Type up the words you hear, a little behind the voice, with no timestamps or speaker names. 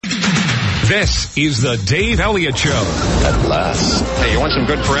This is the Dave Elliott Show. At last. Hey, you want some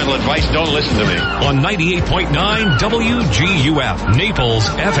good parental advice? Don't listen to me. On 98.9 WGUF, Naples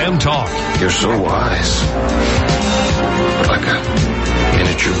FM Talk. You're so wise. Like a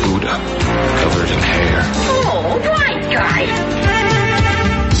miniature Buddha covered in hair. Oh, right, guy.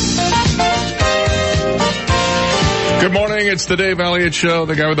 Good morning, it's the Dave Elliott Show,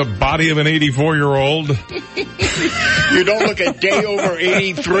 the guy with the body of an 84-year-old. You don't look a day over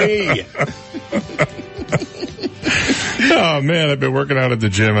 83. Oh, man, I've been working out at the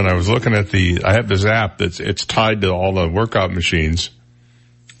gym, and I was looking at I have this app it's tied to all the workout machines.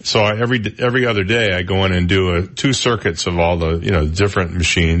 So every other day I go in and do 2 circuits of all the, different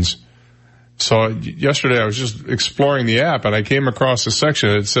machines. So yesterday I was just exploring the app, and I came across a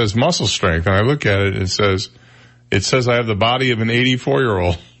section that says muscle strength, and I look at it, and it says I have the body of an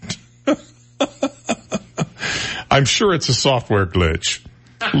 84-year-old. I'm sure it's a software glitch.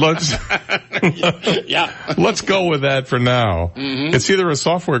 Let's go with that for now. Mm-hmm. It's either a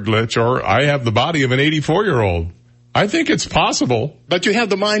software glitch or I have the body of an 84-year-old. I think it's possible. But you have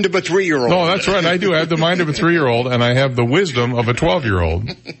the mind of a 3-year-old. No, that's right. I do have the mind of a 3-year-old, and I have the wisdom of a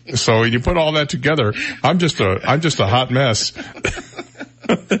 12-year-old. So you put all that together, I'm just a hot mess.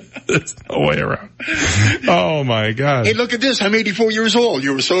 There's no way around. Oh my God. Hey, look at this. I'm 84 years old.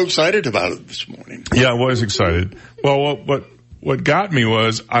 You were so excited about it this morning. Yeah, I was excited. Well, what got me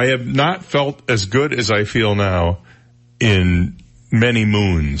was I have not felt as good as I feel now in many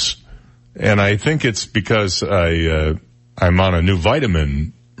moons. And I think it's because I'm on a new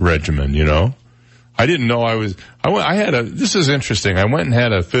vitamin regimen, I didn't know this is interesting. I went and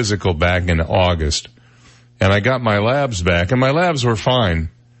had a physical back in August, and I got my labs back, and my labs were fine,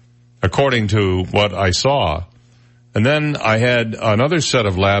 according to what I saw. And then I had another set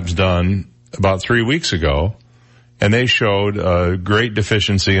of labs done about 3 weeks ago, and they showed a great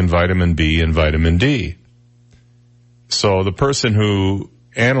deficiency in vitamin B and vitamin D. So the person who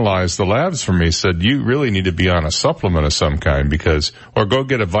analyzed the labs for me said, you really need to be on a supplement of some kind or go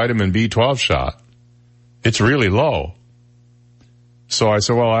get a vitamin B12 shot. It's really low. So I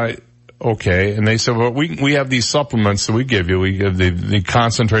said, okay. And they said, well, we have these supplements that we give you. We give the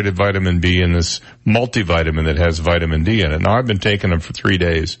concentrated vitamin B and this multivitamin that has vitamin D in it. Now I've been taking them for 3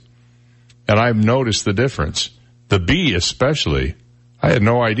 days, and I've noticed the difference. The B especially. I had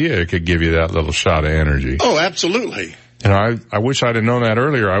no idea it could give you that little shot of energy. Oh, absolutely. I wish I'd have known that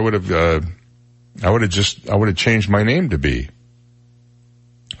earlier. I would have changed my name to B.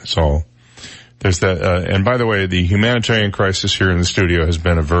 So there's that. And by the way, the humanitarian crisis here in the studio has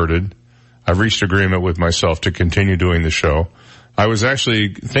been averted. I've reached agreement with myself to continue doing the show. I was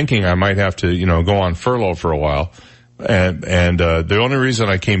actually thinking I might have to, go on furlough for a while. And the only reason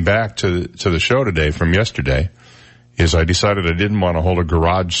I came back to the show today from yesterday is I decided I didn't want to hold a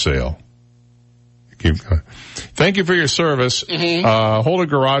garage sale. Thank you for your service. Mm-hmm. Hold a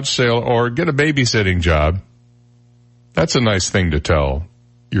garage sale or get a babysitting job. That's a nice thing to tell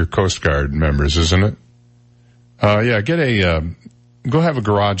your Coast Guard members, isn't it? Go have a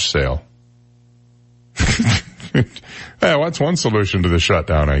garage sale. Yeah, that's one solution to the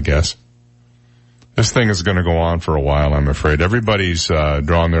shutdown, I guess. This thing is going to go on for a while, I'm afraid. Everybody's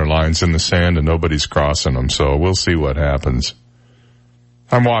drawing their lines in the sand and nobody's crossing them, so we'll see what happens.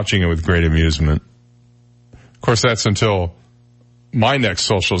 I'm watching it with great amusement. Of course, that's until my next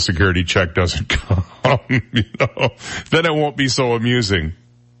Social Security check doesn't come, Then it won't be so amusing.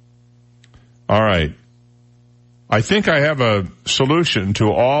 All right. I think I have a solution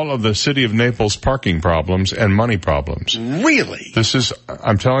to all of the city of Naples parking problems and money problems. Really?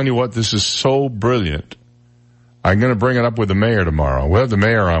 I'm telling you what, this is so brilliant. I'm going to bring it up with the mayor tomorrow. We'll have the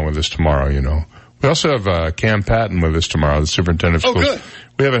mayor on with us tomorrow, We also have Cam Patton with us tomorrow, the superintendent of schools. Oh, good.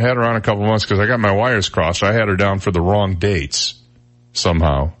 We haven't had her on a couple of months because I got my wires crossed. I had her down for the wrong dates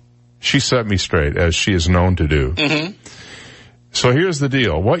somehow. She set me straight, as she is known to do. Mm-hmm. So here's the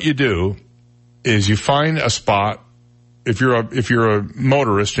deal. What you do is you find a spot. If you're a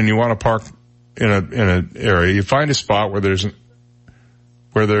motorist and you want to park in an area, you find a spot where there's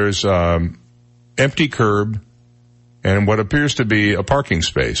empty curb and what appears to be a parking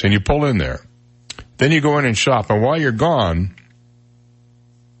space, and you pull in there. Then you go in and shop, and while you're gone,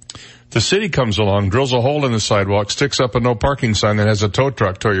 the city comes along, drills a hole in the sidewalk, sticks up a no parking sign that has a tow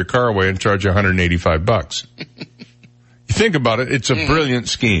truck tow your car away and charge you $185. You think about it, it's a brilliant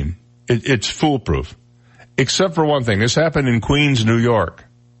scheme. It's foolproof. Except for one thing. This happened in Queens, New York.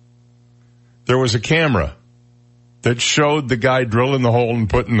 There was a camera that showed the guy drilling the hole and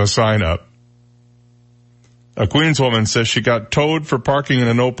putting the sign up. A Queens woman says she got towed for parking in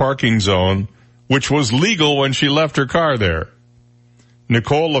a no parking zone, which was legal when she left her car there.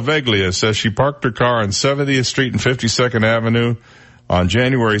 Nicole LaVeglia says she parked her car on 70th Street and 52nd Avenue on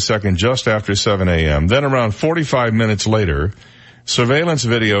January 2nd, just after 7 a.m. Then around 45 minutes later, surveillance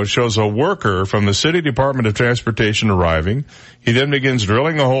video shows a worker from the City Department of Transportation arriving. He then begins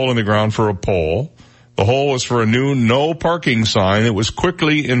drilling a hole in the ground for a pole. The hole was for a new no parking sign. It was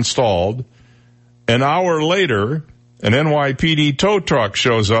quickly installed. An hour later, an NYPD tow truck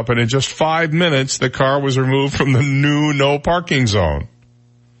shows up, and in just 5 minutes, the car was removed from the new no parking zone.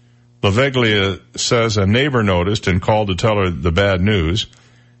 LaVeglia says a neighbor noticed and called to tell her the bad news.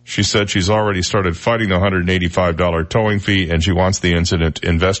 She said she's already started fighting the $185 towing fee, and she wants the incident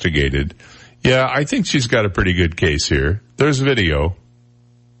investigated. Yeah, I think she's got a pretty good case here. There's video.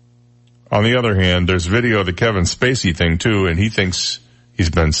 On the other hand, there's video of the Kevin Spacey thing, too, and he thinks he's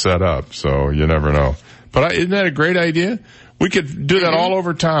been set up, so you never know. But isn't that a great idea? We could do that all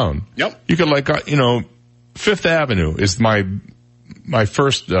over town. Yep. You could Fifth Avenue is my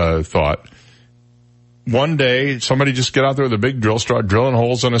first thought. One day, somebody just get out there with a big drill, start drilling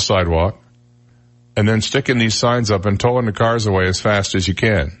holes on a sidewalk, and then sticking these signs up and towing the cars away as fast as you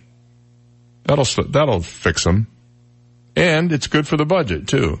can. That'll fix them. And it's good for the budget,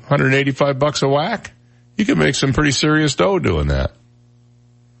 too. $185 a whack? You can make some pretty serious dough doing that.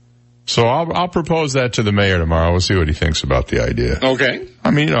 So I'll propose that to the mayor tomorrow. We'll see what he thinks about the idea. Okay.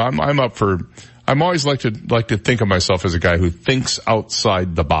 I mean, I'm up for. I'm always like to think of myself as a guy who thinks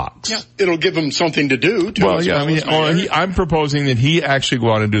outside the box. Yeah, it'll give him something to do. I'm proposing that he actually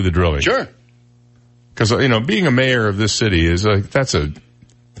go out and do the drilling. Sure. Because being a mayor of this city is that's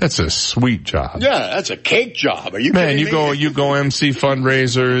a sweet job. Yeah, that's a cake job. Are you kidding me? You go MC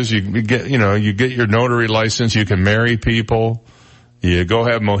fundraisers. You get your notary license. You can marry people. You go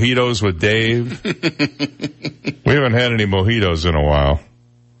have mojitos with Dave. We haven't had any mojitos in a while.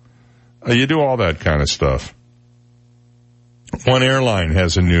 You do all that kind of stuff. One airline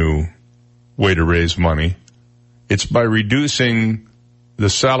has a new way to raise money. It's by reducing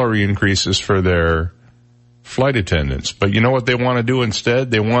the salary increases for their flight attendants. But you know what they want to do instead?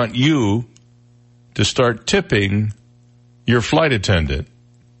 They want you to start tipping your flight attendant.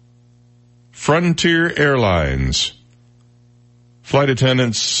 Frontier Airlines. Flight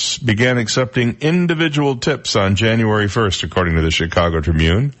attendants began accepting individual tips on January 1st, according to the Chicago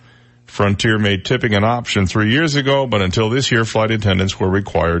Tribune. Frontier made tipping an option 3 years ago, but until this year, flight attendants were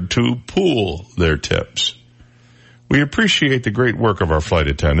required to pool their tips. We appreciate the great work of our flight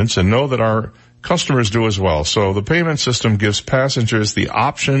attendants and know that our customers do as well. So the payment system gives passengers the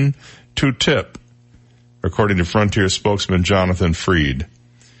option to tip, according to Frontier spokesman Jonathan Freed.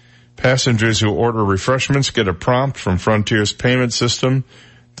 Passengers who order refreshments get a prompt from Frontier's payment system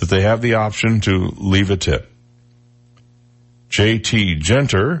that they have the option to leave a tip. J.T.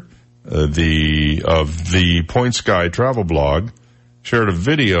 Genter, of the Points Guy travel blog, shared a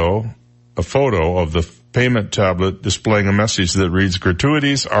photo of the payment tablet displaying a message that reads,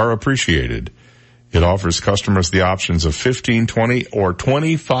 "Gratuities are appreciated." It offers customers the options of 15, 20, or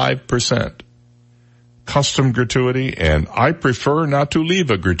 25%. Custom gratuity, and I prefer not to leave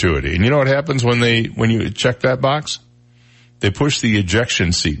a gratuity. And you know what happens when you check that box? They push the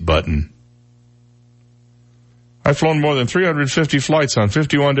ejection seat button. I've flown more than 350 flights on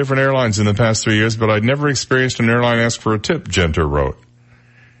 51 different airlines in the past 3 years, but I'd never experienced an airline ask for a tip, Genter wrote.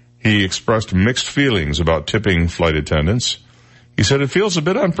 He expressed mixed feelings about tipping flight attendants. He said it feels a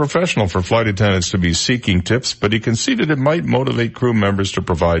bit unprofessional for flight attendants to be seeking tips, but he conceded it might motivate crew members to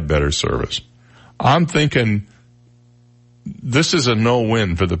provide better service. I'm thinking this is a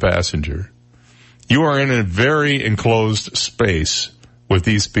no-win for the passenger. You are in a very enclosed space with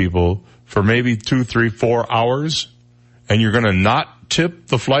these people for maybe 2, 3, 4 hours, and you're going to not tip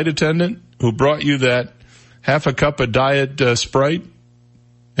the flight attendant who brought you that half a cup of Diet Sprite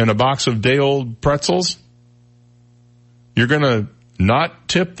and a box of day-old pretzels? You're going to not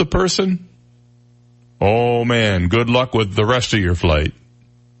tip the person? Oh, man, good luck with the rest of your flight.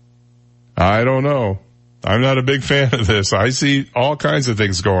 I don't know. I'm not a big fan of this. I see all kinds of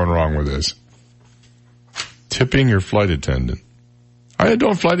things going wrong with this. Tipping your flight attendant.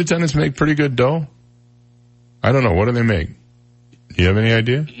 Don't flight attendants make pretty good dough? I don't know. What do they make? Do you have any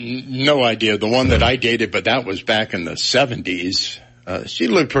idea? No idea. The one that I dated, but that was back in the 70s. She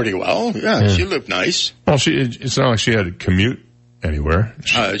lived pretty well. Yeah, she lived nice. Well, it's not like she had to commute anywhere.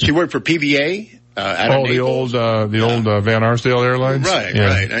 She worked for PVA. The old Van Arsdale Airlines? Right, yeah.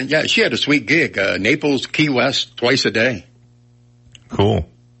 Right. And she had a sweet gig. Naples, Key West, twice a day. Cool.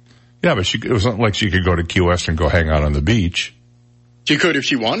 Yeah, but it was not like she could go to Key West and go hang out on the beach. She could if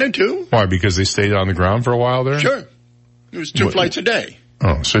she wanted to. Why, because they stayed on the ground for a while there? Sure. It was 2 flights a day.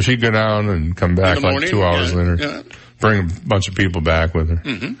 Oh, so she'd go down and come back like 2 hours later. Yeah. bring a bunch of people back with her.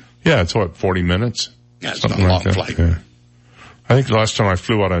 Mm-hmm. Yeah, it's 40 minutes? Yeah, it's not a long flight. Yeah. I think the last time I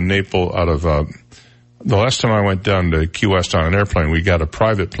flew out of the last time I went down to Key West on an airplane, we got a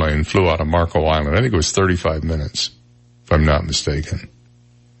private plane, flew out of Marco Island. I think it was 35 minutes, if I'm not mistaken.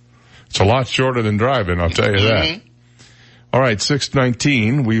 It's a lot shorter than driving, I'll tell you that. All right,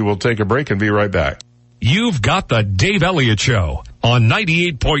 6:19. We will take a break and be right back. You've got the Dave Elliott Show on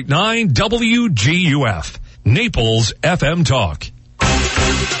 98.9 WGUF, Naples FM Talk.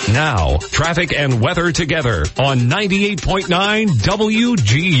 Now, traffic and weather together on 98.9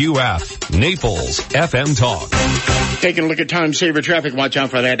 WGUF, Naples FM Talk. Taking a look at time saver traffic. Watch out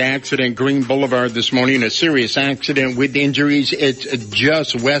for that accident. Green Boulevard this morning, a serious accident with injuries. It's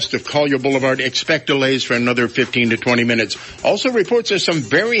just west of Collier Boulevard. Expect delays for another 15 to 20 minutes. Also reports there's some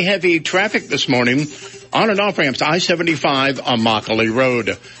very heavy traffic this morning on and off ramps, I-75 on Immokalee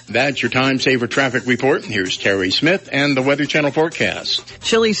Road. That's your time saver traffic report. Here's Terry Smith and the Weather Channel forecast.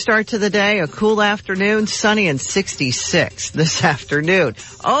 Chilly start to the day, a cool afternoon, sunny and 66 this afternoon.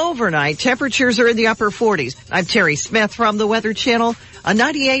 Overnight, temperatures are in the upper 40s. I'm Terry Smith from the Weather Channel on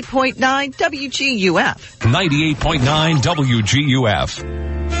 98.9 WGUF. 98.9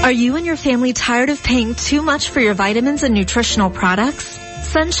 WGUF. Are you and your family tired of paying too much for your vitamins and nutritional products?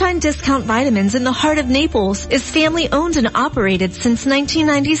 Sunshine Discount Vitamins in the heart of Naples is family owned and operated since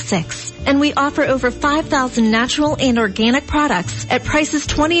 1996. And we offer over 5,000 natural and organic products at prices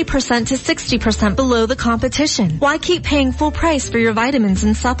 20% to 60% below the competition. Why keep paying full price for your vitamins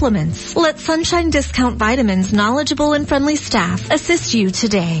and supplements? Let Sunshine Discount Vitamins' knowledgeable and friendly staff assist you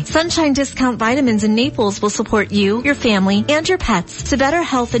today. Sunshine Discount Vitamins in Naples will support you, your family, and your pets to better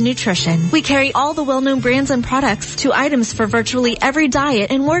health and nutrition. We carry all the well-known brands and products to items for virtually every diet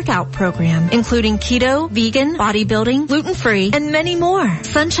and workout program, including keto, vegan, bodybuilding, gluten-free, and many more.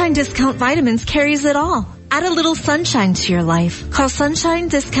 Sunshine Discount Vitamins carries it all. Add a little sunshine to your life. Call Sunshine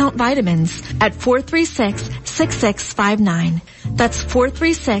Discount Vitamins at 436-6659. That's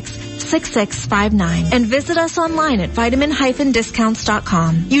 436-6659. And visit us online at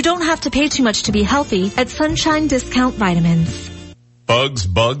vitamin-discounts.com. You don't have to pay too much to be healthy at Sunshine Discount Vitamins.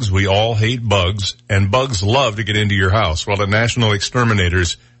 Bugs, we all hate bugs, and bugs love to get into your house. Well, the National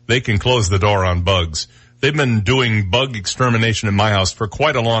Exterminators, they can close the door on bugs. They've been doing bug extermination in my house for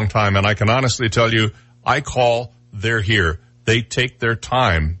quite a long time, and I can honestly tell you, I call, they're here. They take their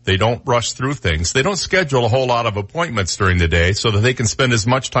time. They don't rush through things. They don't schedule a whole lot of appointments during the day so that they can spend as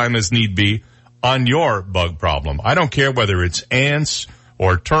much time as need be on your bug problem. I don't care whether it's ants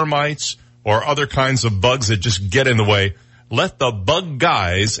or termites or other kinds of bugs that just get in the way. Let the bug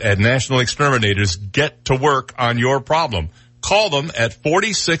guys at National Exterminators get to work on your problem. Call them at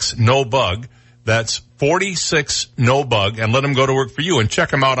 46-NO-BUG. That's 46-NO-BUG, and let them go to work for you. And check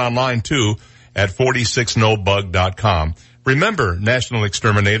them out online, too, at 46nobug.com. Remember, National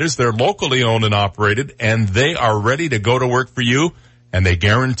Exterminators, they're locally owned and operated, and they are ready to go to work for you, and they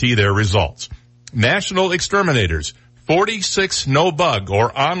guarantee their results. National Exterminators, 46-NO-BUG,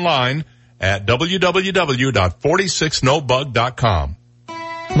 or online at www.46nobug.com.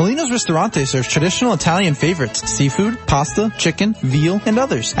 Molino's Ristorante serves traditional Italian favorites, seafood, pasta, chicken, veal, and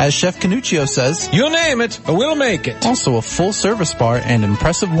others. As Chef Canuccio says, you name it, we'll make it. Also a full-service bar and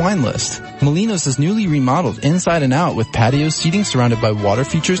impressive wine list. Molino's is newly remodeled inside and out with patio seating surrounded by water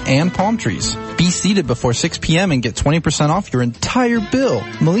features and palm trees. Be seated before 6 p.m. and get 20% off your entire bill.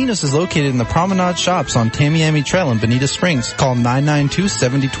 Molino's is located in the Promenade Shops on Tamiami Trail in Bonita Springs. Call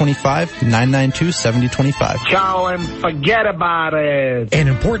 992-7025, 992-7025. Ciao and forget about it.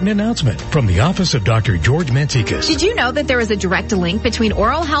 An important announcement from the office of Dr. George Mantikas. Did you know that there is a direct link between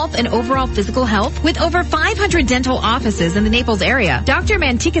oral health and overall physical health? With over 500 dental offices in the Naples area, Dr.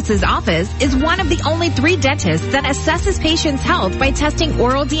 Mantikas' office is one of the only 3 dentists that assesses patients' health by testing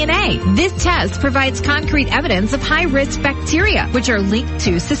oral DNA. This test provides concrete evidence of high-risk bacteria, which are linked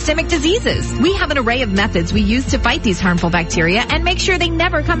to systemic diseases. We have an array of methods we use to fight these harmful bacteria and make sure they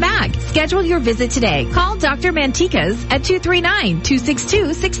never come back. Schedule your visit today. Call Dr. Mantikas at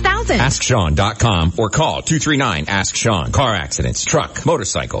 239-262-6000. AskSean.com or call 239-ASK-SEAN. Car accidents, truck,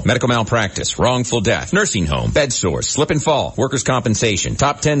 motorcycle, medical malpractice, wrongful death, nursing home, bed sores, slip and fall, workers' compensation.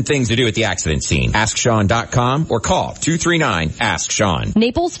 Top 10 things to do at the accident scene. AskSean.com or call 239-ASK-SEAN.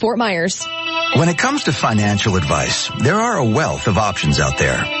 Naples, Fort Myers. When it comes to financial advice, there are a wealth of options out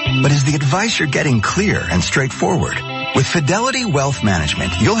there. But is the advice you're getting clear and straightforward? With Fidelity Wealth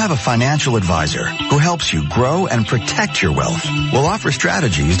Management, you'll have a financial advisor who helps you grow and protect your wealth. We'll offer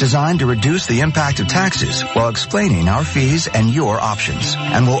strategies designed to reduce the impact of taxes while explaining our fees and your options.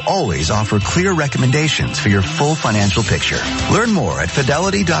 And we'll always offer clear recommendations for your full financial picture. Learn more at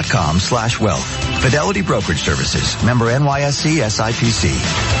fidelity.com/wealth. Fidelity Brokerage Services. Member NYSE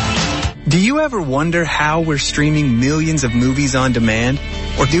SIPC. Do you ever wonder how we're streaming millions of movies on demand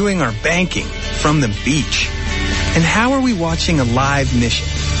or doing our banking from the beach? And how are we watching a live mission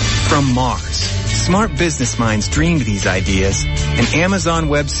from Mars? Smart business minds dreamed these ideas, and Amazon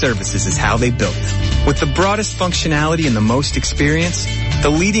Web Services is how they built them. With the broadest functionality and the most experience, the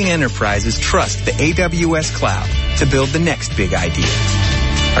leading enterprises trust the AWS cloud to build the next big idea.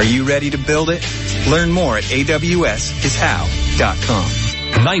 Are you ready to build it? Learn more at awsishow.com.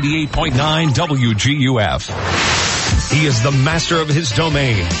 98.9 WGUF. He is the master of his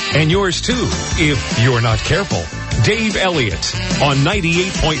domain, and yours too, if you're not careful. Dave Elliott on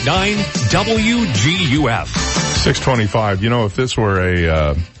 98.9 WGUF. 625. You know, if this were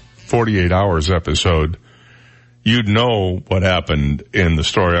a 48 Hours episode, you'd know what happened in the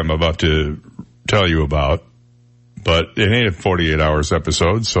story I'm about to tell you about. But it ain't a 48 Hours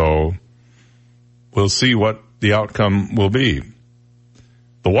episode, so we'll see what the outcome will be.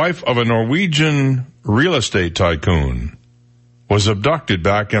 The wife of a Norwegian real estate tycoon was abducted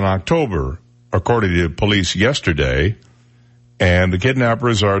back in October, according to police yesterday, and the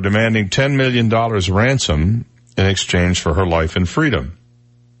kidnappers are demanding $10 million ransom in exchange for her life and freedom.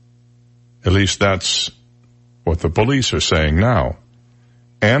 At least that's what the police are saying now.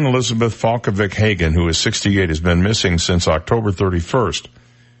 Anne Elizabeth Falkovik Hagen, who is 68, has been missing since October 31st,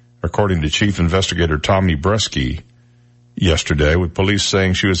 according to Chief Investigator Tommy Bresky yesterday, with police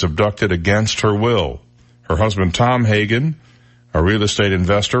saying she was abducted against her will. Her husband, Tom Hagen, a real estate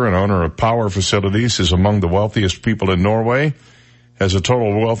investor and owner of power facilities, is among the wealthiest people in Norway, has a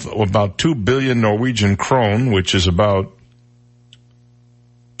total wealth of about 2 billion Norwegian krone, which is about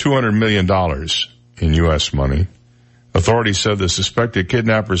 $200 million in U.S. money. Authorities said the suspected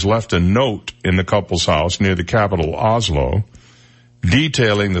kidnappers left a note in the couple's house near the capital, Oslo,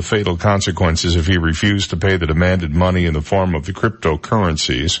 detailing the fatal consequences if he refused to pay the demanded money in the form of the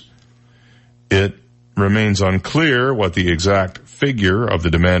cryptocurrencies. It remains unclear what the exact figure of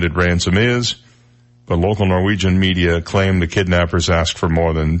the demanded ransom is, but local Norwegian media claim the kidnappers asked for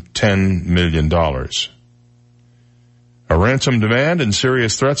more than $10 million. A ransom demand and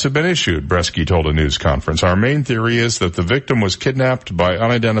serious threats have been issued, Bresky told a news conference. Our main theory is that the victim was kidnapped by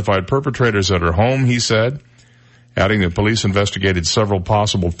unidentified perpetrators at her home, he said, adding that police investigated several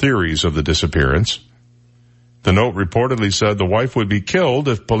possible theories of the disappearance. The note reportedly said the wife would be killed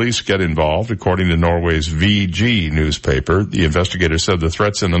if police get involved, according to Norway's VG newspaper. The investigator said the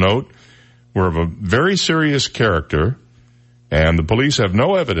threats in the note were of a very serious character, and the police have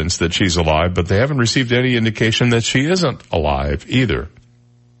no evidence that she's alive, but they haven't received any indication that she isn't alive either.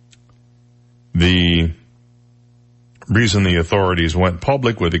 The reason the authorities went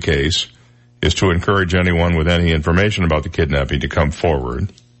public with the case is to encourage anyone with any information about the kidnapping to come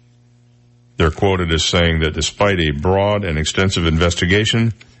forward. They're quoted as saying that despite a broad and extensive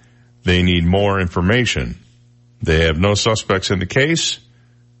investigation, they need more information. They have no suspects in the case,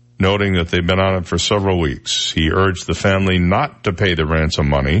 noting that they've been on it for several weeks. He urged the family not to pay the ransom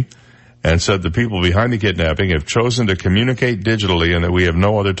money and said the people behind the kidnapping have chosen to communicate digitally and that we have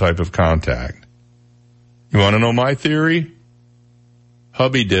no other type of contact. You want to know my theory?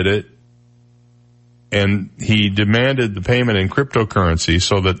 Hubby did it, and he demanded the payment in cryptocurrency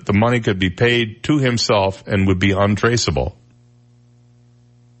so that the money could be paid to himself and would be untraceable.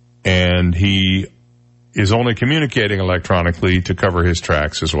 And he is only communicating electronically to cover his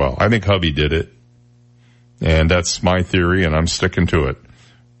tracks as well. I think hubby did it, and that's my theory, and I'm sticking to it.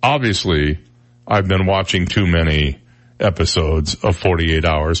 Obviously, I've been watching too many episodes of 48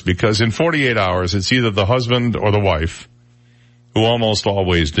 Hours, because in 48 Hours, it's either the husband or the wife who almost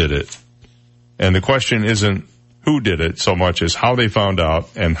always did it. And the question isn't who did it so much as how they found out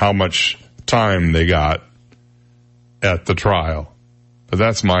and how much time they got at the trial. But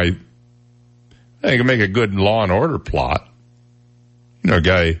that's I can make a good Law and Order plot. You know, a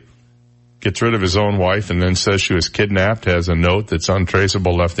guy gets rid of his own wife and then says she was kidnapped, has a note that's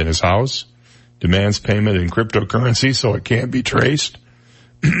untraceable left in his house, demands payment in cryptocurrency so it can't be traced.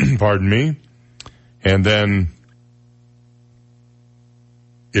 Pardon me. And then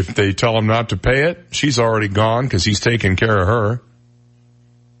if they tell him not to pay it, she's already gone because he's taking care of her.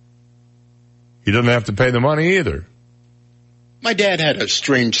 He doesn't have to pay the money either. My dad had a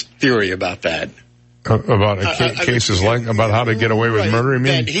strange theory about that. About cases like, about how to get away with murder, you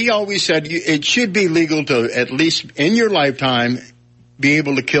mean? He always said it should be legal to, at least in your lifetime, be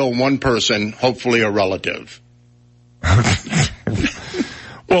able to kill one person, hopefully a relative.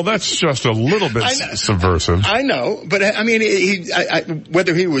 Well, that's just a little bit subversive. I know, but I mean,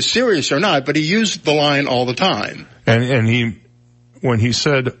 whether he was serious or not, but he used the line all the time. And he when he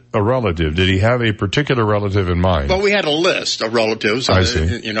said a relative, did he have a particular relative in mind? Well, we had a list of relatives. I see.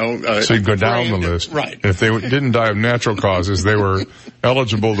 So you go down the list. Right. If they didn't die of natural causes, they were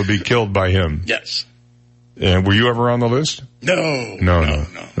eligible to be killed by him. Yes. And were you ever on the list? No.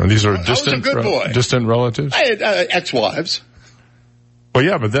 These are I was a good boy. distant relatives? I had ex-wives. Well,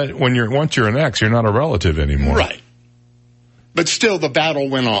 yeah, but once you're an ex, you're not a relative anymore. Right. But still, the battle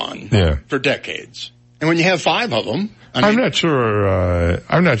went on for decades. And when you have 5 of them... I'm not sure I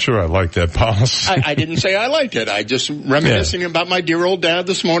like that policy. I didn't say I liked it. I just reminiscing about my dear old dad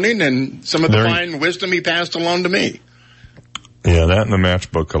this morning and some of the fine wisdom he passed along to me. Yeah, that and the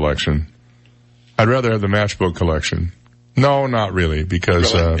matchbook collection. I'd rather have the matchbook collection. No, not really,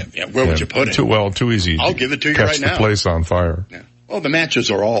 because... Really? Where would you put it? Too easy. I'll give it to you right right now. Catch the place on fire. Yeah. Well, the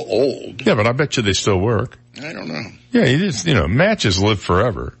matches are all old. Yeah, but I bet you they still work. I don't know. Yeah, matches live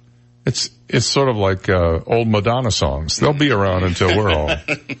forever. It's sort of like old Madonna songs. They'll be around until we're all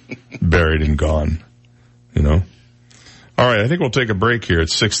buried and gone. All right, I think we'll take a break here at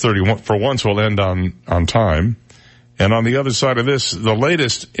 6:30. For once, we'll end on time. And on the other side of this, the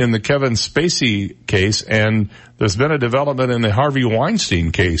latest in the Kevin Spacey case, and there's been a development in the Harvey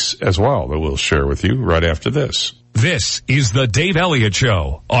Weinstein case as well that we'll share with you right after this. This is the Dave Elliott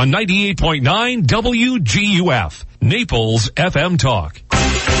Show on 98.9 WGUF, Naples FM Talk.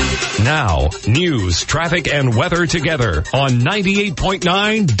 Now, news, traffic, and weather together on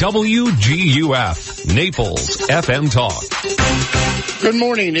 98.9 WGUF, Naples FM Talk. Good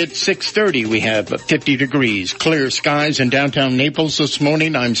morning. It's 6:30. We have 50 degrees, clear skies in downtown Naples this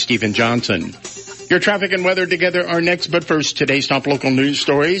morning. I'm Stephen Johnson. Your traffic and weather together are next, but first, today's top local news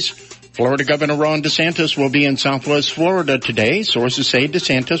stories. Florida Governor Ron DeSantis will be in Southwest Florida today. Sources say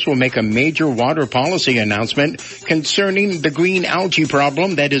DeSantis will make a major water policy announcement concerning the green algae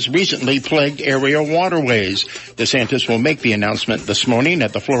problem that has recently plagued area waterways. DeSantis will make the announcement this morning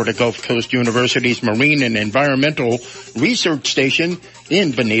at the Florida Gulf Coast University's Marine and Environmental Research Station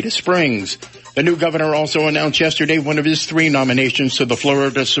in Bonita Springs. The new governor also announced yesterday one of his 3 nominations to the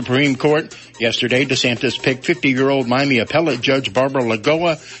Florida Supreme Court. Yesterday, DeSantis picked 50-year-old Miami appellate judge Barbara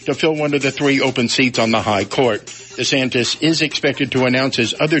Lagoa to fill one of the 3 open seats on the high court. DeSantis is expected to announce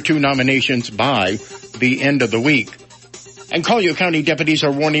his other 2 nominations by the end of the week. And Collier County deputies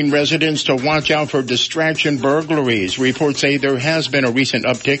are warning residents to watch out for distraction burglaries. Reports say there has been a recent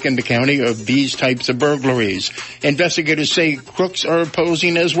uptick in the county of these types of burglaries. Investigators say crooks are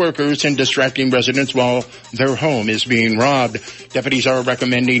posing as workers and distracting residents while their home is being robbed. Deputies are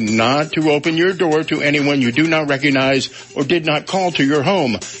recommending not to open your door to anyone you do not recognize or did not call to your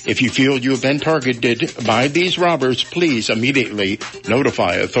home. If you feel you have been targeted by these robbers, please immediately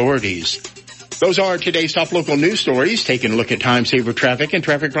notify authorities. Those are today's top local news stories. Taking a look at time-saver traffic, and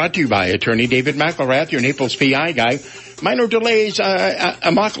traffic brought to you by Attorney David McElrath, your Naples PI guy. Minor delays,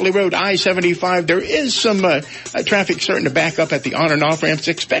 Immokalee Road, I-75. There is some traffic starting to back up at the on and off ramps.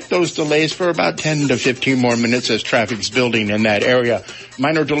 Expect those delays for about 10 to 15 more minutes as traffic's building in that area.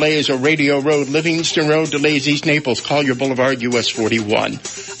 Minor delays are Radio Road, Livingston Road, delays East Naples, Collier Boulevard, US 41.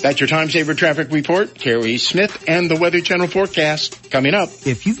 That's your time-saver traffic report. Terry Smith and the Weather Channel forecast coming up.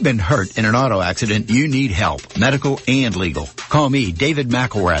 If you've been hurt in an auto accident, you need help, medical and legal. Call me, David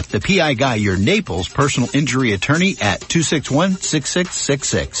McElrath, the PI guy, your Naples personal injury attorney at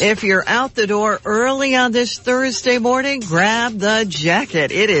 261-6666. If you're out the door early on this Thursday morning, grab the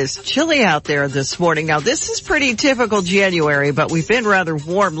jacket. It is chilly out there this morning. Now, this is pretty typical January, but we've been rather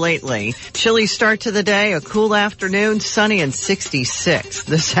warm lately. Chilly start to the day, a cool afternoon, sunny and 66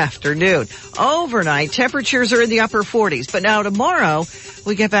 this afternoon. Overnight, temperatures are in the upper 40s, but now tomorrow,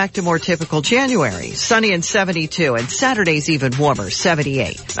 we get back to more typical January. Sunny and 72, and Saturday's even warmer,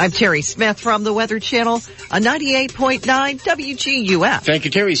 78. I'm Terry Smith from the Weather Channel on 98.9 WGUF. Thank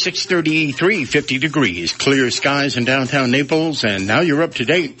you, Terry. 6:33, 50 degrees. Clear skies in downtown Naples, and now you're up to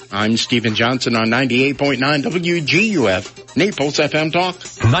date. I'm Stephen Johnson on 98.9 WGUF, Naples FM Talk.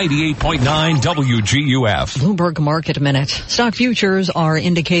 98.9 WGUF. Bloomberg Market Minute. Stock futures are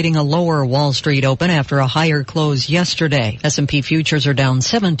indicating a lower Wall Street open after a higher close yesterday. S&P futures are down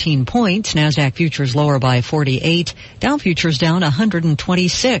 17 points. NASDAQ futures lower by 48. Dow futures down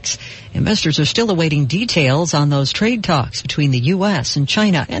 126. Investors are still awaiting details on those trade talks between the U.S. and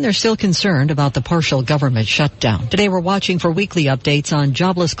China, and they're still concerned about the partial government shutdown. Today we're watching for weekly updates on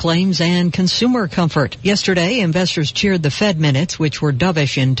jobless claims and consumer comfort. Yesterday, investors cheered the Fed minutes, which were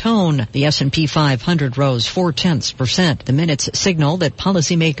dovish in tone. The S&P 500 rose 0.4%. The minutes signal that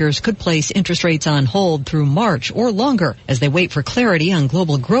policymakers could place interest rates on hold through March or longer as they wait for clarity on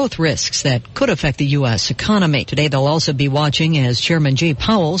global growth risks that could affect the U.S. economy. Today they'll also be watching as Chairman Jay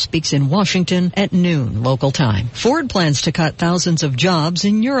Powell speaks in Washington at noon local time. Ford Ford plans to cut thousands of jobs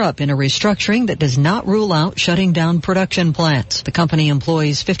in Europe in a restructuring that does not rule out shutting down production plants. The company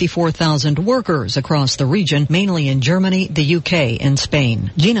employs 54,000 workers across the region, mainly in Germany, the UK, and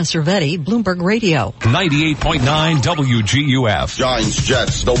Spain. Gina Cervetti, Bloomberg Radio. 98.9 WGUF. Giants,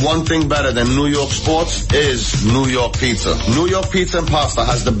 Jets. The one thing better than New York sports is New York pizza. New York Pizza and Pasta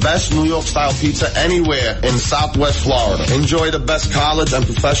has the best New York style pizza anywhere in Southwest Florida. Enjoy the best college and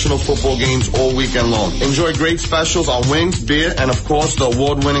professional football games all weekend long. Enjoy great specials on wings, beer, and of course the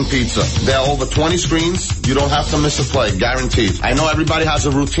award-winning pizza. There are over 20 screens. You don't have to miss a play, guaranteed. I know everybody has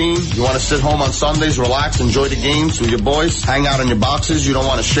a routine. You want to sit home on Sundays, relax, enjoy the games with your boys, hang out in your boxes. You don't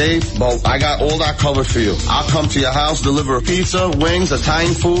want to shave. But I got all that covered for you. I'll come to your house, deliver a pizza, wings,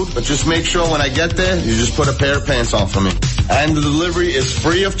 Italian food, but just make sure when I get there, you just put a pair of pants on for me. And the delivery is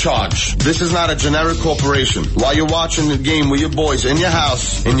free of charge. This is not a generic corporation. While you're watching the game with your boys in your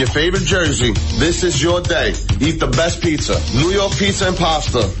house, in your favorite jersey, this is your day. Eat the best pizza. New York Pizza and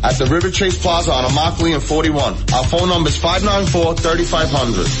Pasta at the River Chase Plaza on Immokalee and 41. Our phone number is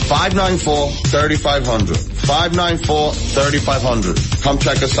 594-3500. 594-3500. 594-3500. Come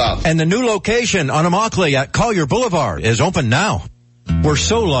check us out. And the new location on Immokalee at Collier Boulevard is open now. We're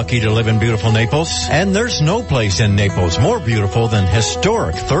so lucky to live in beautiful Naples, and there's no place in Naples more beautiful than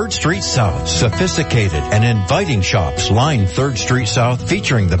historic 3rd Street South. Sophisticated and inviting shops line 3rd Street South,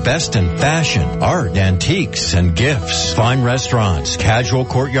 featuring the best in fashion, art, antiques, and gifts. Fine restaurants, casual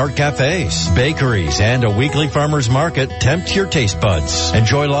courtyard cafes, bakeries, and a weekly farmers market tempt your taste buds.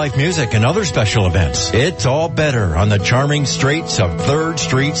 Enjoy live music and other special events. It's all better on the charming streets of 3rd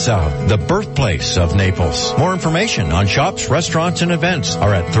Street South, the birthplace of Naples. More information on shops, restaurants, and events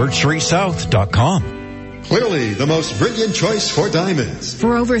are at thirdstreetsouth.com. Clearly the most brilliant choice for diamonds.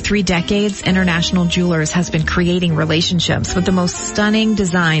 For over 3 decades, International Jewelers has been creating relationships with the most stunning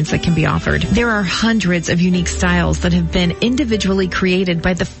designs that can be offered. There are hundreds of unique styles that have been individually created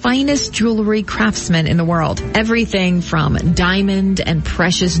by the finest jewelry craftsmen in the world. Everything from diamond and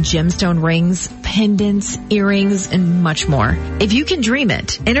precious gemstone rings, pendants, earrings, and much more. If you can dream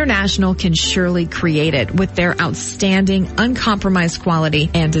it, International can surely create it with their outstanding, uncompromised quality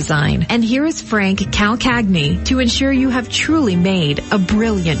and design. And here is Frank Calcagney to ensure you have truly made a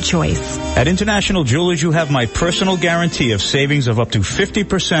brilliant choice. At International Jewelers, you have my personal guarantee of savings of up to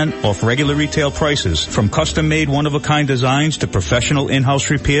 50% off regular retail prices, from custom-made one-of-a-kind designs to professional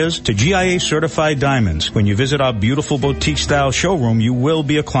in-house repairs to GIA-certified diamonds. When you visit our beautiful boutique-style showroom, you will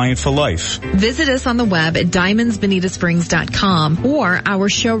be a client for life. Visit us on the web at diamondsbonitasprings.com or our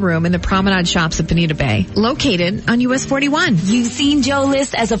showroom in the Promenade Shops at Bonita Bay, located on US 41. You've seen Joe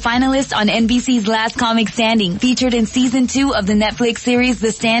List as a finalist on NBC's Last Comic Standing, featured in season 2 of the Netflix series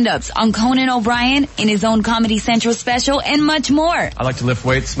The Stand-Ups, on Conan O'Brien in his own Comedy Central special, and much more. I like to lift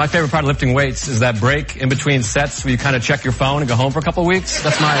weights. My favorite part of lifting weights is that break in between sets where you kind of check your phone and go home for a couple of weeks.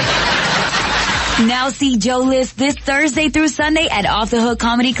 That's my... Now see Joe List this Thursday through Sunday at Off the Hook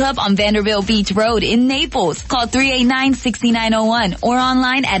Comedy Club on Vanderbilt Beach Road in Naples. Call 389-6901 or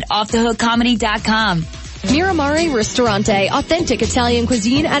online at offthehookcomedy.com. Miramare Ristorante, authentic Italian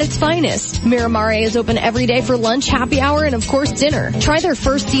cuisine at its finest. Miramare is open every day for lunch, happy hour, and of course dinner. Try their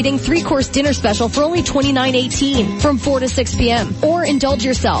first seating 3-course dinner special for only $29.18 from 4 to 6 p.m. Or indulge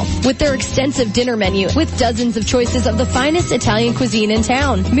yourself with their extensive dinner menu with dozens of choices of the finest Italian cuisine in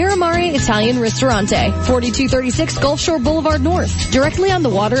town. Miramare Italian Ristorante, 4236 Gulf Shore Boulevard North, directly on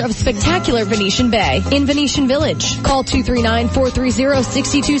the water of spectacular Venetian Bay in Venetian Village. Call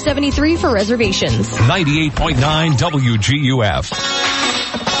 239-430-6273 for reservations. 98.9 WGUF.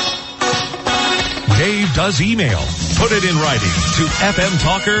 Dave does email. Put it in writing to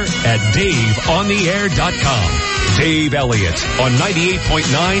fmtalker@daveontheair.com. Dave Elliott on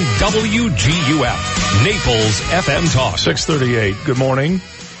 98.9 WGUF. Naples FM Talk. 6:38. Good morning.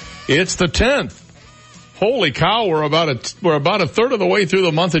 It's the 10th. Holy cow, we're about a third of the way through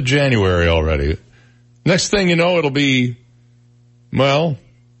the month of January already. Next thing you know, it'll be, well,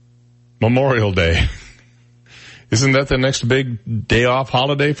 Memorial Day. Isn't that the next big day off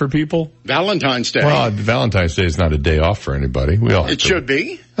holiday for people? Valentine's Day. Well, Valentine's Day is not a day off for anybody. It should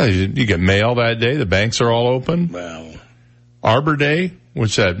be. You get mail that day. The banks are all open. Well, Arbor Day,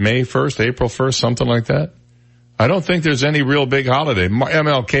 what's that, May 1st, April 1st, something like that? I don't think there's any real big holiday.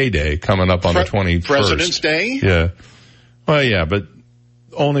 MLK Day coming up on the 21st. President's Day? Yeah. Well, yeah, but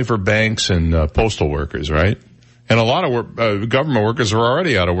only for banks and postal workers, right? And a lot of government workers are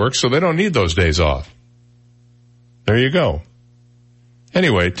already out of work, so they don't need those days off. There you go.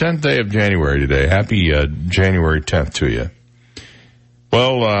 Anyway, 10th day of January today. Happy January 10th to you.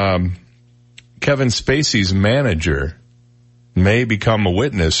 Well, Kevin Spacey's manager may become a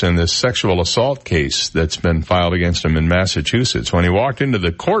witness in this sexual assault case that's been filed against him in Massachusetts. When he walked into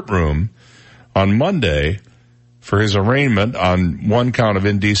the courtroom on Monday for his arraignment on one count of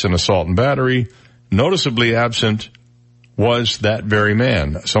indecent assault and battery, noticeably absent was that very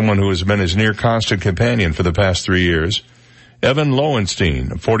man, someone who has been his near constant companion for the past 3 years, Evan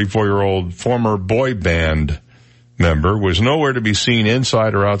Lowenstein, a 44-year-old former boy band member, was nowhere to be seen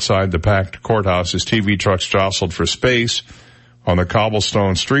inside or outside the packed courthouse as TV trucks jostled for space on the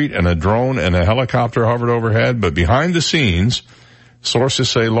cobblestone street, and a drone and a helicopter hovered overhead. But behind the scenes, sources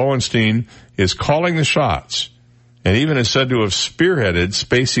say Lowenstein is calling the shots and even is said to have spearheaded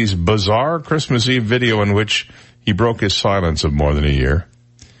Spacey's bizarre Christmas Eve video in which he broke his silence of more than a year.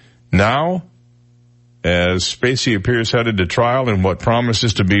 Now, as Spacey appears headed to trial in what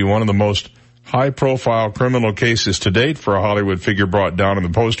promises to be one of the most high-profile criminal cases to date for a Hollywood figure brought down in the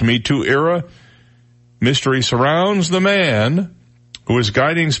post-Me Too era, mystery surrounds the man who is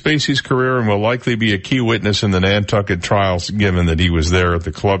guiding Spacey's career and will likely be a key witness in the Nantucket trials, given that he was there at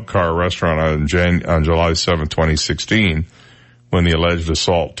the Club Car restaurant on July 7, 2016, when the alleged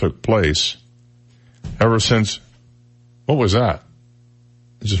assault took place. Ever since, what was that?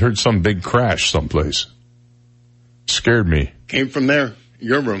 I just heard some big crash someplace. Scared me. Came from there,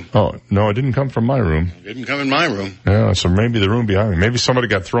 your room. Oh, no, it didn't come from my room. It didn't come in my room. Yeah, so maybe the room behind me. Maybe somebody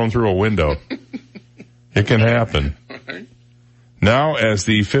got thrown through a window. It can happen. Right. Now, as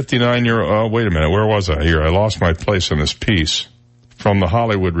the 59-year-old, oh, wait a minute, where was I here? I lost my place in this piece. From the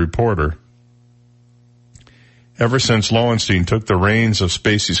Hollywood Reporter. Ever since Lowenstein took the reins of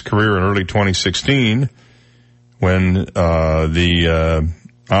Spacey's career in early 2016, when the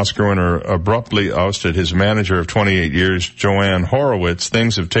Oscar winner abruptly ousted his manager of 28 years, Joanne Horowitz,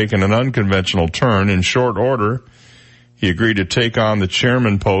 things have taken an unconventional turn. In short order, he agreed to take on the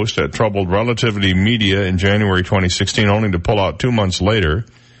chairman post at troubled Relativity Media in January 2016, only to pull out 2 months later.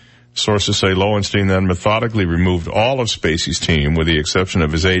 Sources say Lowenstein then methodically removed all of Spacey's team, with the exception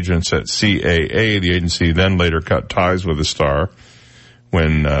of his agents at CAA. The agency then later cut ties with the star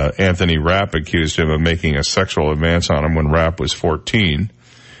when Anthony Rapp accused him of making a sexual advance on him when Rapp was 14.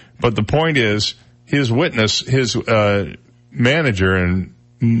 But the point is, his witness, his manager and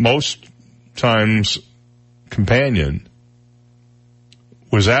most times companion,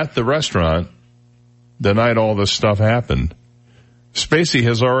 was at the restaurant the night all this stuff happened. Spacey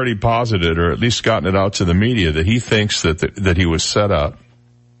has already posited, or at least gotten it out to the media, that he thinks that he was set up,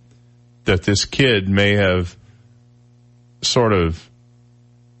 that this kid may have sort of,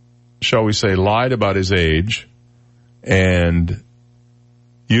 shall we say, lied about his age and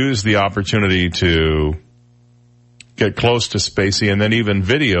used the opportunity to get close to Spacey, and then even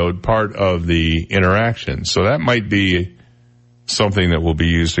videoed part of the interaction. So that might be something that will be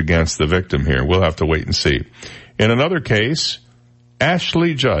used against the victim here. We'll have to wait and see. In another case,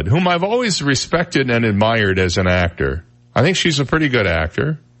 Ashley Judd, whom I've always respected and admired as an actor. I think she's a pretty good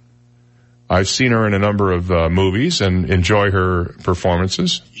actor. I've seen her in a number of movies and enjoy her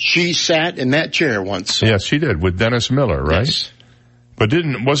performances. She sat in that chair once. Yes, she did, with Dennis Miller, right? Yes. But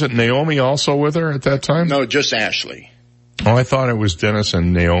wasn't Naomi also with her at that time? No, just Ashley. Oh, I thought it was Dennis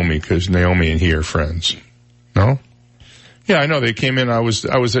and Naomi, because Naomi and he are friends. No? Yeah, I know. They came in. I was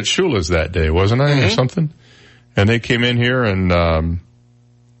at Shula's that day, wasn't I, or something? And they came in here and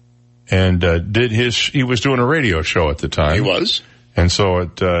did he was doing a radio show at the time. He was. And so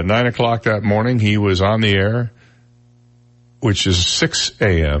at 9:00 that morning, he was on the air, which is 6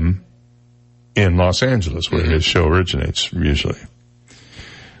 a.m. in Los Angeles, where his show originates usually.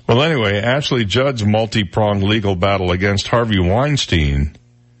 Well, anyway, Ashley Judd's multi-pronged legal battle against Harvey Weinstein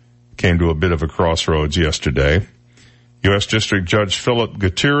came to a bit of a crossroads yesterday. U.S. District Judge Philip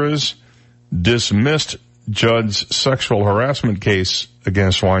Gutierrez dismissed Judd's sexual harassment case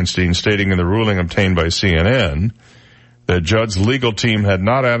against Weinstein, stating in the ruling obtained by CNN that Judd's legal team had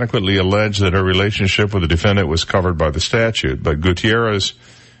not adequately alleged that her relationship with the defendant was covered by the statute. But Gutierrez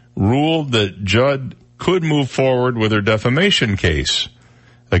ruled that Judd could move forward with her defamation case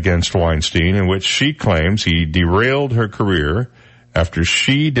against Weinstein, in which she claims he derailed her career after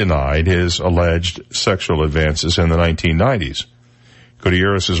she denied his alleged sexual advances in the 1990s.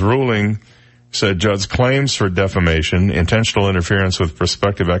 Gutierrez's ruling said Judd's claims for defamation, intentional interference with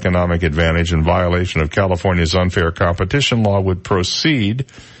prospective economic advantage, and violation of California's unfair competition law would proceed.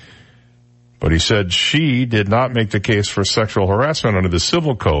 But he said she did not make the case for sexual harassment under the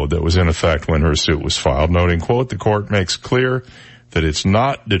civil code that was in effect when her suit was filed, noting, quote, the court makes clear that it's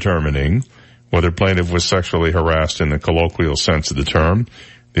not determining whether plaintiff was sexually harassed in the colloquial sense of the term.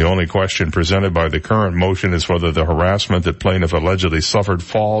 The only question presented by the current motion is whether the harassment that plaintiff allegedly suffered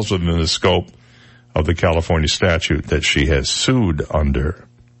falls within the scope of the California statute that she has sued under.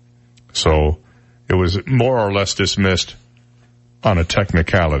 So it was more or less dismissed on a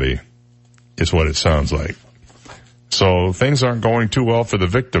technicality, is what it sounds like. So things aren't going too well for the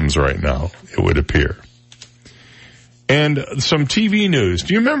victims right now, it would appear. And some TV news.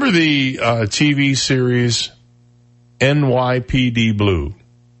 Do you remember the TV series NYPD Blue?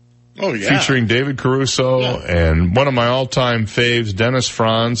 Oh, yeah. Featuring David Caruso and one of my all-time faves, Dennis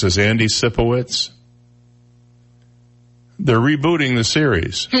Franz, as Andy Sipowicz. They're rebooting the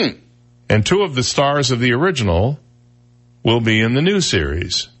series. And two of the stars of the original will be in the new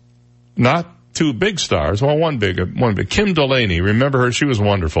series. Not two big stars. Well, one big. Kim Delaney. Remember her? She was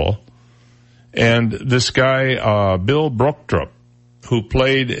wonderful. And this guy, Bill Broektrup, who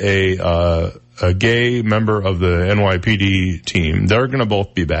played a gay member of the NYPD team. They're going to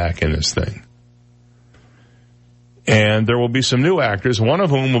both be back in this thing. And there will be some new actors, one of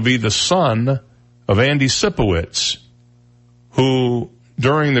whom will be the son of Andy Sipowicz, who,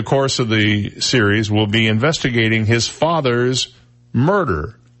 during the course of the series, will be investigating his father's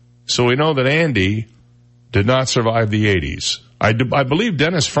murder. So we know that Andy did not survive the 80s. I believe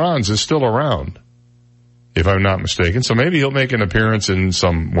Dennis Franz is still around, if I'm not mistaken. So maybe he'll make an appearance in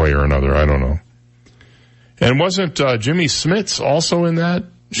some way or another. I don't know. And wasn't Jimmy Smits also in that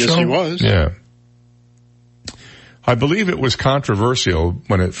show? Yes, he was. Yeah. I believe it was controversial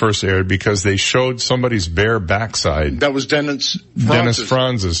when it first aired because they showed somebody's bare backside. That was Dennis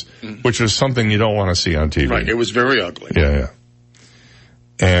Franz's, which was something you don't want to see on TV. Right, it was very ugly. Yeah.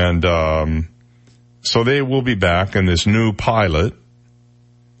 And so they will be back in this new pilot.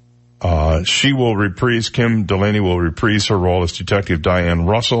 She will reprise, Kim Delaney will reprise her role as Detective Diane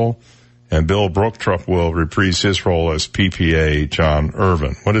Russell, and Bill Broektrup will reprise his role as PPA John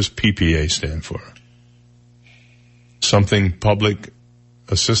Irvin. What does PPA stand for? Something public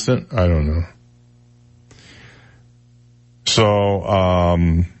assistant? I don't know. So,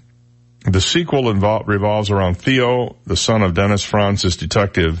 the sequel revolves around Theo, the son of Dennis Franz's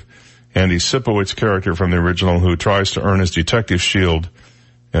detective, Andy Sipowicz character from the original, who tries to earn his detective shield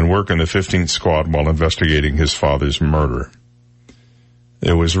and work in the 15th Squad while investigating his father's murder.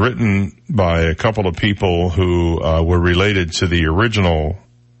 It was written by a couple of people who were related to the original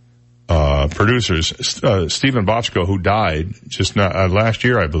producers. Stephen Bochco, who died just last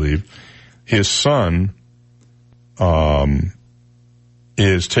year, I believe. His son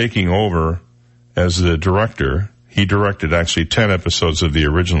is taking over as the director. He directed actually 10 episodes of the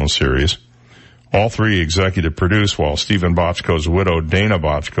original series. All three executive produced, while Stephen Bochco's widow, Dana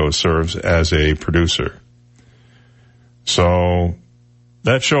Bochco, serves as a producer. So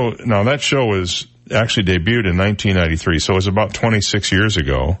that show was actually debuted in 1993, so it was about 26 years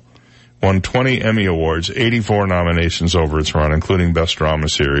ago. Won 20 Emmy Awards, 84 nominations over its run, including Best Drama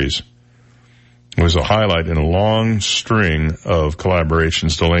Series. It was a highlight in a long string of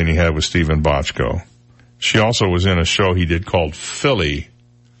collaborations Delaney had with Stephen Bochco. She also was in a show he did called Philly,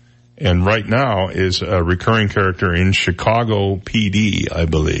 and right now is a recurring character in Chicago PD, I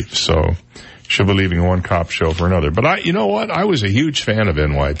believe. So she'll be leaving one cop show for another. But you know what? I was a huge fan of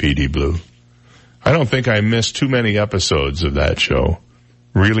NYPD Blue. I don't think I missed too many episodes of that show.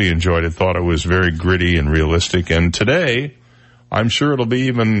 Really enjoyed it, thought it was very gritty and realistic. And today, I'm sure it'll be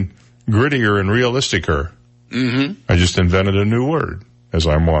even grittier and realisticer. Mm-hmm. I just invented a new word, as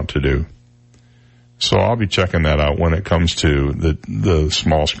I want to do. So I'll be checking that out when it comes to the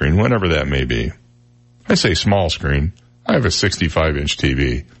small screen, whenever that may be. I say small screen. I have a 65-inch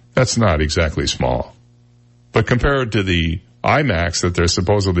TV. That's not exactly small. But compared to the IMAX that they're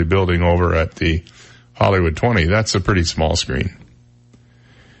supposedly building over at the Hollywood 20, that's a pretty small screen.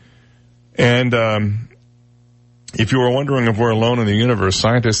 And if you were wondering if we're alone in the universe,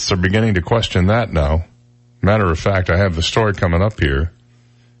 scientists are beginning to question that now. Matter of fact, I have the story coming up here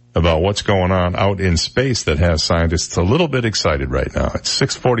about what's going on out in space that has scientists a little bit excited right now. It's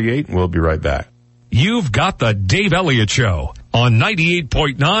 6:48, and we'll be right back. You've got the Dave Elliott Show on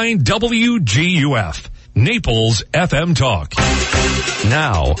 98.9 WGUF, Naples FM Talk.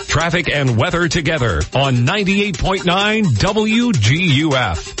 Now, traffic and weather together on 98.9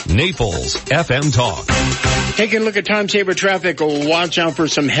 WGUF, Naples FM Talk. Taking a look at time-saver traffic, watch out for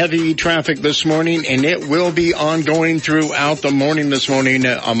some heavy traffic this morning, and it will be ongoing throughout the morning this morning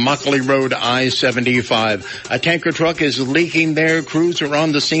on Immokalee Road, I-75. A tanker truck is leaking there. Crews are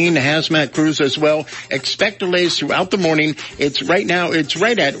on the scene, hazmat crews as well. Expect delays throughout the morning. It's right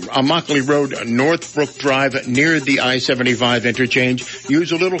at Immokalee Road, Northbrook Drive, near the I-75 interchange.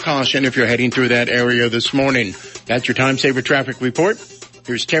 Use a little caution if you're heading through that area this morning. That's your time-saver traffic report.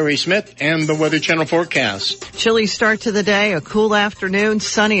 Here's Terry Smith and the Weather Channel forecast. Chilly start to the day, a cool afternoon,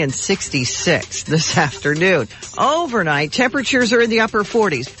 sunny and 66 this afternoon. Overnight, temperatures are in the upper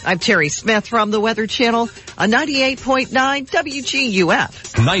 40s. I'm Terry Smith from the Weather Channel on 98.9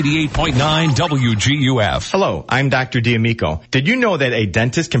 WGUF. 98.9 WGUF. Hello, I'm Dr. D'Amico. Did you know that a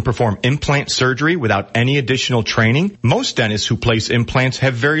dentist can perform implant surgery without any additional training? Most dentists who place implants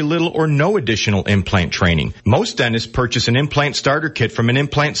have very little or no additional implant training. Most dentists purchase an implant starter kit from an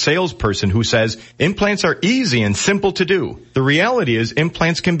implant salesperson who says implants are easy and simple to do. The reality is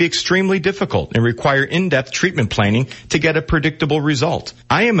implants can be extremely difficult and require in-depth treatment planning to get a predictable result.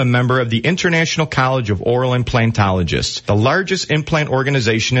 I am a member of the International College of Oral Implantologists, the largest implant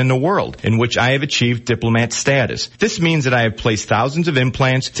organization in the world, in which I have achieved diplomat status. This means that I have placed thousands of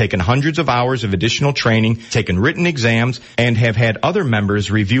implants, taken hundreds of hours of additional training, taken written exams, and have had other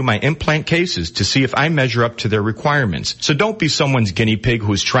members review my implant cases to see if I measure up to their requirements. So don't be someone's guinea pig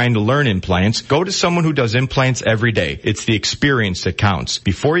who's trying to learn implants. Go to someone who does implants every day. It's the experience that counts.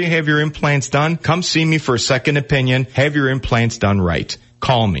 Before you have your implants done, come see me for a second opinion. Have your implants done right.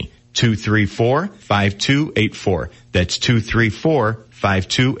 Call me. 234-5284. That's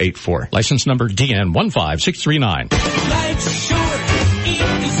 234-5284. License number DN 15639. Life's short. Eat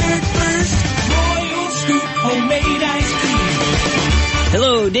dessert first. Royal Scoop homemade ice cream.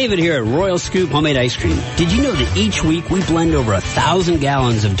 Hello, David here at Royal Scoop Homemade Ice Cream. Did you know that each week we blend over 1,000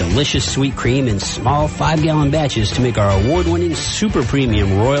 gallons of delicious sweet cream in small 5-gallon batches to make our award-winning super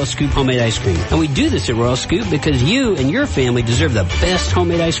premium Royal Scoop Homemade Ice Cream? And we do this at Royal Scoop because you and your family deserve the best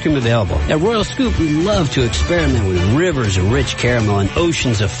homemade ice cream available. At Royal Scoop, we love to experiment with rivers of rich caramel and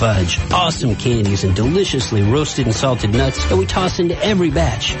oceans of fudge, awesome candies, and deliciously roasted and salted nuts that we toss into every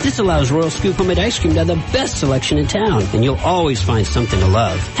batch. This allows Royal Scoop Homemade Ice Cream to have the best selection in town, and you'll always find something to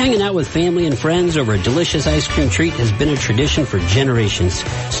love. Hanging out with family and friends over a delicious ice cream treat has been a tradition for generations.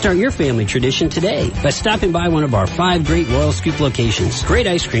 Start your family tradition today by stopping by one of our 5 great Royal Scoop locations. Great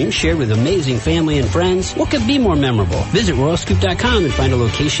ice cream shared with amazing family and friends. What could be more memorable? Visit RoyalScoop.com and find a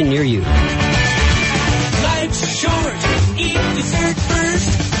location near you. Life's short. Eat dessert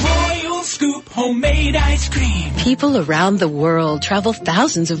first. Royal Scoop homemade ice cream. People around the world travel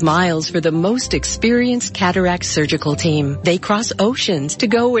thousands of miles for the most experienced cataract surgical team. They cross oceans to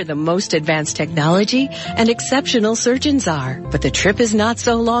go where the most advanced technology and exceptional surgeons are. But the trip is not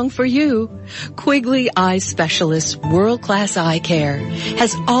so long for you. Quigley Eye Specialists World-Class Eye Care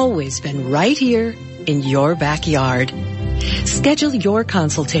has always been right here in your backyard. Schedule your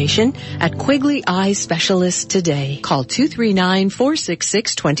consultation at Quigley Eye Specialists today. Call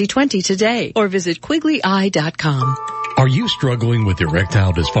 239-466-2020 today or visit QuigleyEye.com. Are you struggling with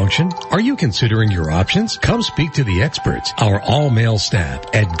erectile dysfunction? Are you considering your options? Come speak to the experts, our all-male staff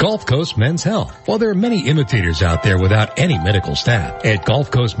at Gulf Coast Men's Health. While there are many imitators out there without any medical staff, at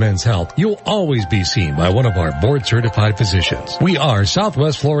Gulf Coast Men's Health, you'll always be seen by one of our board-certified physicians. We are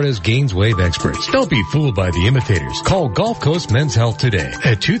Southwest Florida's Gainswave experts. Don't be fooled by the imitators. Call Gulf Coast Men's Health today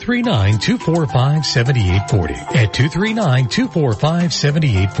at 239-245-7840. At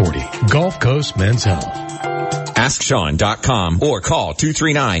 239-245-7840. Gulf Coast Men's Health. AskSean.com or call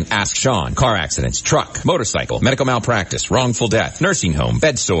 239-ASK-SEAN. Car accidents, truck, motorcycle, medical malpractice, wrongful death, nursing home,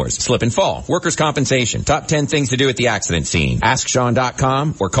 bed sores, slip and fall, workers' compensation. Top 10 things to do at the accident scene.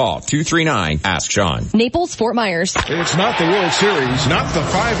 AskSean.com or call 239-ASK-SEAN. Naples, Fort Myers. It's not the World Series, not the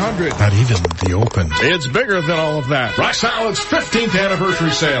 500. Not even the Open. It's bigger than all of that. Rock Solid's 15th anniversary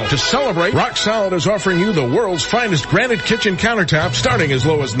sale. To celebrate, Rock Solid is offering you the world's finest granite kitchen countertop starting as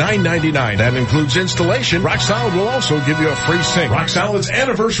low as $9.99. That includes installation. Rock Solid will also give you a free sink. Rock Solid's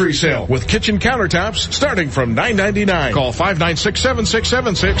anniversary sale with kitchen countertops starting from $9.99. Call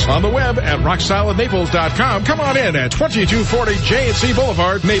 596-7676 on the web at rocksolidnaples.com. Come on in at 2240 J&C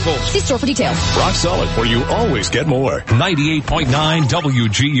Boulevard, Naples. See store for details. Rock Solid, where you always get more. 98.9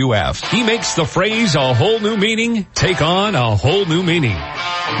 WGUF. He makes the phrase a whole new meaning take on a whole new meaning.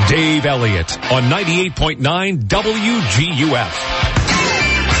 Dave Elliott on 98.9 WGUF.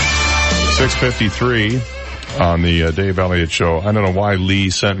 6:53 on the Dave Elliott Show. I don't know why Lee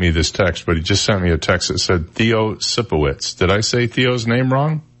sent me this text, but he just sent me a text that said Theo Sipowicz. Did I say Theo's name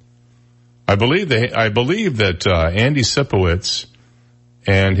wrong? I believe that Andy Sipowicz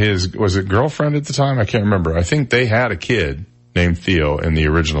and his, was it girlfriend at the time? I can't remember. I think they had a kid named Theo in the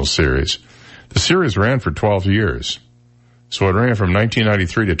original series. The series ran for 12 years. So it ran from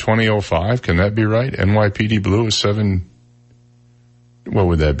 1993 to 2005. Can that be right? NYPD Blue is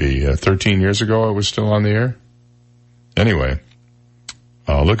 13 years ago it was still on the air? Anyway,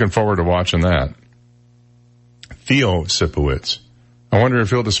 looking forward to watching that. Theo Sipowicz. I wonder if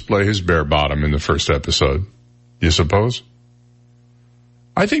he'll display his bare bottom in the first episode. You suppose?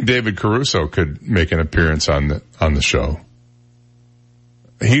 I think David Caruso could make an appearance on the show.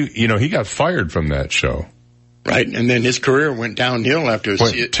 He got fired from that show. Right, and then his career went downhill after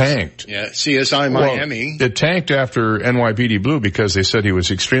tanked. Yeah, CSI Miami. Well, it tanked after NYPD Blue because they said he was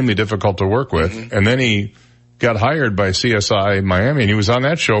extremely difficult to work with, and then he got hired by CSI Miami, and he was on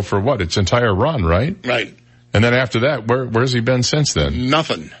that show for its entire run, right? Right. And then after that, where's he been since then?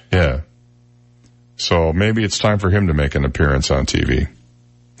 Nothing. Yeah. So maybe it's time for him to make an appearance on TV.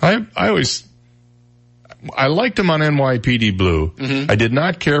 I liked him on NYPD Blue. I did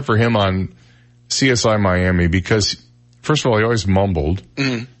not care for him on CSI Miami because, first of all, he always mumbled.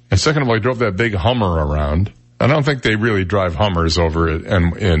 And second of all, he drove that big Hummer around. I don't think they really drive Hummers over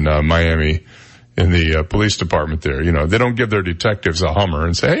in Miami in the police department there. They don't give their detectives a Hummer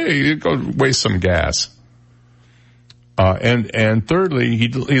and say, hey, you go waste some gas. And thirdly, he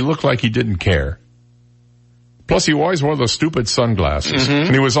looked like he didn't care. Plus, he always wore those stupid sunglasses.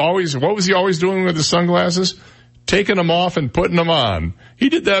 And he was always, what was he always doing with the sunglasses? Taking them off and putting them on. He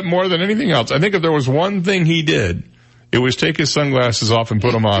did that more than anything else. I think if there was one thing he did, it was take his sunglasses off and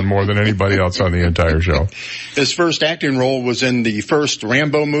put them on more than anybody else on the entire show. His first acting role was in the first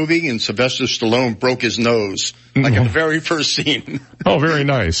Rambo movie, and Sylvester Stallone broke his nose, like in the very first scene. Oh, very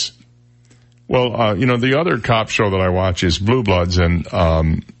nice. Well, the other cop show that I watch is Blue Bloods, and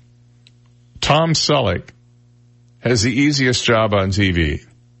Tom Selleck has the easiest job on TV.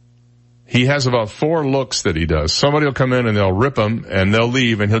 He has about 4 looks that he does. Somebody will come in and they'll rip him and they'll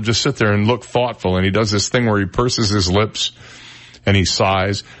leave and he'll just sit there and look thoughtful, and he does this thing where he purses his lips and he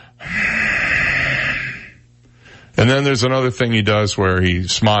sighs. And then there's another thing he does where he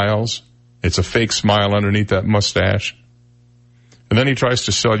smiles. It's a fake smile underneath that mustache. And then he tries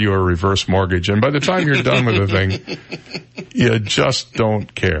to sell you a reverse mortgage, and by the time you're done with the thing, you just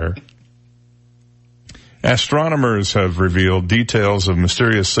don't care. Astronomers have revealed details of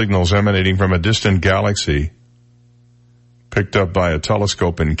mysterious signals emanating from a distant galaxy picked up by a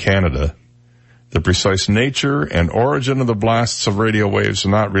telescope in Canada. The precise nature and origin of the blasts of radio waves are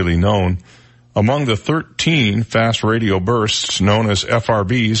not really known. Among the 13 fast radio bursts known as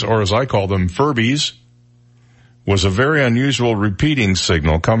FRBs, or as I call them, Furbies, was a very unusual repeating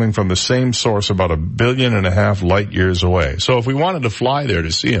signal coming from the same source about 1.5 billion light years away. So if we wanted to fly there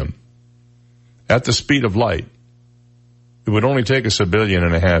to see him at the speed of light, it would only take us 1.5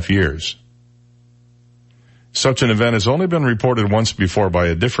 billion years. Such an event has only been reported once before by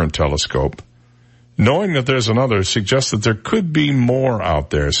a different telescope. Knowing that there's another suggests that there could be more out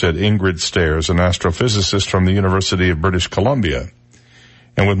there, said Ingrid Stairs, an astrophysicist from the University of British Columbia.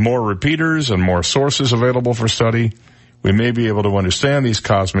 And with more repeaters and more sources available for study, we may be able to understand these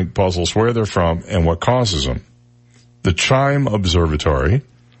cosmic puzzles, where they're from and what causes them. The Chime Observatory,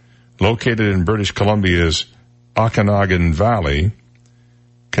 located in British Columbia's Okanagan Valley,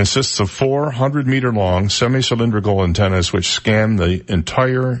 consists of 400-meter-long semi-cylindrical antennas which scan the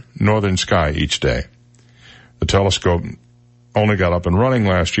entire northern sky each day. The telescope only got up and running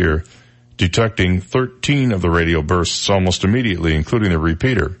last year, detecting 13 of the radio bursts almost immediately, including the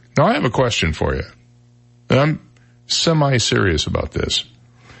repeater. Now, I have a question for you, and I'm semi-serious about this.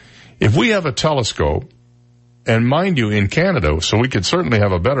 If we have a telescope, and mind you, in Canada, so we could certainly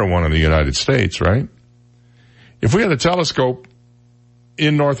have a better one in the United States, right? If we had a telescope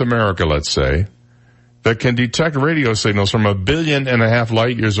in North America, let's say, that can detect radio signals from 1.5 billion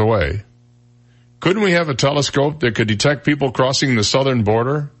light years away, couldn't we have a telescope that could detect people crossing the southern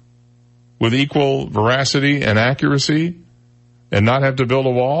border with equal veracity and accuracy and not have to build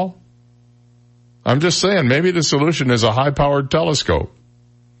a wall? I'm just saying, maybe the solution is a high-powered telescope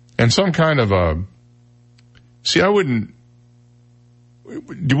and some kind of a... See, would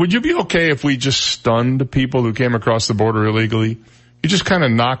you be okay if we just stunned people who came across the border illegally? You just kind of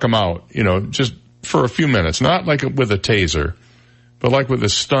knock them out, just for a few minutes. Not like with a taser, but like with a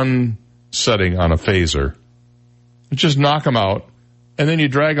stun setting on a phaser. You just knock them out, and then you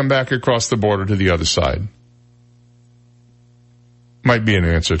drag them back across the border to the other side. Might be an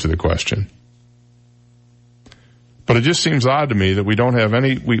answer to the question. But it just seems odd to me that we don't have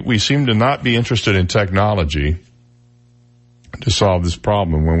we seem to not be interested in technology to solve this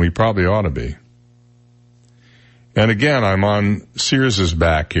problem when we probably ought to be. And again, I'm on Sears's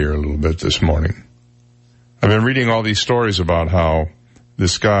back here a little bit this morning. I've been reading all these stories about how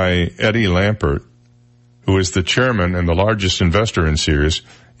this guy, Eddie Lampert, who is the chairman and the largest investor in Sears,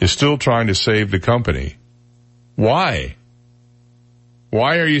 is still trying to save the company. Why?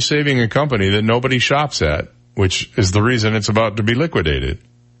 Why are you saving a company that nobody shops at, which is the reason it's about to be liquidated?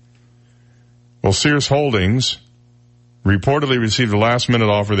 Well, Sears Holdings reportedly received a last-minute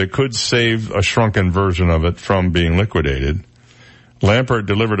offer that could save a shrunken version of it from being liquidated. Lampert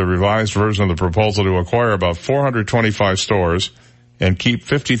delivered a revised version of the proposal to acquire about 425 stores and keep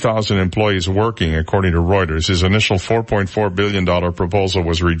 50,000 employees working, according to Reuters. His initial $4.4 billion proposal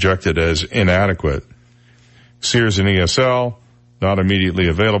was rejected as inadequate. Sears and ESL, not immediately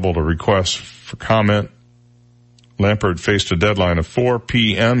available to request for comment. Lampert faced a deadline of 4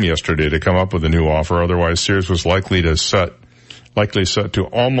 p.m. yesterday to come up with a new offer. Otherwise, Sears was likely set to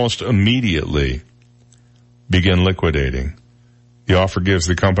almost immediately begin liquidating. The offer gives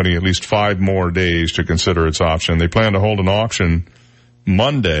the company at least 5 more days to consider its option. They plan to hold an auction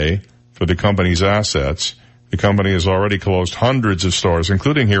Monday for the company's assets. The company has already closed hundreds of stores,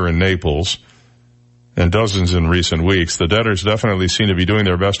 including here in Naples, and dozens in recent weeks. The debtors definitely seem to be doing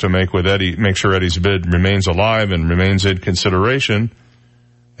their best to make sure Eddie's bid remains alive and remains in consideration.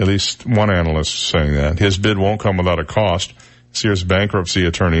 At least one analyst is saying that. His bid won't come without a cost. Sears bankruptcy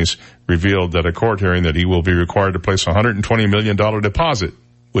attorneys revealed at a court hearing that he will be required to place a $120 million deposit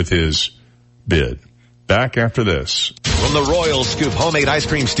with his bid. Back after this. From the Royal Scoop Homemade Ice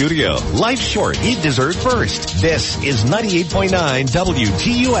Cream Studio, life's short, eat dessert first. This is 98.9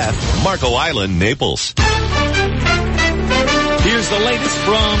 WGUF, Marco Island, Naples. Here's the latest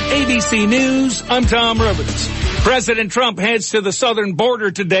from ABC News. I'm Tom Rivers. President Trump heads to the southern border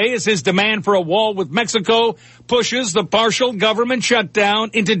today as his demand for a wall with Mexico pushes the partial government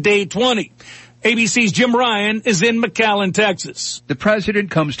shutdown into day 20. ABC's Jim Ryan is in McAllen, Texas. The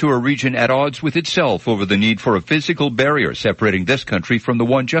president comes to a region at odds with itself over the need for a physical barrier separating this country from the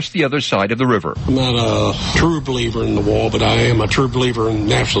one just the other side of the river. I'm not a true believer in the wall, but I am a true believer in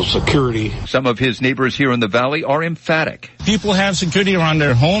national security. Some of his neighbors here in the valley are emphatic. People have security around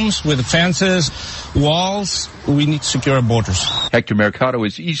their homes with fences, walls. We need to secure our borders. Hector Mercado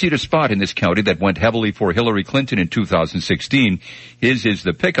is easy to spot in this county that went heavily for Hillary Clinton in 2016. His is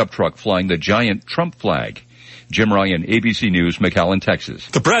the pickup truck flying the giant Trump flag. Jim Ryan, ABC News, McAllen, Texas.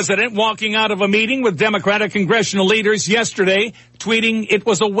 The president walking out of a meeting with Democratic congressional leaders yesterday, tweeting it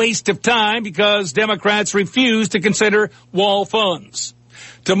was a waste of time because Democrats refused to consider wall funds.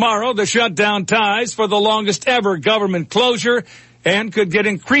 Tomorrow, the shutdown ties for the longest ever government closure and could get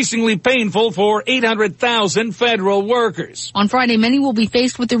increasingly painful for 800,000 federal workers. On Friday, many will be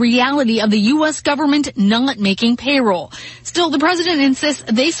faced with the reality of the U.S. government not making payroll. Still, the president insists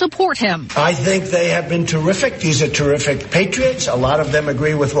they support him. I think they have been terrific. These are terrific patriots. A lot of them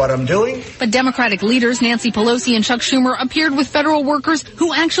agree with what I'm doing. But Democratic leaders Nancy Pelosi and Chuck Schumer appeared with federal workers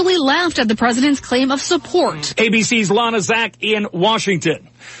who actually laughed at the president's claim of support. ABC's Lana Zak in Washington.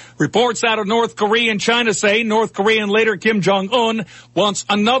 Reports out of North Korea and China say North Korean leader Kim Jong-un wants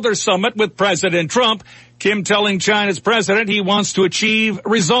another summit with President Trump. Kim telling China's president he wants to achieve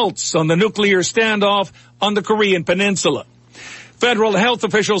results on the nuclear standoff on the Korean peninsula. Federal health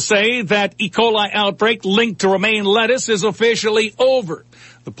officials say that E. coli outbreak linked to romaine lettuce is officially over.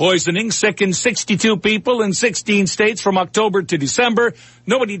 The poisoning sickened 62 people in 16 states from October to December.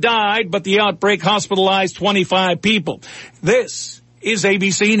 Nobody died, but the outbreak hospitalized 25 people. This is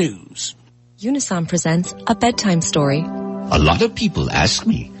ABC News. Unisom presents a bedtime story. A lot of people ask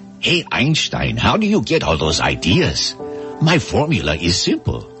me, "Hey Einstein, how do you get all those ideas?" My formula is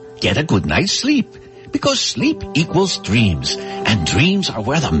simple. Get a good night's sleep. Because sleep equals dreams. And dreams are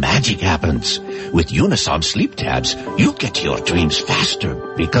where the magic happens. With Unisom sleep tabs, you'll get to your dreams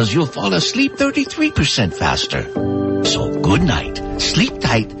faster. Because you'll fall asleep 33% faster. So good night, sleep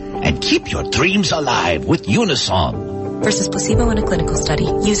tight, and keep your dreams alive with Unisom. Versus placebo in a clinical study.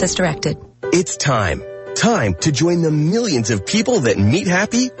 Use as directed. It's time. Time to join the millions of people that meet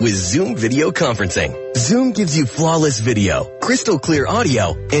happy with Zoom video conferencing. Zoom gives you flawless video, crystal clear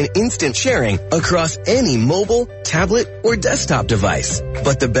audio, and instant sharing across any mobile, tablet, or desktop device.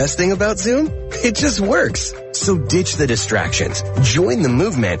 But the best thing about Zoom? It just works. So ditch the distractions, join the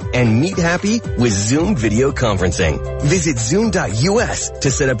movement, and meet happy with Zoom video conferencing. Visit Zoom.us to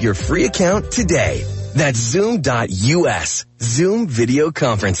set up your free account today. That's Zoom.us. Zoom video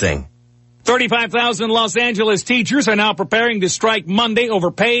conferencing. 35,000 Los Angeles teachers are now preparing to strike Monday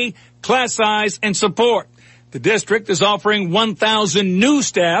over pay, class size, and support. The district is offering 1,000 new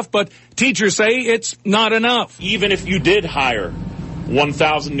staff, but teachers say it's not enough. Even if you did hire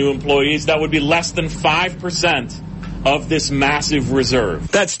 1,000 new employees, that would be less than 5% of this massive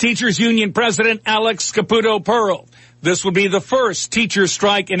reserve. That's Teachers Union President Alex Caputo Pearl. This would be the first teacher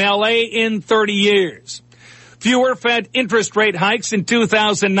strike in L.A. in 30 years. Fewer Fed interest rate hikes in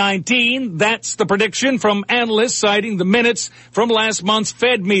 2019. That's the prediction from analysts citing the minutes from last month's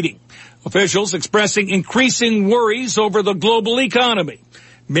Fed meeting. Officials expressing increasing worries over the global economy,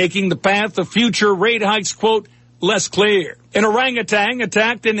 making the path of future rate hikes, quote, less clear. An orangutan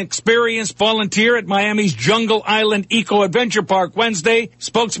attacked an experienced volunteer at Miami's Jungle Island Eco Adventure Park Wednesday.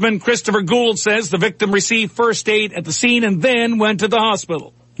 Spokesman Christopher Gould says the victim received first aid at the scene and then went to the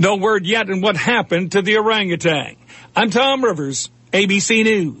hospital. No word yet on what happened to the orangutan. I'm Tom Rivers, ABC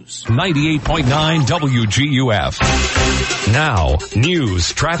News. 98.9 WGUF. Now,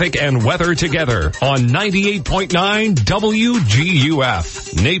 news, traffic, and weather together on 98.9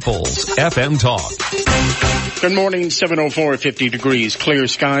 WGUF. Naples FM Talk. Good morning, 7:04, 50 degrees. Clear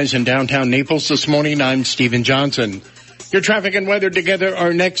skies in downtown Naples this morning. I'm Stephen Johnson. Your traffic and weather together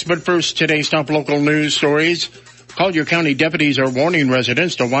are next, but first, today's top local news stories. Collier County deputies are warning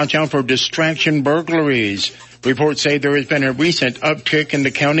residents to watch out for distraction burglaries. Reports say there has been a recent uptick in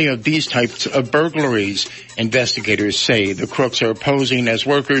the county of these types of burglaries. Investigators say the crooks are posing as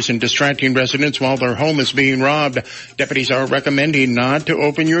workers and distracting residents while their home is being robbed. Deputies are recommending not to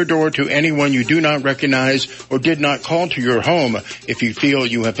open your door to anyone you do not recognize or did not call to your home. If you feel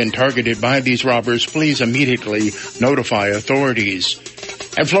you have been targeted by these robbers, please immediately notify authorities.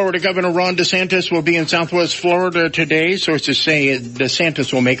 And Florida Governor Ron DeSantis will be in Southwest Florida today. Sources say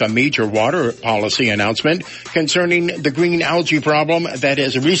DeSantis will make a major water policy announcement concerning the green algae problem that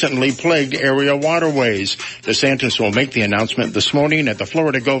has recently plagued area waterways. DeSantis will make the announcement this morning at the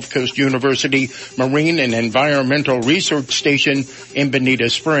Florida Gulf Coast University Marine and Environmental Research Station in Bonita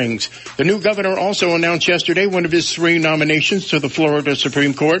Springs. The new governor also announced yesterday one of his 3 nominations to the Florida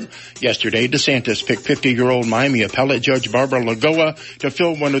Supreme Court. Yesterday, DeSantis picked 50-year-old Miami appellate Judge Barbara Lagoa to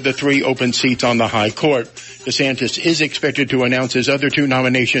fill one of the 3 open seats on the High Court. DeSantis is expected to announce his other 2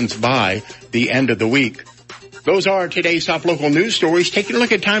 nominations by the end of the week. Those are today's top local news stories. Taking a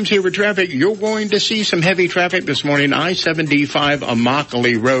look at time-saver traffic, you're going to see some heavy traffic this morning. I-75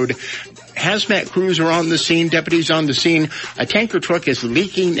 Immokalee Road. Hazmat crews are on the scene, deputies on the scene. A tanker truck is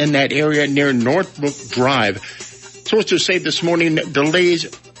leaking in that area near Northbrook Drive. Sources say this morning delays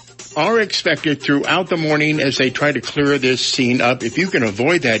are expected throughout the morning as they try to clear this scene up. If you can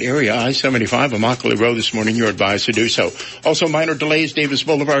avoid that area, I-75 Immokalee Road this morning, you're advised to do so. Also, minor delays, Davis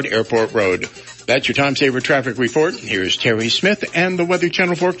Boulevard, Airport Road. That's your time-saver traffic report. Here's Terry Smith and the Weather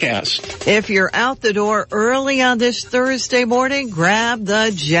Channel forecast. If you're out the door early on this Thursday morning, grab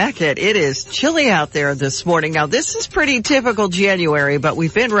the jacket. It is chilly out there this morning. Now, this is pretty typical January, but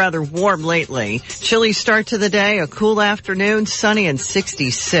we've been rather warm lately. Chilly start to the day, a cool afternoon, sunny and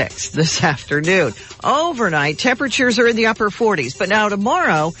 66 this afternoon. Overnight, temperatures are in the upper 40s, but now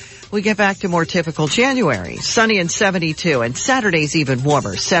tomorrow, we get back to more typical January. Sunny and 72, and Saturday's even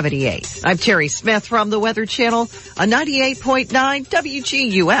warmer, 78. I'm Terry Smith from the Weather Channel on 98.9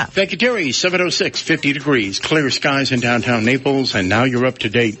 WGUF. Thank you, Terry. 7:06, 50 degrees, clear skies in downtown Naples, and now you're up to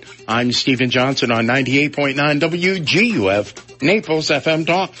date. I'm Stephen Johnson on 98.9 WGUF, Naples FM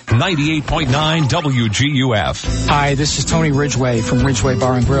Talk. 98.9 WGUF. Hi, this is Tony Ridgway from Ridgway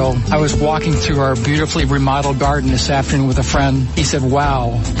Bar and Grill. I was walking through our beautifully remodeled garden this afternoon with a friend. He said,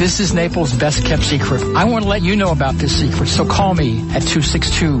 wow, this is Naples' best kept secret. I want to let you know about this secret, so call me at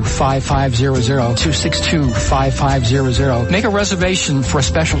 262-5500, 262-5500. Make a reservation for a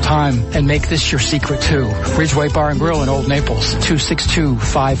special time and make this your secret too. Ridgway Bar and Grill in Old Naples,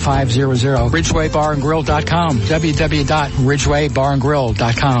 262-5500. RidgwayBarandGrill.com,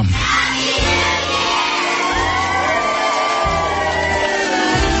 www.RidgwayBarandGrill.com.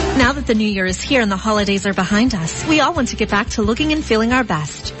 Now that the new year is here and the holidays are behind us, we all want to get back to looking and feeling our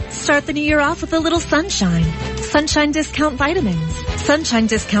best. Start the new year off with a little sunshine. Sunshine Discount Vitamins. Sunshine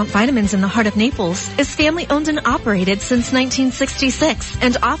Discount Vitamins in the heart of Naples is family owned and operated since 1966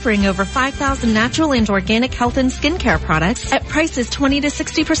 and offering over 5,000 natural and organic health and skincare products at prices 20 to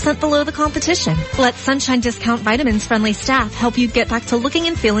 60% below the competition. Let Sunshine Discount Vitamins friendly staff help you get back to looking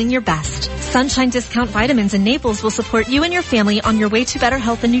and feeling your best. Sunshine Discount Vitamins in Naples will support you and your family on your way to better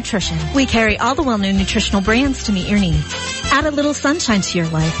health and nutrition. We carry all the well-known nutritional brands to meet your needs. Add a little sunshine to your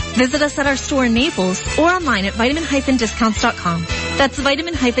life. Visit us at our store in Naples or online at vitamin-discounts.com. That's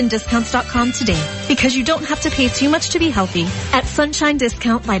vitamin-discounts.com today, because you don't have to pay too much to be healthy at Sunshine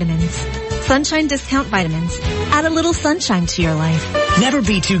Discount Vitamins. Sunshine Discount Vitamins. Add a little sunshine to your life. Never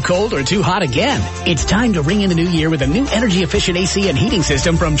be too cold or too hot again. It's time to ring in the new year with a new energy-efficient AC and heating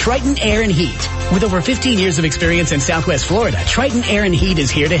system from Triton Air and Heat. With over 15 years of experience in Southwest Florida, Triton Air and Heat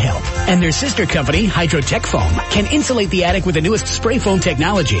is here to help. And their sister company, Hydrotech Foam, can insulate the attic with the newest spray foam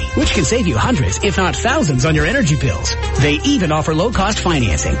technology, which can save you hundreds, if not thousands, on your energy bills. They even offer low-cost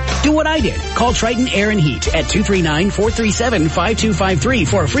financing. Do what I did. Call Triton Air and Heat at 239-437-5253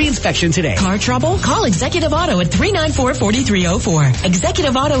 for a free inspection today. Car trouble? Call Executive Auto at 394-4304.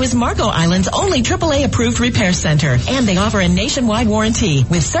 Executive Auto is Marco Island's only AAA approved repair center, and they offer a nationwide warranty.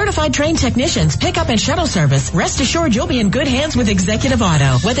 With certified trained technicians, pickup and shuttle service, rest assured you'll be in good hands with Executive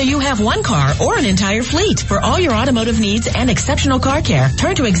Auto. Whether you have one car or an entire fleet, for all your automotive needs and exceptional car care,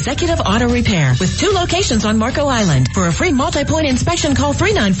 turn to Executive Auto Repair with 2 locations on Marco Island. For a free multi-point inspection, call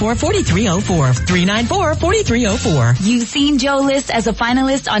 394-4304. 394-4304. You've seen Joe List as a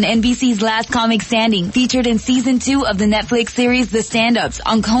finalist on NBC's Last Comic Standing, featured in season 2 of the Netflix series The Stand-Ups,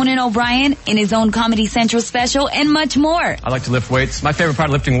 on Conan O'Brien, in his own Comedy Central special, and much more. I like to lift weights. My favorite part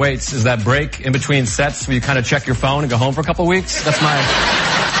of lifting weights is that break in between sets where you kind of check your phone and go home for a couple of weeks. That's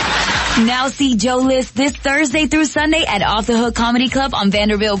my... Now see Joe List this Thursday through Sunday at Off the Hook Comedy Club on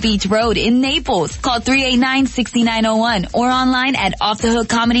Vanderbilt Beach Road in Naples. Call 389-6901 or online at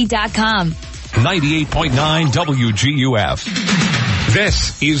offthehookcomedy.com. 98.9 WGUF.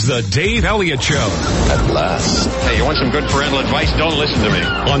 This is the Dave Elliott Show. At last. Hey, you want some good parental advice? Don't listen to me.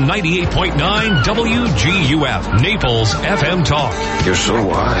 On 98.9 WGUF, Naples FM Talk. You're so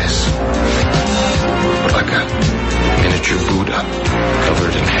wise. But like a miniature Buddha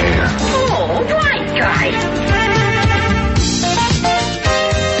covered in hair. Oh, right, guys.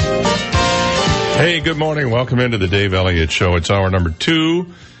 Hey, good morning. Welcome into the Dave Elliott Show. It's hour number 2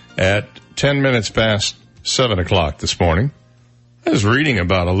 at 10 minutes past 7 o'clock this morning. I was reading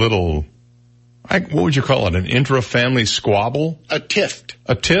about a little, what would you call it, an intra-family squabble? A tiff.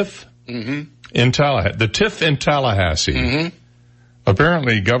 A tiff? Mm-hmm. In Tallahassee. The tiff in Tallahassee. Mm-hmm.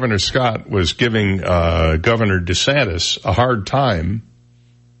 Apparently, Governor Scott was giving Governor DeSantis a hard time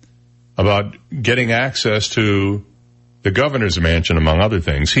about getting access to the governor's mansion, among other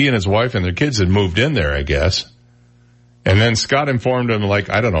things. He and his wife and their kids had moved in there, I guess. And then Scott informed him,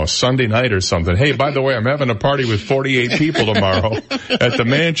 Sunday night or something. Hey, by the way, I'm having a party with 48 people tomorrow at the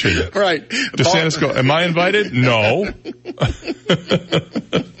mansion. Right. DeSantis go, am I invited? No.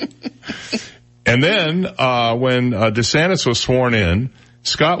 And then, when DeSantis was sworn in,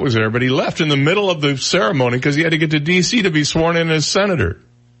 Scott was there, but he left in the middle of the ceremony because he had to get to D.C. to be sworn in as senator.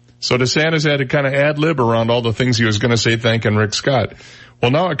 So DeSantis had to kind of ad-lib around all the things he was going to say thanking Rick Scott. Well,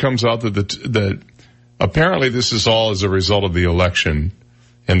 now it comes out that apparently this is all as a result of the election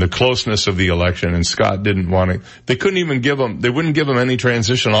and the closeness of the election, and Scott didn't want to, they wouldn't give him any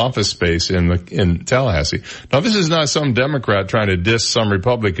transition office space in Tallahassee. Now this is not some Democrat trying to diss some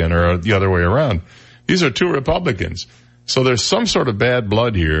Republican or the other way around. These are 2 Republicans. So there's some sort of bad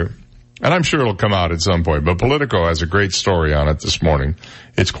blood here, and I'm sure it'll come out at some point, but Politico has a great story on it this morning.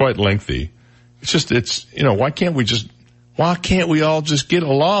 It's quite lengthy. Why can't we all just get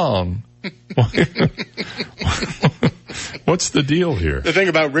along? What's the deal here? The thing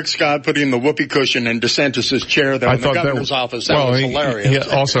about Rick Scott putting the whoopee cushion in DeSantis' chair there in the governor's office, that was hilarious.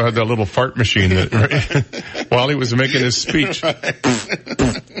 He also had that little fart machine while he was making his speech.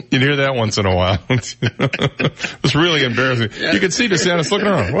 You'd hear that once in a while. It was really embarrassing. Yeah. You could see DeSantis looking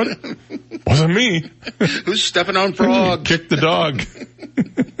around. What? Wasn't me. Who's stepping on frog? Kicked the dog.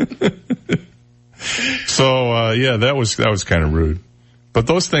 So, that was kind of rude. But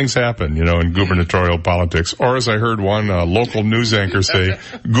those things happen, in gubernatorial politics. Or as I heard one local news anchor say,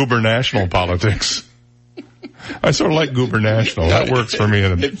 gubernational politics. I sort of like gubernational. That works for me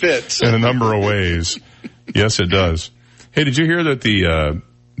it fits. In a number of ways. Yes, it does. Hey, did you hear that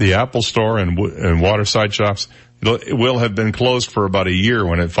the Apple Store and Waterside shops will have been closed for about a year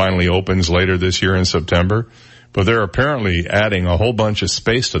when it finally opens later this year in September? But they're apparently adding a whole bunch of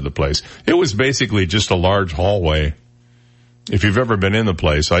space to the place. It was basically just a large hallway. If you've ever been in the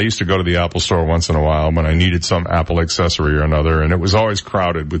place, I used to go to the Apple Store once in a while when I needed some Apple accessory or another, and it was always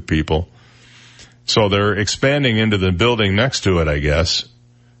crowded with people. So they're expanding into the building next to it, I guess.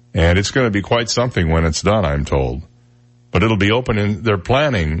 And it's going to be quite something when it's done, I'm told. But it'll be open they're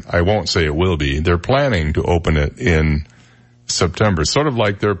planning, I won't say it will be, they're planning to open it in September. Sort of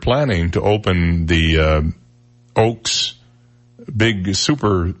like they're planning to open the Oaks big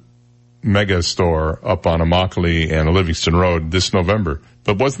super mega store up on Immokalee and Livingston Road this November.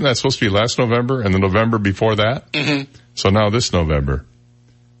 But wasn't that supposed to be last November and the November before that? Mm-hmm. So now this November.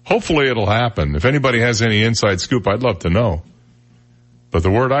 Hopefully it'll happen. If anybody has any inside scoop, I'd love to know. But the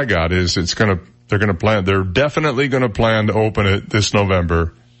word I got is they're definitely going to plan to open it this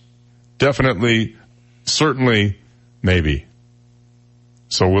November. Definitely, certainly, maybe.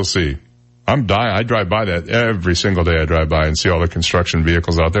 So we'll see. I'm dying. I drive by that every single day. I drive by and see all the construction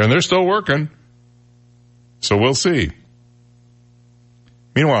vehicles out there, and they're still working. So we'll see.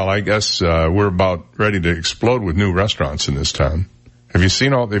 Meanwhile, I guess we're about ready to explode with new restaurants in this town. Have you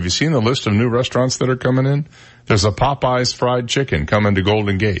seen the list of new restaurants that are coming in? There's a Popeyes fried chicken coming to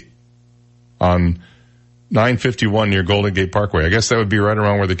Golden Gate on 951 near Golden Gate Parkway. I guess that would be right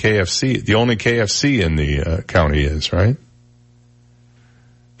around where the only KFC in the county is, right?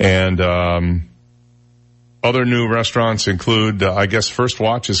 And other new restaurants include, I guess First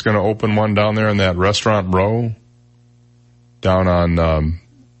Watch is going to open one down there in that restaurant row down on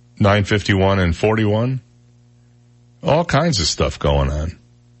 951 and 41. All kinds of stuff going on.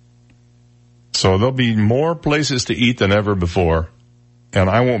 So there'll be more places to eat than ever before, and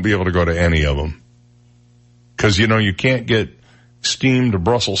I won't be able to go to any of them. Because, you can't get steamed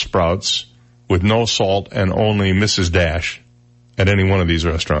Brussels sprouts with no salt and only Mrs. Dash at any one of these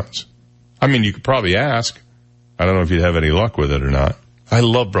restaurants. I mean, you could probably ask. I don't know if you'd have any luck with it or not. I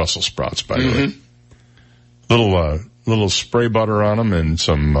love Brussels sprouts, by the way. Little spray butter on them and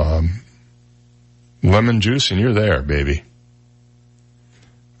some lemon juice, and you're there, baby.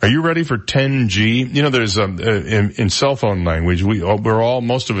 Are you ready for 10G? There's in cell phone language,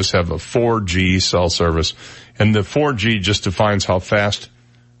 most of us have a 4G cell service, and the 4G just defines how fast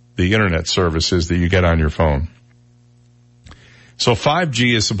the internet service is that you get on your phone. So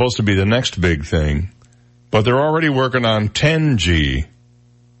 5G is supposed to be the next big thing, but they're already working on 10G.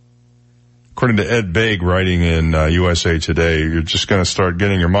 According to Ed Baig writing in USA Today, you're just going to start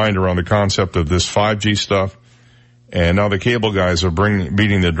getting your mind around the concept of this 5G stuff. And now the cable guys are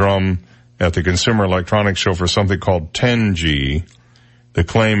beating the drum at the Consumer Electronics Show for something called 10G. The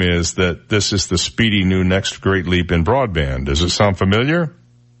claim is that this is the speedy new next great leap in broadband. Does it sound familiar?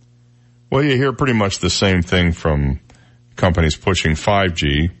 Well, you hear pretty much the same thing from companies pushing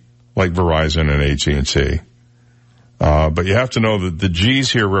 5G, like Verizon and AT&T. But you have to know that the G's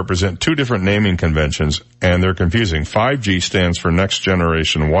here represent two different naming conventions, and they're confusing. 5G stands for Next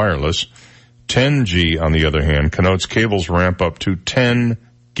Generation Wireless. 10G, on the other hand, connotes cables ramp up to 10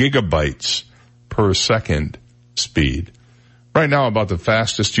 gigabytes per second speed. Right now, about the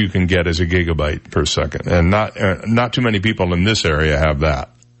fastest you can get is a gigabyte per second, and not too many people in this area have that.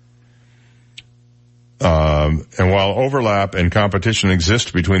 And while overlap and competition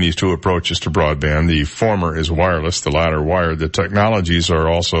exist between these two approaches to broadband, the former is wireless, the latter wired. The technologies are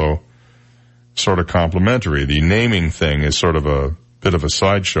also sort of complementary. The naming thing is sort of a bit of a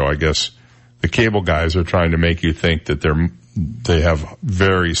sideshow, I guess. The cable guys are trying to make you think that they have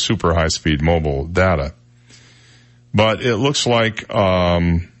very super high-speed mobile data. But it looks like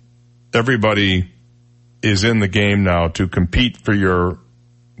everybody is in the game now to compete for your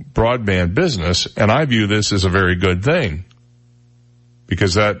broadband business, and I view this as a very good thing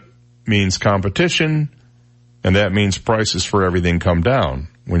because that means competition, and that means prices for everything come down.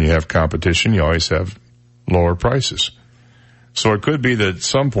 When you have competition, you always have lower prices. So it could be that at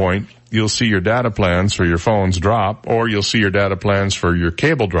some point you'll see your data plans for your phones drop, or you'll see your data plans for your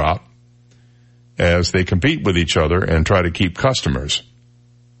cable drop as they compete with each other and try to keep customers.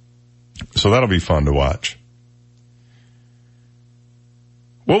 So that'll be fun to watch.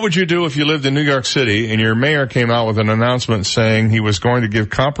 What would you do if you lived in New York City and your mayor came out with an announcement saying he was going to give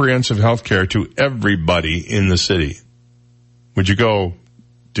comprehensive health care to everybody in the city? Would you go,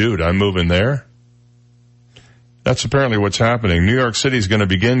 dude, I'm moving there? That's apparently what's happening. New York City is going to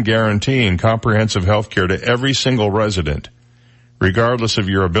begin guaranteeing comprehensive health care to every single resident, regardless of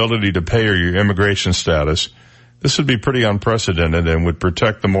your ability to pay or your immigration status. This would be pretty unprecedented and would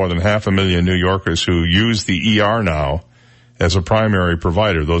protect the more than 500,000 New Yorkers who use the ER now as a primary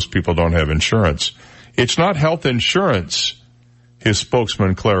provider. Those people don't have insurance. It's not health insurance, his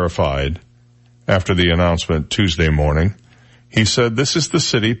spokesman clarified after the announcement Tuesday morning. He said this is the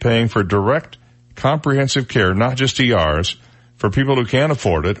city paying for direct comprehensive care, not just ERs, for people who can't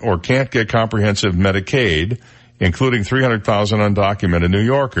afford it or can't get comprehensive Medicaid, including 300,000 undocumented New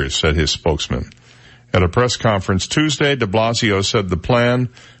Yorkers, said his spokesman. At a press conference Tuesday, de Blasio said the plan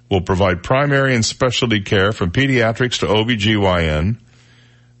will provide primary and specialty care from pediatrics to OBGYN,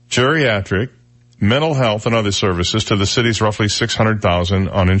 geriatric, mental health, and other services to the city's roughly 600,000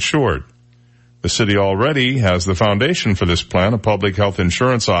 uninsured. The city already has the foundation for this plan, a public health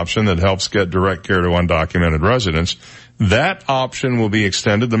insurance option that helps get direct care to undocumented residents. That option will be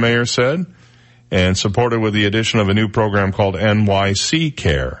extended, the mayor said, and supported with the addition of a new program called NYC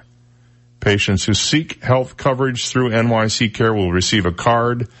Care. Patients who seek health coverage through NYC Care will receive a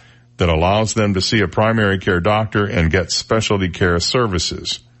card that allows them to see a primary care doctor and get specialty care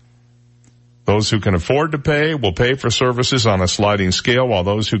services. Those who can afford to pay will pay for services on a sliding scale, while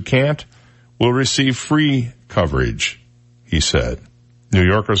those who can't will receive free coverage, he said. New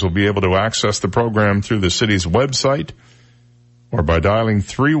Yorkers will be able to access the program through the city's website or by dialing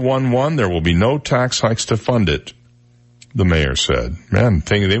 311. There will be no tax hikes to fund it, the mayor said. Man,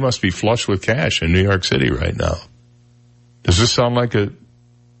 they must be flush with cash in New York City right now. Does this sound like a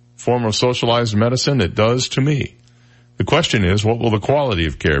form of socialized medicine? It does to me. The question is, what will the quality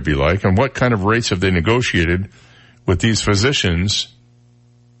of care be like, and what kind of rates have they negotiated with these physicians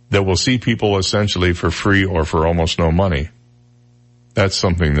that will see people essentially for free or for almost no money? That's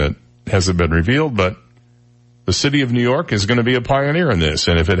something that hasn't been revealed, but the city of New York is going to be a pioneer in this,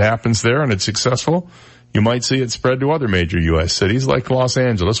 and if it happens there and it's successful, you might see it spread to other major U.S. cities like Los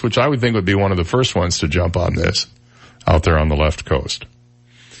Angeles, which I would think would be one of the first ones to jump on this out there on the left coast.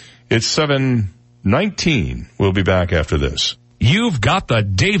 It's 7:19. We'll be back after this. You've got the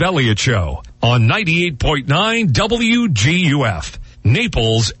Dave Elliott Show on 98.9 WGUF,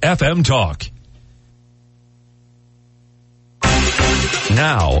 Naples FM Talk.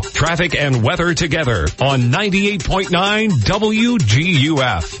 Now, traffic and weather together on 98.9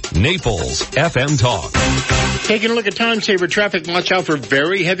 WGUF, Naples FM Talk. Taking a look at time-saver traffic, watch out for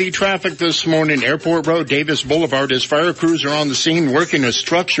very heavy traffic this morning. Airport Road, Davis Boulevard, as fire crews are on the scene working a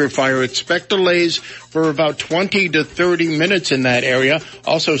structure fire. Expect delays for about 20 to 30 minutes in that area.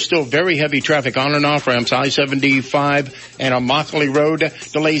 Also, still very heavy traffic on and off ramps, I-75 and on Mockley Road.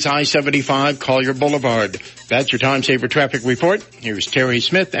 Delays I-75, Collier Boulevard. That's your time-saver traffic report. Here's Terry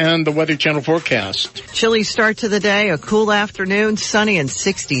Smith and the Weather Channel forecast. Chilly start to the day, a cool afternoon, sunny and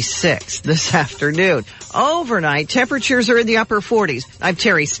 66 this afternoon. Overnight, temperatures are in the upper 40s. I'm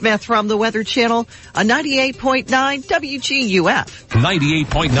Terry Smith from the Weather Channel on 98.9 WGUF.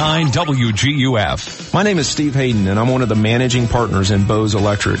 98.9 WGUF. My name is Steve Hayden, and I'm one of the managing partners in Bose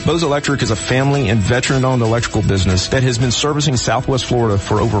Electric. Bose Electric is a family and veteran-owned electrical business that has been servicing Southwest Florida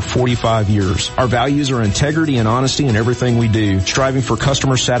for over 45 years. Our values are integrity and honesty in everything we do, striving for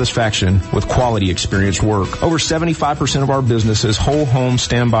customer satisfaction with quality experienced work. Over 75% of our business is whole home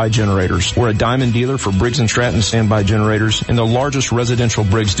standby generators. We're a diamond dealer for Briggs & Stratton standby generators and the largest residential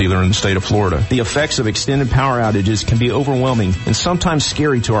Briggs dealer in the state of Florida. The effects of extended power outages can be overwhelming and sometimes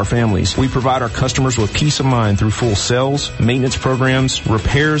scary to our families. We provide our customers with peace of mind through full sales, maintenance programs,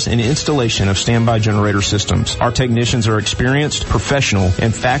 repairs, and installation of standby generator systems. Our technicians are experienced, professional,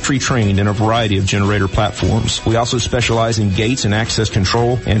 and factory trained in a variety of generator platforms. We also specialize in gates and access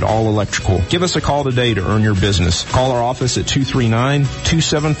control and all electrical. Give us a call today to earn your business. Call our office at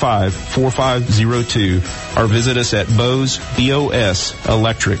 239-275-4502 or visit us at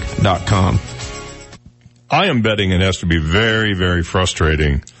boselectric.com. I am betting it has to be very, very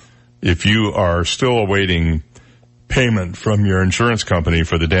frustrating if you are still awaiting payment from your insurance company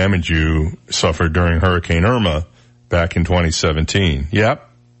for the damage you suffered during Hurricane Irma back in 2017. Yep.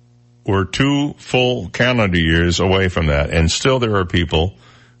 We're 2 full calendar years away from that, and still there are people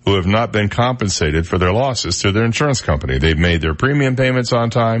who have not been compensated for their losses to their insurance company. They've made their premium payments on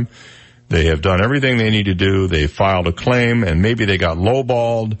time. They have done everything they need to do. They filed a claim, and maybe they got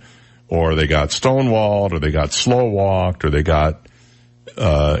lowballed, or they got stonewalled, or they got slow walked, or they got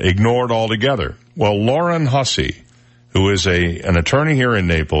ignored altogether. Well, Lauren Hussey, who is an attorney here in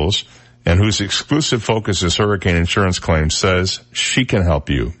Naples and whose exclusive focus is hurricane insurance claims, says she can help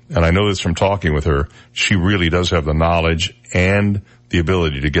you. And I know this from talking with her. She really does have the knowledge and the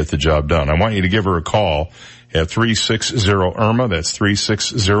ability to get the job done. I want you to give her a call at 360-IRMA. That's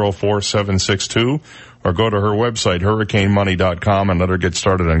 360-4762. Or go to her website, hurricanemoney.com, and let her get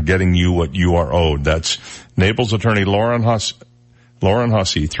started on getting you what you are owed. That's Naples attorney Lauren Hussey,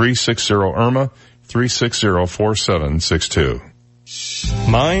 360-IRMA, 360-4762.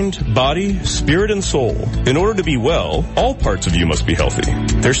 Mind, body, spirit, and soul. In order to be well, all parts of you must be healthy.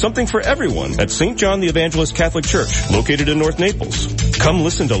 There's something for everyone at St. John the Evangelist Catholic Church, located in North Naples. Come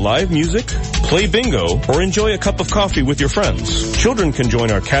listen to live music, play bingo, or enjoy a cup of coffee with your friends. Children can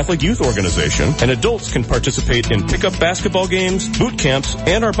join our Catholic Youth Organization, and adults can participate in pickup basketball games, boot camps,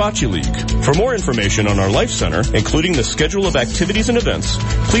 and our bocce league. For more information on our Life Center, including the schedule of activities and events,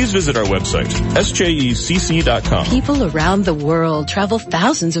 please visit our website, sjecc.com. People around the world travel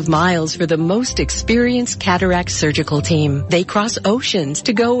thousands of miles for the most experienced cataract surgical team. They cross oceans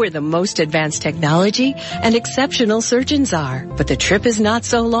to go where the most advanced technology and exceptional surgeons are. But the trip is not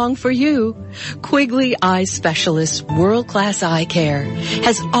so long for you. Quigley Eye Specialists world-class eye care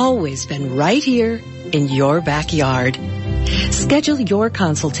has always been right here in your backyard. Schedule your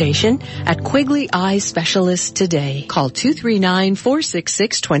consultation at Quigley Eye Specialists today. Call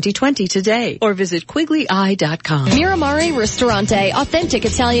 239-466-2020 today or visit QuigleyEye.com. Miramare Ristorante, authentic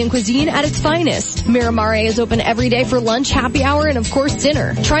Italian cuisine at its finest. Miramare is open every day for lunch, happy hour, and of course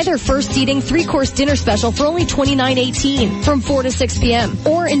dinner. Try their first seating 3-course dinner special for only $29.18 from 4 to 6 p.m.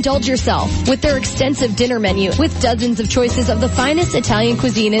 Or indulge yourself with their extensive dinner menu with dozens of choices of the finest Italian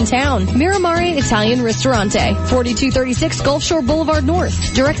cuisine in town. Miramare Italian Ristorante, 4236 Gulf Shore Boulevard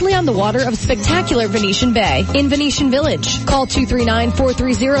North, directly on the water of spectacular Venetian Bay in Venetian Village. Call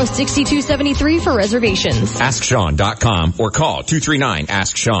 239-430-6273 for reservations. AskSean.com or call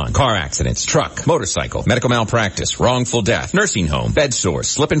 239-ASK-SEAN. Car accidents, truck, motorcycle, medical malpractice, wrongful death, nursing home, bed sores,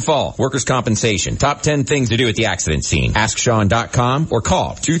 slip and fall, workers' compensation. Top 10 things to do at the accident scene. AskSean.com or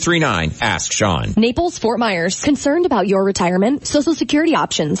call 239-ASK-SEAN. Naples, Fort Myers. Concerned about your retirement, Social Security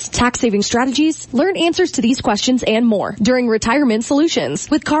options, tax-saving strategies? Learn answers to these questions and more during Retirement Solutions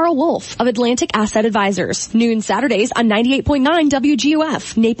with Carl Wolf of Atlantic Asset Advisors. Noon Saturdays on 98.9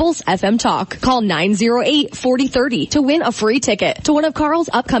 WGUF, Naples FM Talk. Call 908-4030 to win a free ticket to one of Carl's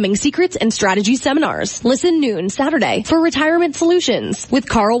upcoming Secrets and Strategy seminars. Listen noon Saturday for Retirement Solutions with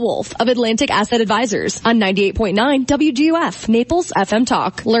Carl Wolf of Atlantic Asset Advisors on 98.9 WGUF, Naples FM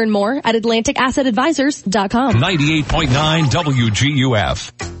Talk. Learn more at AtlanticAssetAdvisors.com. 98.9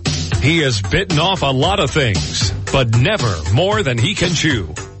 WGUF. He has bitten off a lot of things, but never more than he can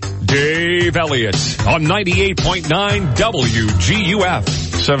chew. Dave Elliott on 98.9 WGUF.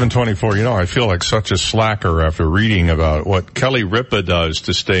 724. You know, I feel like such a slacker after reading about what Kelly Ripa does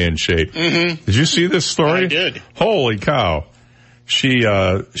to stay in shape. Mm-hmm. Did you see this story? I did. Holy cow. She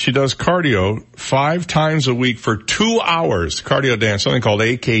does cardio 5 times a week for 2 hours. Cardio dance, something called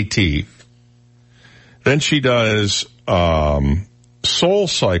AKT. Then she does, Soul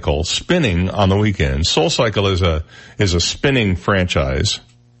Cycle spinning on the weekend. Soul Cycle is a spinning franchise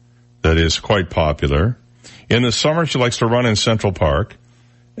that is quite popular. In the summer, she likes to run in Central Park.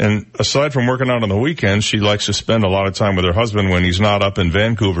 And aside from working out on the weekends, she likes to spend a lot of time with her husband when he's not up in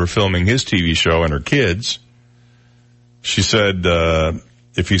Vancouver filming his TV show and her kids. She said,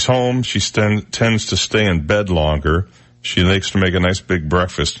 if he's home, she tends to stay in bed longer. She likes to make a nice big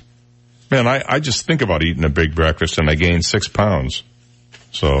breakfast. Man, I just think about eating a big breakfast and I gain 6 pounds.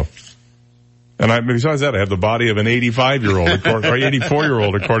 So, and besides that, I have the body of an 85-year-old or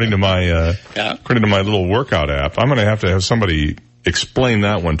 84-year-old according to my little workout app. I'm going to have somebody explain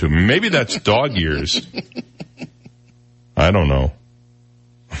that one to me. Maybe that's dog years. I don't know.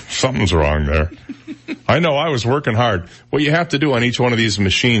 Something's wrong there. I know I was working hard. What you have to do on each one of these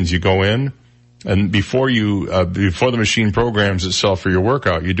machines, you go in and before the machine programs itself for your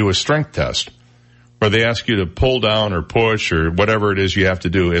workout, you do a strength test where they ask you to pull down or push or whatever it is you have to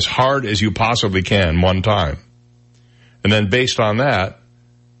do as hard as you possibly can one time. And then based on that,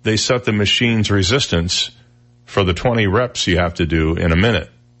 they set the machine's resistance for the 20 reps you have to do in a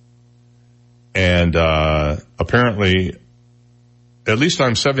minute. And apparently, at least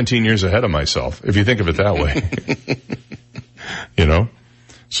I'm 17 years ahead of myself, if you think of it that way. You know?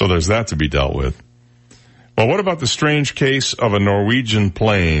 So there's that to be dealt with. Well, what about the strange case of a Norwegian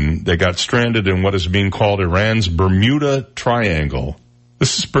plane that got stranded in what is being called Iran's Bermuda Triangle?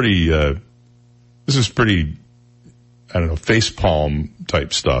 This is pretty, I don't know, facepalm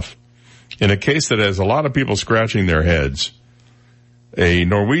type stuff. In a case that has a lot of people scratching their heads, a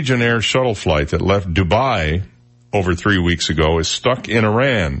Norwegian Air shuttle flight that left Dubai over 3 weeks ago is stuck in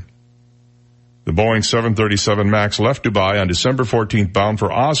Iran. The Boeing 737 MAX left Dubai on December 14th bound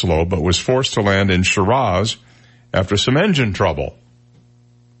for Oslo, but was forced to land in Shiraz after some engine trouble.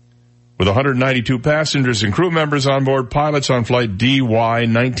 With 192 passengers and crew members on board, pilots on flight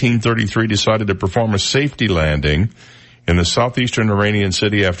DY-1933 decided to perform a safety landing in the southeastern Iranian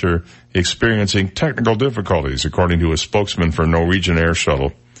city after experiencing technical difficulties, according to a spokesman for Norwegian Air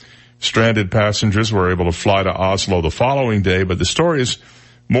Shuttle. Stranded passengers were able to fly to Oslo the following day, but the story is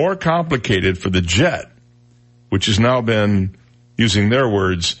more complicated for the jet, which has now been, using their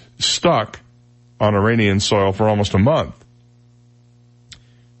words, stuck on Iranian soil for almost a month.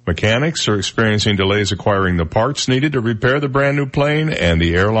 Mechanics are experiencing delays acquiring the parts needed to repair the brand new plane, and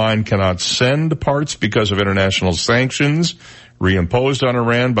the airline cannot send parts because of international sanctions reimposed on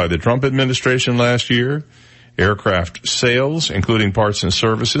Iran by the Trump administration last year. Aircraft sales, including parts and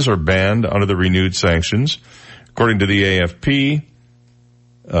services, are banned under the renewed sanctions. According to the AFP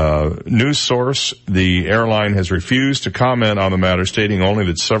news source, the airline has refused to comment on the matter, stating only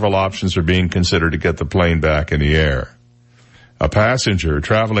that several options are being considered to get the plane back in the air. A passenger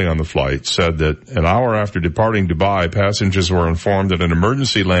traveling on the flight said that an hour after departing Dubai, passengers were informed that an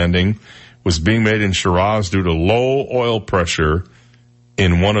emergency landing was being made in Shiraz due to low oil pressure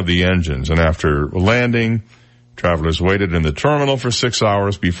in one of the engines. And after landing, travelers waited in the terminal for 6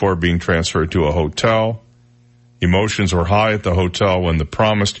 hours before being transferred to a hotel. Emotions were high at the hotel when the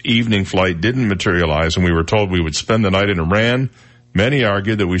promised evening flight didn't materialize and we were told we would spend the night in Iran. Many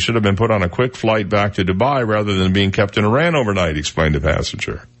argued that we should have been put on a quick flight back to Dubai rather than being kept in Iran overnight, explained a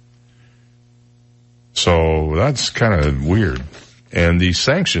passenger. So that's kind of weird. And these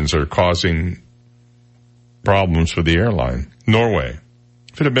sanctions are causing problems for the airline. Norway.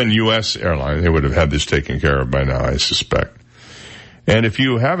 If it had been U.S. airline, they would have had this taken care of by now, I suspect. And if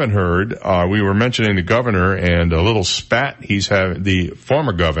you haven't heard, we were mentioning the governor and a little spat he's having, the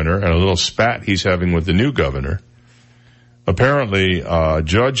former governor, and a little spat he's having with the new governor. Apparently, a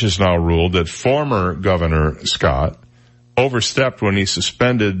judge has now ruled that former Governor Scott overstepped when he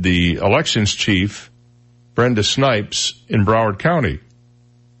suspended the elections chief, Brenda Snipes, in Broward County.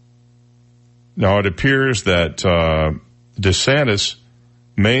 Now, it appears that DeSantis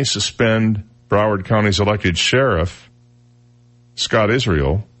may suspend Broward County's elected sheriff, Scott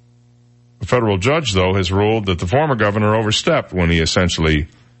Israel. A federal judge, though, has ruled that the former governor overstepped when he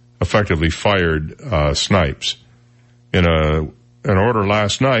effectively fired Snipes. In an order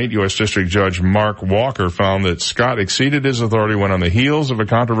last night, U.S. District Judge Mark Walker found that Scott exceeded his authority when, on the heels of a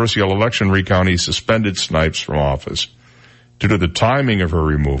controversial election recount, he suspended Snipes from office. Due to the timing of her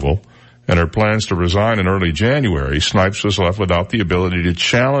removal and her plans to resign in early January, Snipes was left without the ability to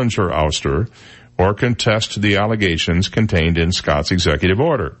challenge her ouster or contest the allegations contained in Scott's executive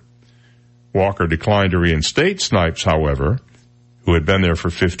order. Walker declined to reinstate Snipes, however, who had been there for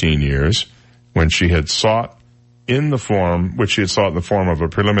 15 years, when she had sought in the form of a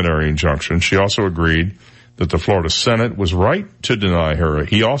preliminary injunction. She also agreed that the Florida Senate was right to deny her.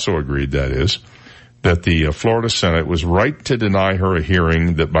 He also agreed, that is, that the Florida Senate was right to deny her a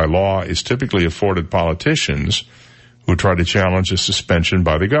hearing that by law is typically afforded politicians who try to challenge a suspension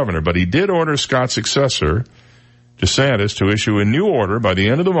by the governor. But he did order Scott's successor, DeSantis, to issue a new order by the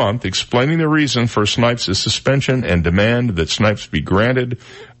end of the month explaining the reason for Snipes' suspension and demand that Snipes be granted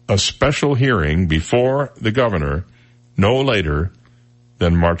a special hearing before the governor no later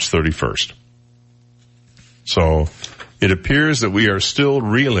than March 31st. So it appears that we are still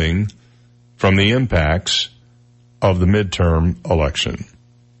reeling from the impacts of the midterm election.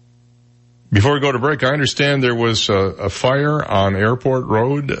 Before we go to break, I understand there was a fire on Airport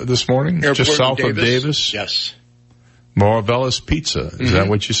Road this morning, just south of Davis. Yes. Moravella's Pizza. Is that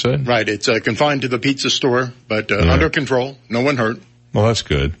what you said? Right. It's confined to the pizza store, but under control. No one hurt. Well, that's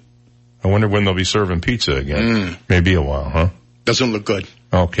good. I wonder when they'll be serving pizza again. Maybe a while, huh? Doesn't look good.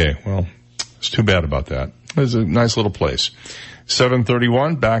 Okay. Well, it's too bad about that. It's a nice little place.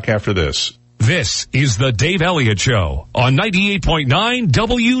 7:31, back after this. This is the Dave Elliott Show on 98.9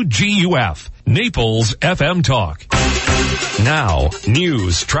 WGUF, Naples FM Talk. Now,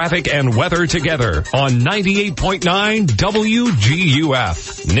 news, traffic, and weather together on 98.9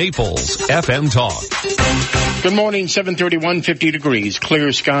 WGUF, Naples FM Talk. Good morning, 7:31, 50 degrees.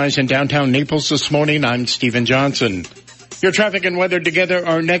 Clear skies in downtown Naples this morning. I'm Stephen Johnson. Your traffic and weather together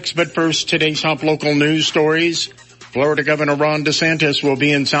are next, but first, today's top local news stories. Florida Governor Ron DeSantis will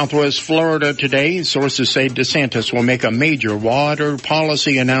be in Southwest Florida today. Sources say DeSantis will make a major water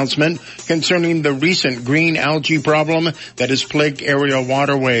policy announcement concerning the recent green algae problem that has plagued area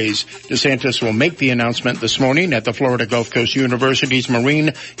waterways. DeSantis will make the announcement this morning at the Florida Gulf Coast University's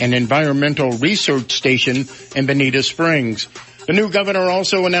Marine and Environmental Research Station in Bonita Springs. The new governor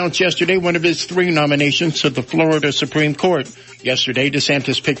also announced yesterday one of his 3 nominations to the Florida Supreme Court. Yesterday,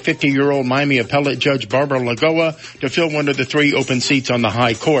 DeSantis picked 50-year-old Miami appellate judge Barbara Lagoa to fill one of the 3 open seats on the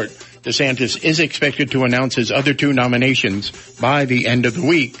high court. DeSantis is expected to announce his other 2 nominations by the end of the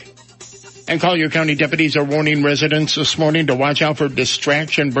week. And Collier County deputies are warning residents this morning to watch out for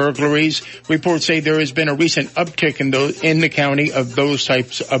distraction burglaries. Reports say there has been a recent uptick in the county of those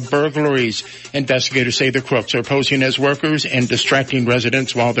types of burglaries. Investigators say the crooks are posing as workers and distracting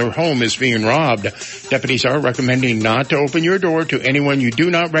residents while their home is being robbed. Deputies are recommending not to open your door to anyone you do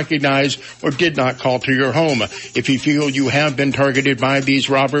not recognize or did not call to your home. If you feel you have been targeted by these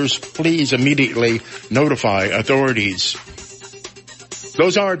robbers, please immediately notify authorities.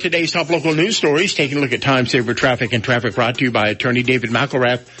 Those are today's top local news stories. Taking a look at time saver traffic and traffic brought to you by attorney David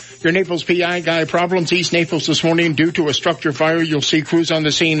McElrath. Your Naples PI guy. Problems East Naples this morning due to a structure fire. You'll see crews on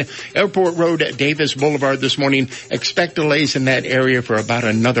the scene. Airport Road at Davis Boulevard this morning. Expect delays in that area for about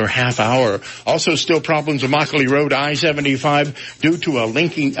another half hour. Also still problems with Immokalee Road, I-75 due to a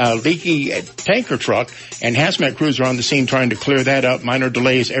leaky tanker truck, and hazmat crews are on the scene trying to clear that up. Minor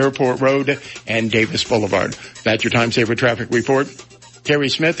delays Airport Road and Davis Boulevard. That's your time saver traffic report. Terry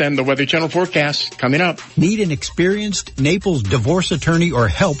Smith and the Weather Channel forecast coming up. Need an experienced Naples divorce attorney or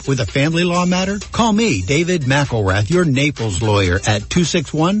help with a family law matter? Call me, David McElrath, your Naples lawyer at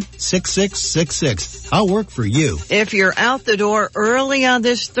 261-6666. I'll work for you. If you're out the door early on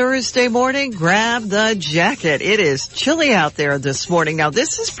this Thursday morning, grab the jacket. It is chilly out there this morning. Now,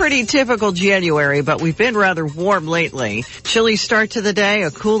 this is pretty typical January, but we've been rather warm lately. Chilly start to the day, a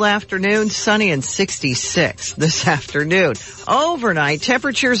cool afternoon, sunny and 66 this afternoon. Overnight,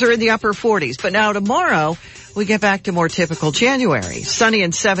 Temperatures are in the upper 40s, but now tomorrow we get back to more typical January. Sunny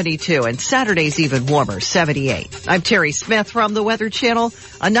and 72, and Saturday's even warmer, 78. I'm Terry Smith from the Weather Channel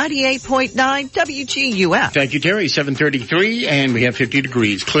on 98.9 WGUF. Thank you, Terry. 7:33, and we have 50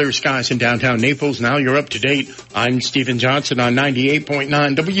 degrees. Clear skies in downtown Naples. Now you're up to date. I'm Stephen Johnson on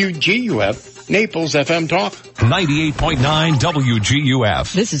 98.9 WGUF. Naples FM Talk. 98.9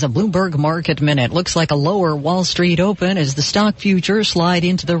 WGUF. This is a Bloomberg Market Minute. Looks like a lower Wall Street open as the stock futures slide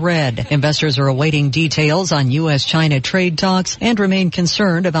into the red. Investors are awaiting details on U.S.-China trade talks and remain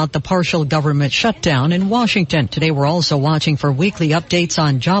concerned about the partial government shutdown in Washington. Today we're also watching for weekly updates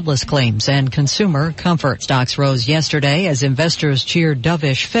on jobless claims and consumer comfort. Stocks rose yesterday as investors cheered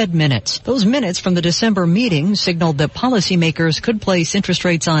dovish Fed minutes. Those minutes from the December meeting signaled that policymakers could place interest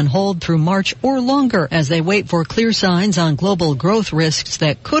rates on hold through March or longer as they wait for clear signs on global growth risks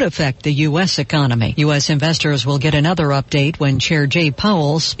that could affect the U.S. economy. U.S. investors will get another update when Chair Jay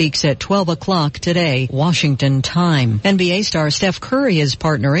Powell speaks at 12 o'clock today, Washington time. NBA star Steph Curry is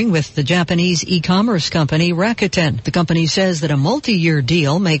partnering with the Japanese e-commerce company Rakuten. The company says that a multi-year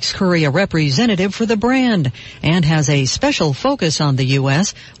deal makes Curry a representative for the brand and has a special focus on the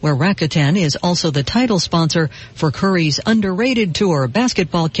U.S., where Rakuten is also the title sponsor for Curry's Underrated Tour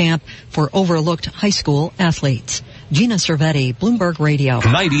basketball camp for overlooked high school athletes. Gina Cervetti, Bloomberg Radio.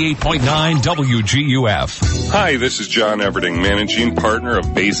 98.9 WGUF. Hi, this is John Everding, managing partner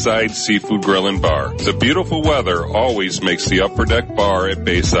of Bayside Seafood Grill and Bar. The beautiful weather always makes the Upper Deck Bar at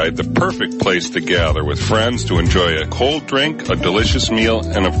Bayside the perfect place to gather with friends to enjoy a cold drink, a delicious meal,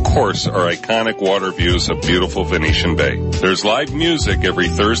 and of course our iconic water views of beautiful Venetian Bay. There's live music every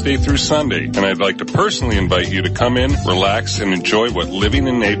Thursday through Sunday, and I'd like to personally invite you to come in, relax, and enjoy what living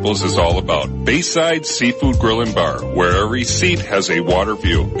in Naples is all about. Bayside Seafood Grill and Bar, where every seat has a water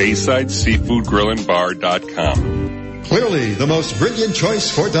view. BaysideSeafoodGrillAndBar.com. Clearly, the most brilliant choice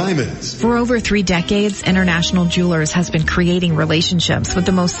for diamonds. For over 3 decades, International Jewelers has been creating relationships with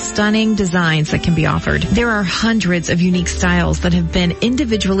the most stunning designs that can be offered. There are hundreds of unique styles that have been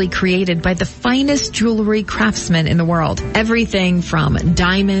individually created by the finest jewelry craftsmen in the world. Everything from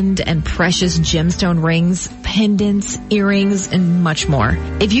diamond and precious gemstone rings, pendants, earrings, and much more.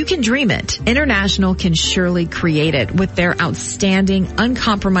 If you can dream it, International can surely create it with their outstanding,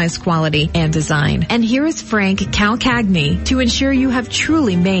 uncompromised quality and design. And here is Frank Calcagney to ensure you have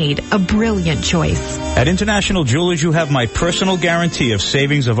truly made a brilliant choice. At International Jewelers, you have my personal guarantee of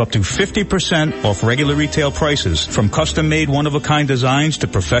savings of up to 50% off regular retail prices, from custom-made one-of-a-kind designs to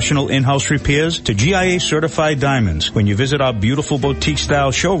professional in-house repairs to GIA-certified diamonds. When you visit our beautiful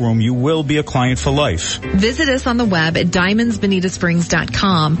boutique-style showroom, you will be a client for life. Visit us on the web at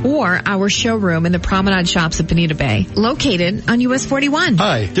diamondsbonitasprings.com or our showroom in the Promenade Shops at Bonita Bay, located on US 41.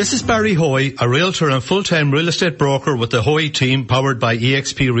 Hi, this is Barry Hoy, a realtor and full-time real estate broker with the Hoy team powered by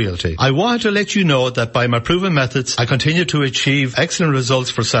eXp Realty. I wanted to let you know that by my proven methods, I continue to achieve excellent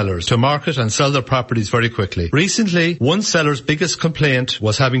results for sellers to market and sell their properties very quickly. Recently, one seller's biggest complaint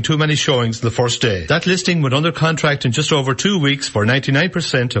was having too many showings the first day. That listing went under contract in just over 2 weeks for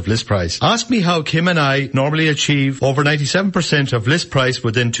 99% of list price. Ask me how Kim and I normally achieve over 97% of list price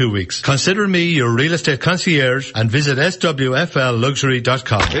within 2 weeks. Consider me your real estate concierge and visit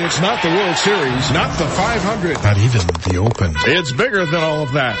swflluxury.com. It's not the World Series, not the 500, not even the Open. It's bigger than all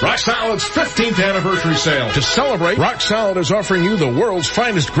of that. Rock Solid's 15th anniversary sale. To celebrate, Rock Solid is offering you the world's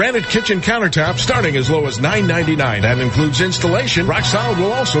finest granite kitchen countertop starting as low as $9.99. That includes installation. Rock Solid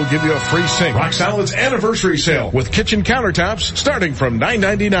will also give you a free sink. Rock Solid's anniversary sale with kitchen countertops starting from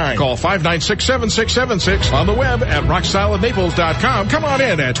 $9.99. Call 596-7676 on the web at rocksolidnaples.com. Come on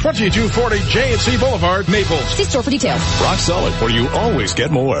in at 2240 J&C Boulevard, Naples. See store for details. Rock Solid, where you always get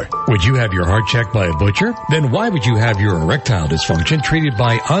more. Would you have your heart checked by a butcher? Then why would you have your erectile dysfunction treated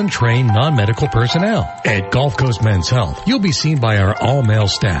by untrained non-medical personnel? At Gulf Coast Men's Health, you'll be seen by our all-male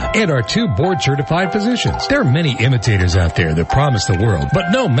staff and our 2 board-certified physicians. There are many imitators out there that promise the world,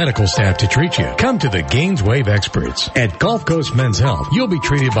 but no medical staff to treat you. Come to the Gainswave experts. At Gulf Coast Men's Health, you'll be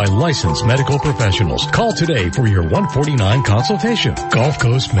treated by licensed medical professionals. Call today for your $149 consultation. Gulf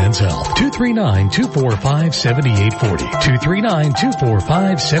Coast Men's Health, 239-245-7840.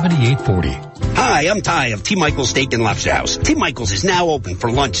 239-245-7840. Hi, I'm Ty of T. Michael's Steak and Lobster House. T. Michael's is now open for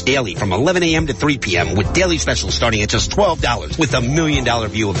lunch daily from 11 a.m. to 3 p.m. with daily specials starting at just $12 with $1 million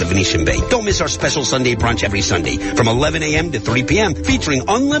view of the Venetian Bay. Don't miss our special Sunday brunch every Sunday from 11 a.m. to 3 p.m. featuring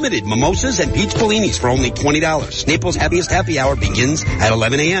unlimited mimosas and peach bellinis for only $20. Naples' happiest happy hour begins at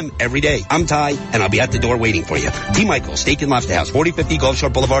 11 a.m. every day. I'm Ty, and I'll be at the door waiting for you. T. Michael's Steak and Lobster House, 4050 Gulf Shore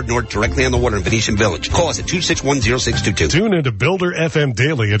Boulevard North, directly on the water in Venetian Village. Call us at 261-0622. Tune into Builder FM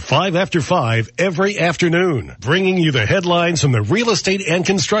Daily at 5 after 5 every afternoon, bringing you the headlines from the real estate and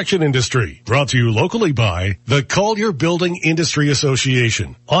construction industry. Brought to you locally by the Collier Building Industry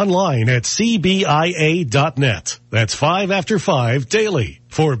Association. Online at cbia.net. That's 5 after 5 daily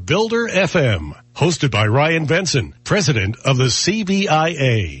for Builder FM. Hosted by Ryan Benson, president of the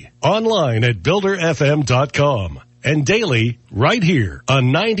CBIA. Online at builderfm.com. And daily right here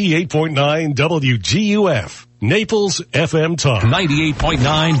on 98.9 WGUF. Naples FM Talk.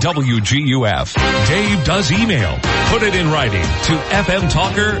 98.9 WGUF. Dave does email. Put it in writing to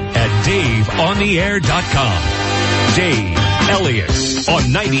fmtalker@daveontheair.com. Dave Elliott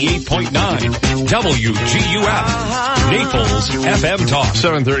on 98.9 WGUF. Naples FM Talk.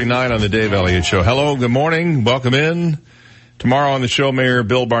 7:39 on the Dave Elliott Show. Hello, good morning. Welcome in. Tomorrow on the show, Mayor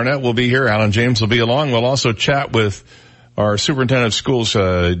Bill Barnett will be here. Alan James will be along. We'll also chat with our superintendent of schools,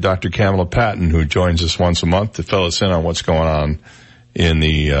 Dr. Kamala Patton, who joins us once a month to fill us in on what's going on in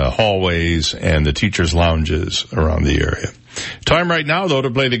the hallways and the teachers' lounges around the area. Time right now, though, to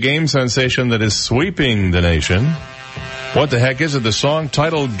play the game sensation that is sweeping the nation. What the heck is it? The song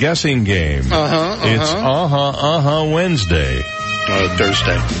titled Guessing Game. It's Wednesday.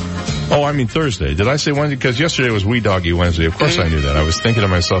 Thursday. Oh, I mean Thursday. Did I say Wednesday? Because yesterday was Wee Doggy Wednesday. Of course I knew that. I was thinking to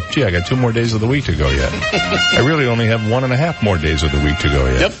myself, gee, I got 2 more days of the week to go yet. I really only have 1.5 more days of the week to go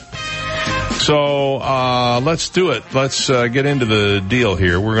yet. Yep. So, let's do it. Let's get into the deal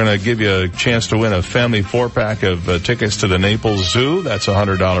here. We're going to give you a chance to win a family 4-pack of tickets to the Naples Zoo. That's a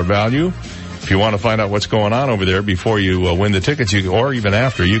 $100 value. If you want to find out what's going on over there before you win the tickets, or even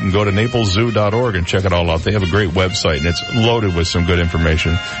after, you can go to napleszoo.org and check it all out. They have a great website, and it's loaded with some good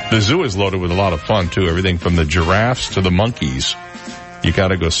information. The zoo is loaded with a lot of fun, too. Everything from the giraffes to the monkeys. You got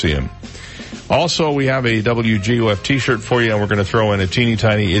to go see them. Also, we have a WGUF t-shirt for you, and we're going to throw in a teeny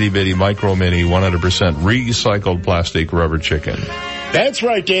tiny itty bitty micro mini 100% recycled plastic rubber chicken. That's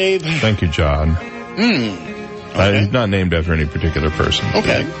right, Dave. Thank you, John. Okay. Not named after any particular person.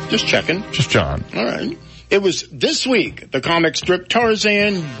 Okay, just checking. Just John. All right. It was this week the comic strip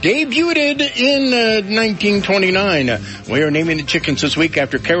Tarzan debuted in 1929. We are naming the chickens this week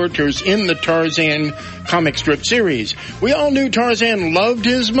after characters in the Tarzan comic strip series. We all knew Tarzan loved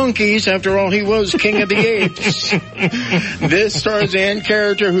his monkeys. After all, he was king of the apes. This Tarzan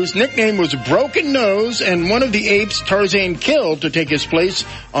character, whose nickname was Broken Nose, and one of the apes Tarzan killed to take his place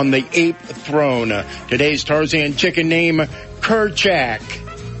on the ape throne. Today's Tarzan chicken name, Kerchak.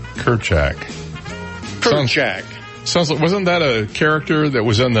 Kerchak. Sounds like, wasn't that a character that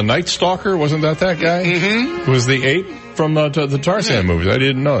was in the Night Stalker? Wasn't that guy? Mm-hmm. Who was the ape from the Tarzan movies? I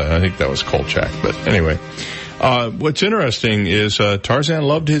didn't know that. I think that was Kolchak. But anyway, what's interesting is Tarzan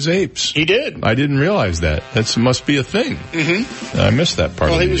loved his apes. He did. I didn't realize that. That must be a thing. Mm-hmm. I missed that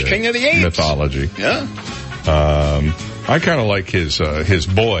part of he was king of the apes. Mythology. Yeah. I kind of like his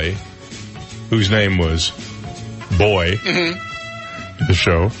boy, whose name was Boy, the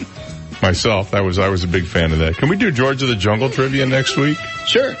show. Myself, I was a big fan of that. Can we do George of the Jungle trivia next week?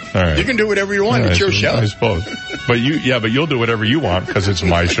 Sure. All right. You can do whatever you want. It's your show. I suppose. But you'll do whatever you want because it's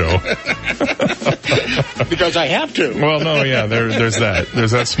my show. Because I have to. Well, no, yeah, there's that. There's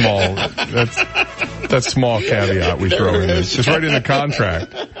that small caveat we throw in there. It's right in the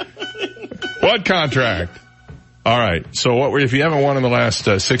contract. What contract? All right. So if you haven't won in the last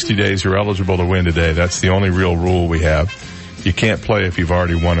 60 days, you're eligible to win today. That's the only real rule we have. You can't play if you've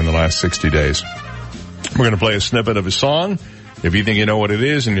already won in the last 60 days. We're going to play a snippet of a song. If you think you know what it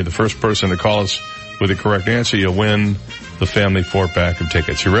is and you're the first person to call us with the correct answer, you'll win the family 4-pack of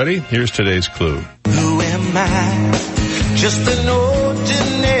tickets. You ready? Here's today's clue. Who am I? Just an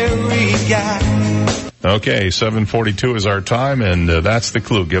ordinary guy. Okay, 7:42 is our time, and that's the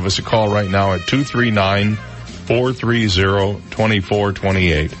clue. Give us a call right now at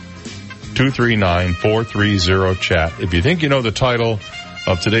 239-430-2428. 239-430-CHAT. If you think you know the title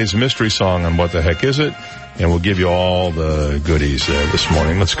of today's mystery song on What the Heck Is It, and we'll give you all the goodies there this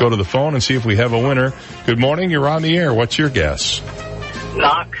morning. Let's go to the phone and see if we have a winner. Good morning, you're on the air. What's your guess?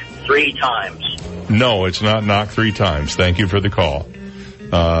 Knock 3 times. No, it's not knock 3 times. Thank you for the call.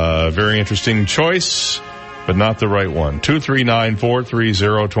 Very interesting choice, but not the right one.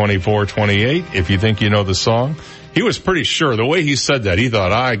 239-430-2428. If you think you know the song. He was pretty sure. The way he said that, he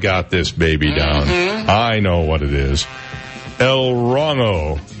thought, I got this baby down. I know what it is. El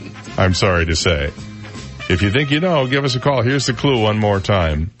Rongo, I'm sorry to say. If you think you know, give us a call. Here's the clue one more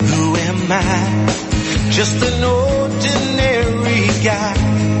time. Who am I? Just an ordinary guy.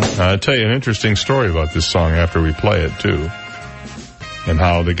 I'll tell you an interesting story about this song after we play it, too. And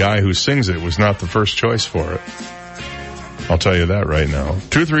how the guy who sings it was not the first choice for it. I'll tell you that right now.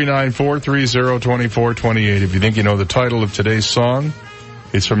 239-430-2428. If you think you know the title of today's song,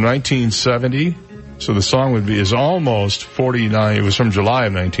 It's from 1970. So the song is almost 49. It was from July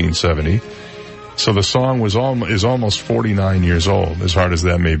of 1970. So the song is almost 49 years old, as hard as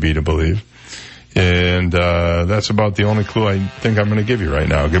that may be to believe. And that's about the only clue I think I'm going to give you right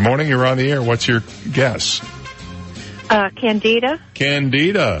now. Good morning, you're on the air. What's your guess? Candida.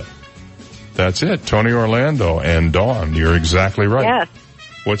 Candida. That's it. Tony Orlando and Dawn. You're exactly right. Yes.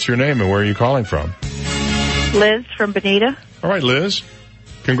 What's your name and where are you calling from? Liz from Bonita. All right, Liz.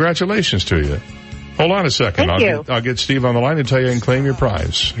 Congratulations to you. Hold on a second. Thank you. I'll get Steve on the line to tell you and claim your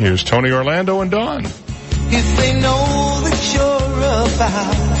prize. Here's Tony Orlando and Dawn. If they know that you're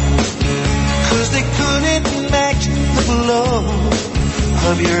about, 'cause they couldn't match the glow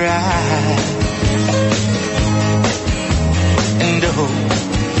of your eyes. And oh,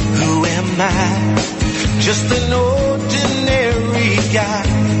 who am I? Just an ordinary guy,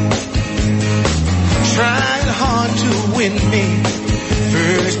 trying hard to win me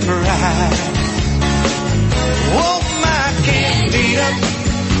first prize. Oh, my Candida,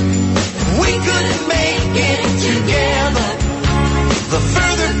 we could make it together. The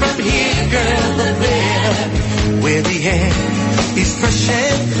further from here, girl, the better. Where the air is fresh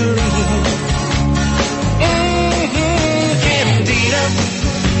and clean. Candida,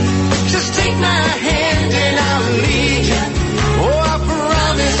 just take my hand and I'll lead you. Oh, I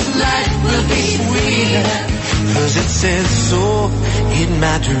promise life will be sweeter, 'cause it says so in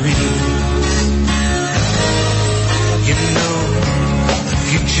my dreams. You know, the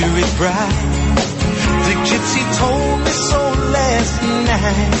future is bright. The gypsy told me so last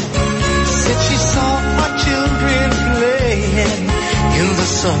night. Said she saw our children playing in the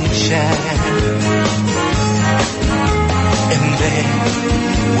sunshine. And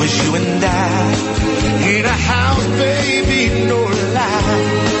there was you and I in a house, baby, no lie.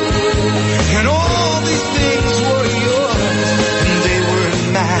 And all these things were yours and they were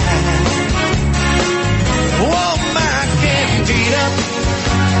mine. Oh, my Candida,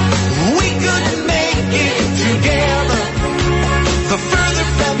 we could make it together. The further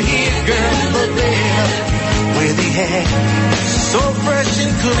from here, girl, the better. Where the air is so fresh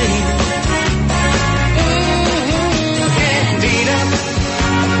and clean. Candida,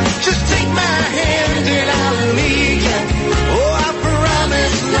 just take my hand and I'll lead you. Oh, I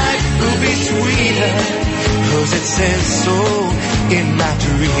promise life will be sweeter, 'cause it says so in my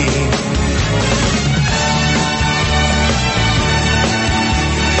dream.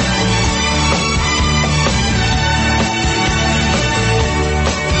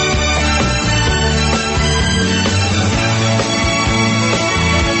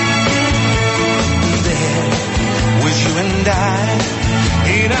 And I,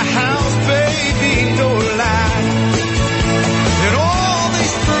 in a house, baby, no lie. And all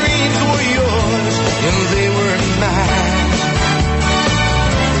these dreams were yours, and they were mine.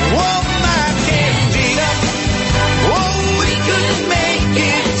 Oh, my Candida, oh, we could make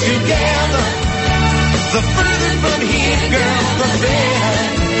it together. The further from here, girl, the better.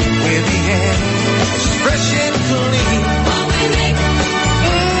 Where the air is fresh and clean.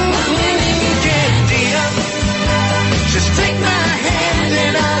 Candida, just take my hand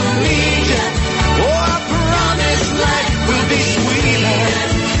and I'll lead you. Oh, I promise life will be sweeter,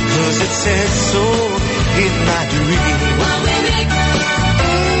 'cause it says so in my dream.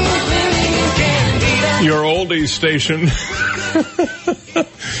 Your oldies station.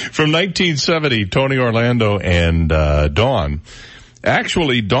 From 1970, Tony Orlando and Dawn.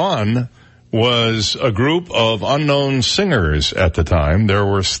 Actually, Dawn was a group of unknown singers at the time. There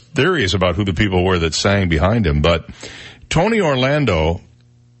were theories about who the people were that sang behind him, but Tony Orlando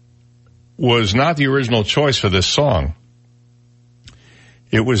was not the original choice for this song.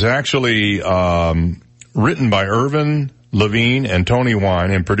 It was actually written by Irvin Levine and Tony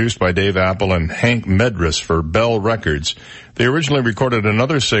Wine and produced by Dave Apple and Hank Medris for Bell Records. They originally recorded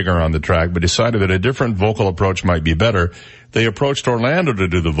another singer on the track, but decided that a different vocal approach might be better. They approached Orlando to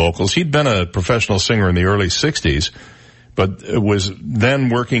do the vocals. He'd been a professional singer in the early 60s, but was then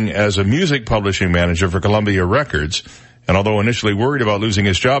working as a music publishing manager for Columbia Records. And although initially worried about losing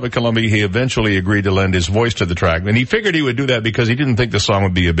his job at Columbia, he eventually agreed to lend his voice to the track. And he figured he would do that because he didn't think the song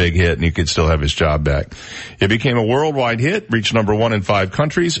would be a big hit and he could still have his job back. It became a worldwide hit, reached number 1 in 5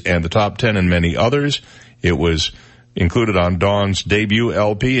 countries and the top 10 in many others. It was included on Dawn's debut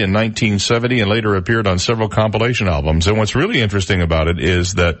LP in 1970 and later appeared on several compilation albums. And what's really interesting about it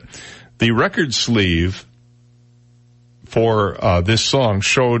is that the record sleeve for this song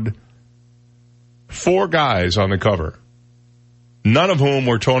showed 4 guys on the cover. None of whom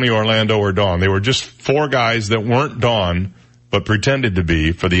were Tony Orlando or Dawn. They were just 4 guys that weren't Dawn, but pretended to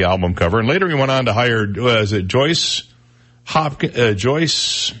be for the album cover. And later he went on to hire, Joyce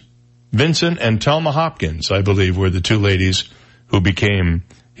Joyce Vincent and Thelma Hopkins, I believe, were the two ladies who became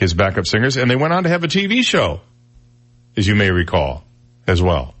his backup singers. And they went on to have a TV show, as you may recall, as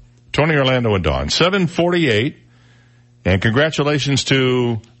well. Tony Orlando and Dawn. 7:48. And congratulations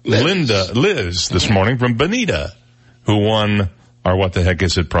to Liz this morning from Bonita, who won our What the Heck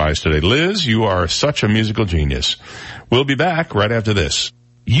Is It prize today. Liz, you are such a musical genius. We'll be back right after this.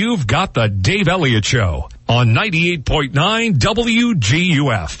 You've got the Dave Elliott Show on 98.9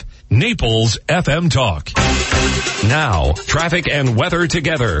 WGUF, Naples FM Talk. Now, traffic and weather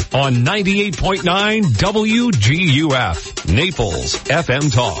together on 98.9 WGUF, Naples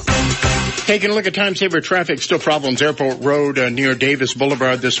FM Talk. Taking a look at time-saver traffic, still problems. Airport Road near Davis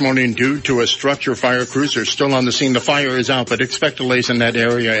Boulevard this morning due to a structure fire. Crews are still on the scene. The fire is out, but expect delays in that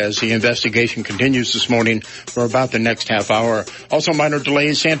area as the investigation continues this morning for about the next half hour. Also minor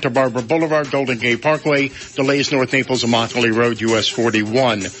delays, Santa Barbara Boulevard, Golden Gate Parkway, delays North Naples and Immokalee Road, US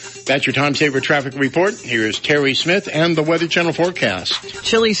 41. That's your time-saver traffic report. Here's Terry Smith and the Weather Channel forecast.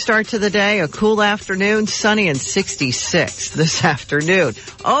 Chilly start to the day, a cool afternoon, sunny and 66 this afternoon.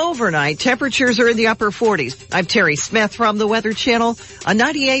 Overnight, temperatures are in the upper 40s. I'm Terry Smith from the Weather Channel on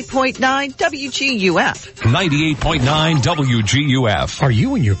 98.9 WGUF. 98.9 WGUF. Are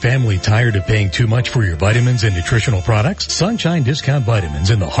you and your family tired of paying too much for your vitamins and nutritional products? Sunshine Discount Vitamins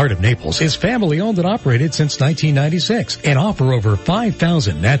in the heart of Naples is family owned and operated since 1996 and offer over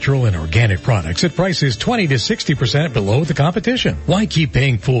 5,000 natural and organic products at prices 20 to 60% below the competition. Why keep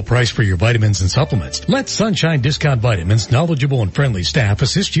paying full price for your vitamins and supplements? Let Sunshine Discount Vitamins' knowledgeable and friendly staff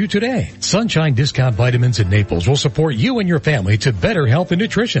assist you today. Sunshine Discount Vitamins in Naples will support you and your family to better health and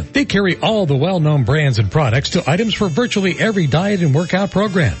nutrition. They carry all the well-known brands and products to items for virtually every diet and workout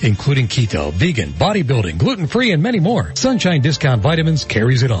program, including keto, vegan, bodybuilding, gluten-free, and many more. Sunshine Discount Vitamins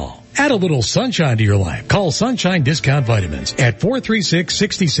carries it all. Add a little sunshine to your life. Call Sunshine Discount Vitamins at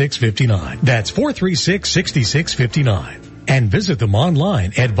 436-6659. That's 436-6659. And visit them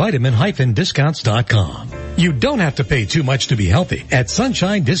online at vitamin-discounts.com. You don't have to pay too much to be healthy at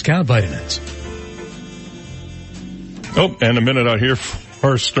Sunshine Discount Vitamins. Oh, and a minute out here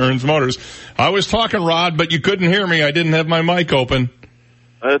for Stearns Motors. I was talking, Rod, but you couldn't hear me. I didn't have my mic open.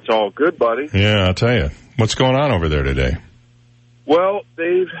 That's all good, buddy. Yeah, I'll tell you. What's going on over there today? Well,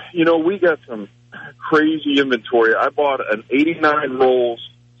 Dave, we got some crazy inventory. I bought an 89 Rolls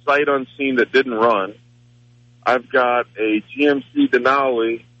sight unseen that didn't run. I've got a GMC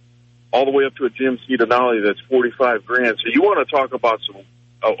Denali, all the way up to a GMC Denali that's $45,000. So you want to talk about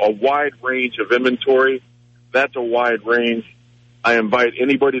a wide range of inventory? That's a wide range. I invite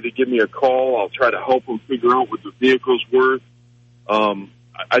anybody to give me a call. I'll try to help them figure out what the vehicle's worth.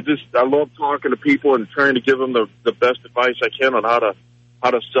 I love talking to people and trying to give them the best advice I can on how to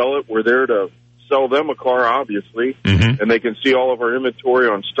sell it. We're there to sell them a car, obviously, and they can see all of our inventory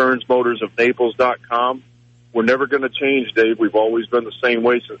on StearnsMotorsofNaples.com. We're never going to change, Dave. We've always been the same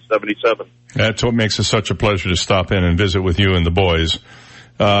way since 77. That's what makes it such a pleasure to stop in and visit with you and the boys.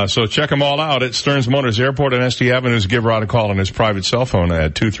 So check them all out at Stearns Motors Airport and SD Avenues. Give Rod a call on his private cell phone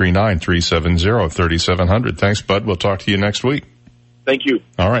at 239-370-3700. Thanks, bud. We'll talk to you next week. Thank you.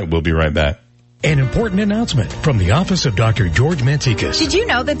 All right. We'll be right back. An important announcement from the office of Dr. George Mantikas. Did you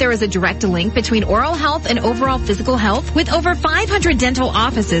know that there is a direct link between oral health and overall physical health? With over 500 dental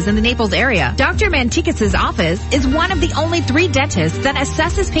offices in the Naples area, Dr. Mantikas' office is one of the only 3 dentists that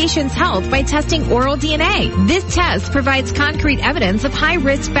assesses patients' health by testing oral DNA. This test provides concrete evidence of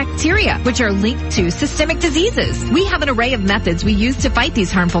high-risk bacteria, which are linked to systemic diseases. We have an array of methods we use to fight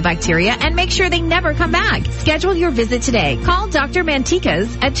these harmful bacteria and make sure they never come back. Schedule your visit today. Call Dr.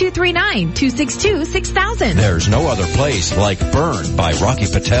 Mantikas at 239-262-6000. There's no other place like Burn by Rocky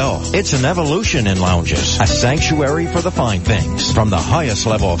Patel. It's an evolution in lounges, a sanctuary for the fine things. From the highest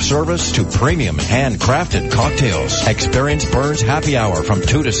level of service to premium handcrafted cocktails. Experience Burn's Happy Hour from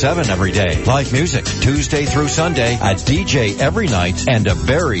 2 to 7 every day. Live music Tuesday through Sunday, a DJ every night, and a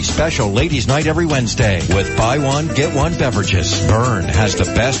very special ladies' night every Wednesday with buy one, get one beverages. Burn has the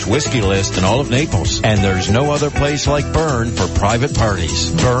best whiskey list in all of Naples, and there's no other place like Burn for private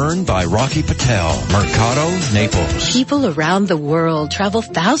parties. Burn by Rocky Patel. Mercado, Naples. People around the world travel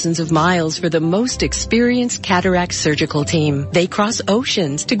thousands of miles for the most experienced cataract surgical team. They cross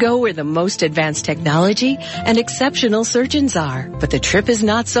oceans to go where the most advanced technology and exceptional surgeons are. But the trip is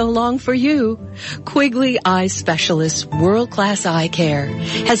not so long for you. Quigley Eye Specialists World-Class Eye Care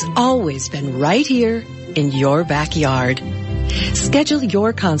has always been right here in your backyard. Schedule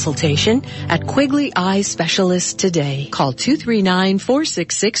your consultation at Quigley Eye Specialist today. Call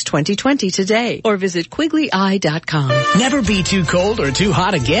 239-466-2020 today or visit QuigleyEye.com. Never be too cold or too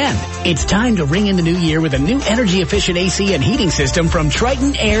hot again. It's time to ring in the new year with a new energy-efficient AC and heating system from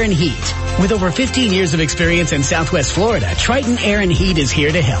Triton Air and Heat. With over 15 years of experience in Southwest Florida, Triton Air and Heat is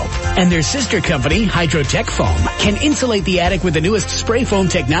here to help. And their sister company, Hydrotech Foam, can insulate the attic with the newest spray foam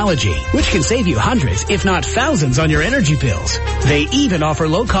technology, which can save you hundreds, if not thousands, on your energy bills. They even offer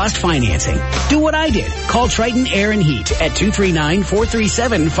low-cost financing. Do what I did. Call Triton Air and Heat at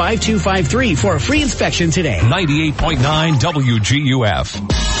 239-437-5253 for a free inspection today. 98.9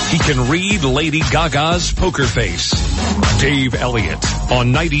 WGUF. He can read Lady Gaga's poker face. Dave Elliott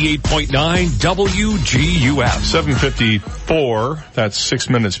on 98.9 WGUF. 7:54. That's 6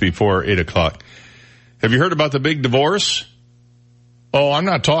 minutes before 8 o'clock. Have you heard about the big divorce? Oh, I'm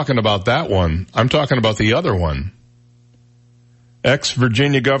not talking about that one. I'm talking about the other one.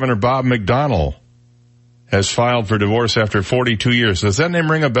 Ex-Virginia Governor Bob McDonnell has filed for divorce after 42 years. Does that name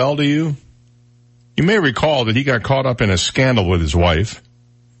ring a bell to you? You may recall that he got caught up in a scandal with his wife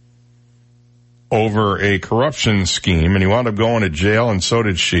over a corruption scheme, and he wound up going to jail, and so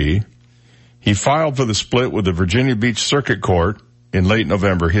did she. He filed for the split with the Virginia Beach Circuit Court in late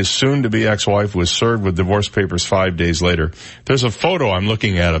November. His soon-to-be ex-wife was served with divorce papers 5 days later. There's a photo I'm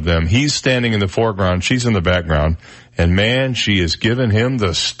looking at of them. He's standing in the foreground, she's in the background, and man, she is giving him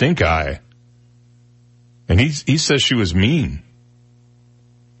the stink eye. And he says she was mean.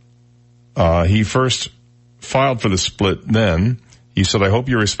 He first filed for the split then. He said, I hope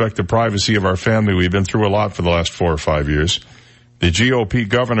you respect the privacy of our family. We've been through a lot for the last 4 or 5 years. The GOP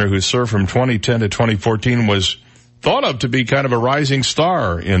governor who served from 2010 to 2014 was thought of to be kind of a rising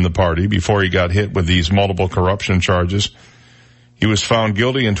star in the party before he got hit with these multiple corruption charges. He was found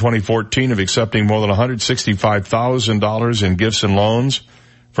guilty in 2014 of accepting more than $165,000 in gifts and loans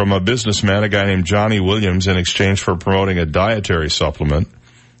from a businessman, a guy named Johnny Williams, in exchange for promoting a dietary supplement.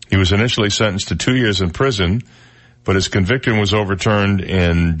 He was initially sentenced to 2 years in prison, but his conviction was overturned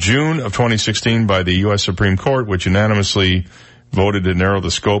in June of 2016 by the U.S. Supreme Court, which unanimously voted to narrow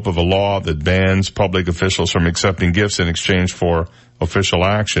the scope of a law that bans public officials from accepting gifts in exchange for official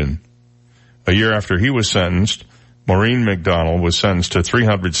action. A year after he was sentenced, Maureen McDonnell was sentenced to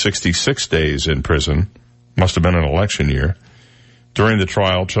 366 days in prison. Must have been an election year. During the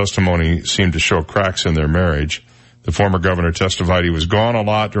trial, testimony seemed to show cracks in their marriage. The former governor testified he was gone a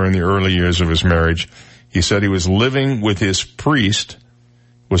lot during the early years of his marriage. He said he was living with his priest,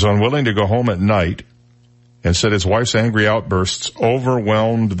 was unwilling to go home at night, and said his wife's angry outbursts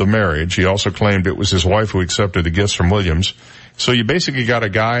overwhelmed the marriage. He also claimed it was his wife who accepted the gifts from Williams. So you basically got a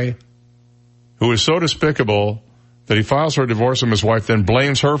guy who is so despicable that he files for a divorce from his wife, then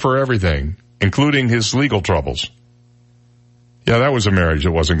blames her for everything, including his legal troubles. Yeah, that was a marriage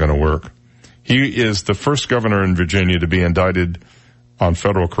that wasn't going to work. He is the first governor in Virginia to be indicted on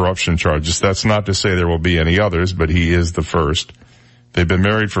federal corruption charges. That's not to say there will be any others, but he is the first. They've been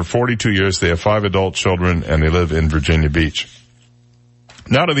married for 42 years. They have 5 adult children, and they live in Virginia Beach.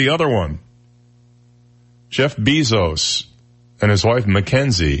 Now to the other one. Jeff Bezos and his wife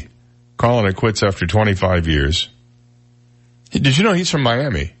Mackenzie calling it quits after 25 years. Did you know he's from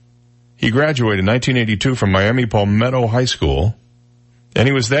Miami? He graduated in 1982 from Miami Palmetto High School, and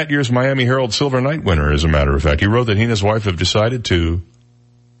he was that year's Miami Herald Silver Knight winner, as a matter of fact. He wrote that he and his wife have decided to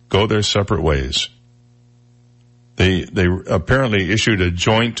go their separate ways. They apparently issued a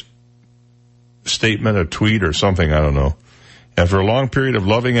joint statement, a tweet or something, I don't know. After a long period of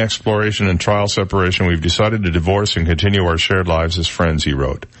loving exploration and trial separation, we've decided to divorce and continue our shared lives as friends, he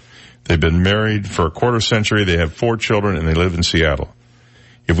wrote. They've been married for a quarter century, they have 4 children, and they live in Seattle.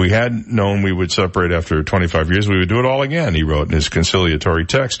 If we had known we would separate after 25 years, we would do it all again, he wrote in his conciliatory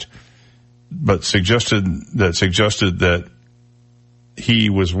text, but suggested that he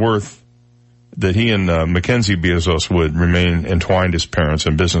and Mackenzie Bezos would remain entwined as parents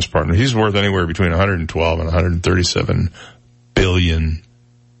and business partners. He's worth anywhere between $112 and $137 billion.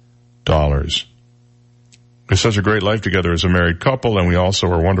 We're such a great life together as a married couple, and we also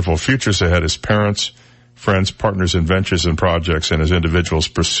are wonderful futures ahead as parents, friends, partners in ventures and projects, and as individuals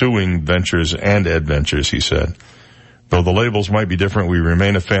pursuing ventures and adventures, he said. Though the labels might be different, we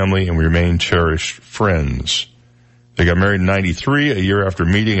remain a family and we remain cherished friends. They got married in 93, a year after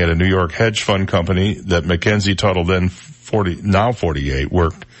meeting at a New York hedge fund company that Mackenzie Tuttle, then 48,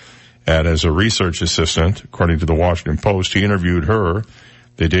 worked at as a research assistant, according to the Washington Post. He interviewed her.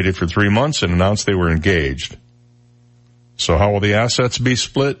 They dated for 3 months and announced they were engaged. So how will the assets be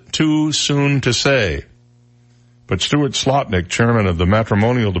split? Too soon to say. But Stuart Slotnick, chairman of the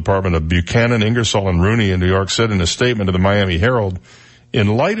matrimonial department of Buchanan, Ingersoll, and Rooney in New York, said in a statement to the Miami Herald,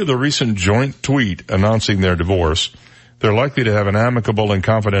 in light of the recent joint tweet announcing their divorce, they're likely to have an amicable and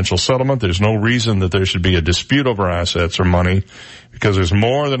confidential settlement. There's no reason that there should be a dispute over assets or money because there's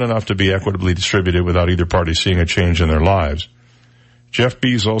more than enough to be equitably distributed without either party seeing a change in their lives. Jeff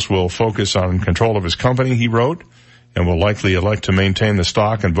Bezos will focus on control of his company, he wrote, and will likely elect to maintain the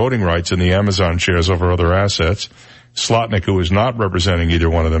stock and voting rights in the Amazon shares over other assets. Slotnick, who is not representing either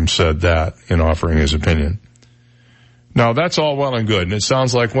one of them, said that in offering his opinion. Now, that's all well and good, and it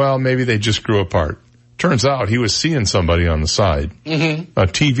sounds like, well, maybe they just grew apart. Turns out he was seeing somebody on the side, a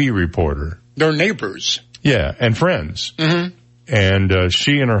TV reporter. They're neighbors. Yeah, and friends. And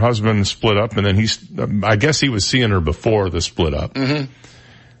she and her husband split up, and then I guess he was seeing her before the split up.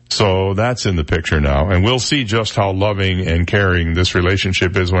 So that's in the picture now, and we'll see just how loving and caring this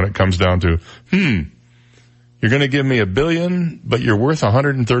relationship is when it comes down to, you're going to give me $1 billion, but you're worth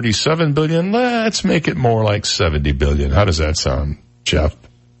 $137 billion. Let's make it more like $70 billion. How does that sound, Jeff?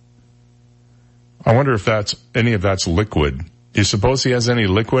 I wonder if any of that's liquid. Do you suppose he has any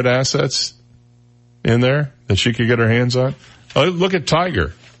liquid assets in there that she could get her hands on? Oh, look at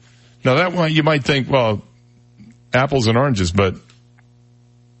Tiger. Now that one, you might think, well, apples and oranges, but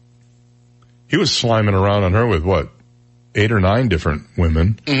he was sliming around on her with 8 or 9 different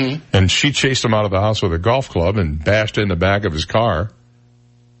women. And she chased him out of the house with a golf club and bashed in the back of his car.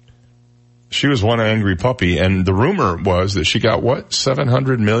 She was one angry puppy, and the rumor was that she got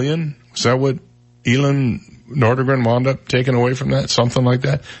 $700 million? Is that what Elin Nordegren wound up taking away from that? Something like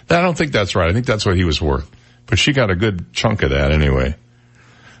that? I don't think that's right. I think that's what he was worth. But she got a good chunk of that anyway.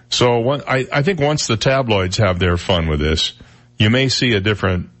 So I think once the tabloids have their fun with this, you may see a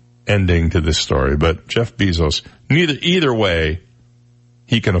different ending to this story. But Jeff Bezos, either way,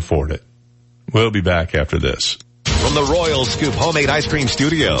 he can afford it. We'll be back after this. From the Royal Scoop Homemade Ice Cream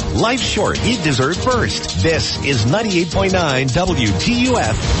Studio, life's short, eat dessert first. This is 98.9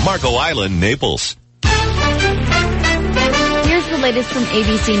 WTUF, Marco Island, Naples. Here's the latest from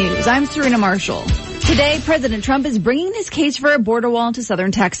ABC News. I'm Serena Marshall. Today, President Trump is bringing his case for a border wall to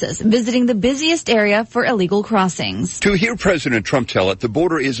southern Texas, visiting the busiest area for illegal crossings. To hear President Trump tell it, the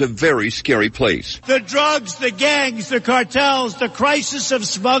border is a very scary place. The drugs, the gangs, the cartels, the crisis of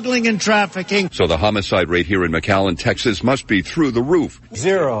smuggling and trafficking. So the homicide rate here in McAllen, Texas must be through the roof.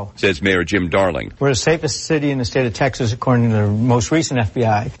 0, says Mayor Jim Darling. We're the safest city in the state of Texas, according to the most recent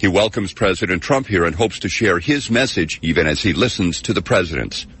FBI. He welcomes President Trump here and hopes to share his message even as he listens to the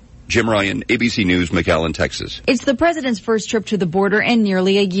president's. Jim Ryan, ABC News, McAllen, Texas. It's the president's first trip to the border in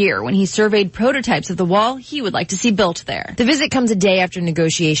nearly a year when he surveyed prototypes of the wall he would like to see built there. The visit comes a day after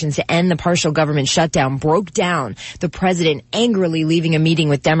negotiations to end the partial government shutdown broke down. The president angrily leaving a meeting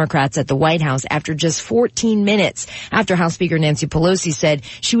with Democrats at the White House after just 14 minutes after House Speaker Nancy Pelosi said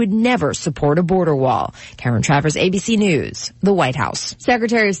she would never support a border wall. Karen Travers, ABC News, the White House.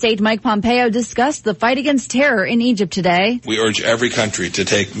 Secretary of State Mike Pompeo discussed the fight against terror in Egypt today. We urge every country to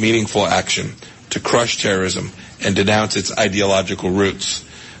take meaningful action to crush terrorism and denounce its ideological roots.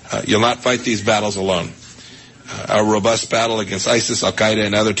 You'll not fight these battles alone. Our robust battle against ISIS, Al-Qaeda,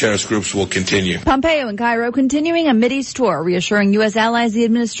 and other terrorist groups will continue. Pompeo in Cairo continuing a Mideast tour, reassuring U.S. allies the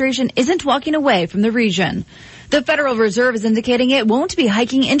administration isn't walking away from the region. The Federal Reserve is indicating it won't be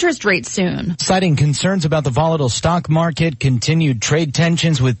hiking interest rates soon. Citing concerns about the volatile stock market, continued trade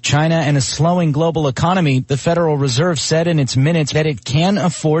tensions with China, and a slowing global economy, the Federal Reserve said in its minutes that it can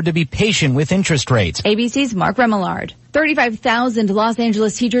afford to be patient with interest rates. ABC's Mark Remillard. 35,000 Los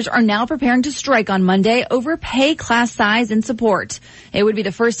Angeles teachers are now preparing to strike on Monday over pay, class size, and support. It would be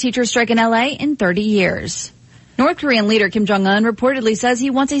the first teacher strike in LA in 30 years. North Korean leader Kim Jong-un reportedly says he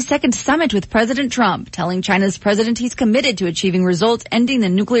wants a second summit with President Trump, telling China's president he's committed to achieving results ending the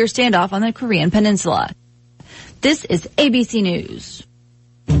nuclear standoff on the Korean peninsula. This is ABC News.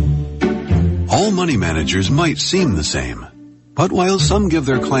 All money managers might seem the same, but while some give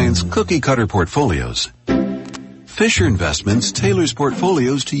their clients cookie-cutter portfolios, Fisher Investments tailors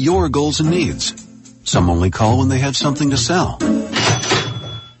portfolios to your goals and needs. Some only call when they have something to sell.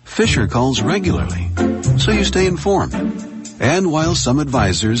 Fisher calls regularly, so you stay informed. And while some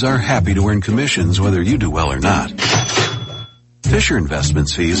advisors are happy to earn commissions whether you do well or not, Fisher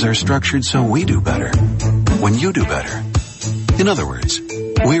Investments fees are structured so we do better when you do better. In other words,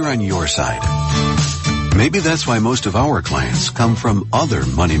 we're on your side. Maybe that's why most of our clients come from other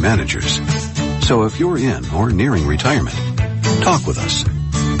money managers. So if you're in or nearing retirement, talk with us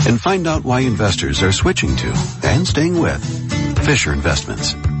and find out why investors are switching to and staying with Fisher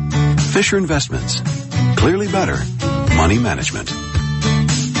Investments. Fisher Investments. Clearly better money management.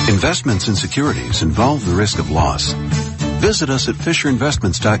 Investments in securities involve the risk of loss. Visit us at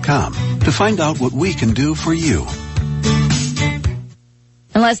FisherInvestments.com to find out what we can do for you.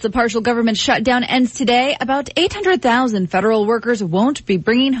 Unless the partial government shutdown ends today, about 800,000 federal workers won't be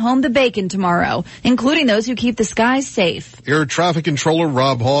bringing home the bacon tomorrow, including those who keep the skies safe. Air Traffic Controller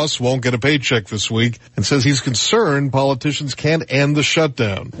Rob Haas won't get a paycheck this week and says he's concerned politicians can't end the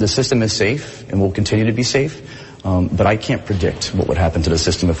shutdown. The system is safe and will continue to be safe. But I can't predict what would happen to the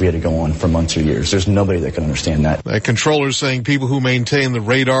system if we had to go on for months or years. There's nobody that can understand that. That controller's saying people who maintain the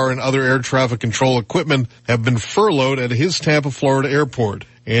radar and other air traffic control equipment have been furloughed at his Tampa, Florida airport.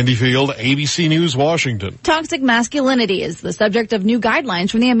 Andy Field, ABC News, Washington. Toxic masculinity is the subject of new guidelines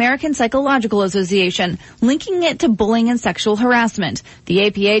from the American Psychological Association, linking it to bullying and sexual harassment. The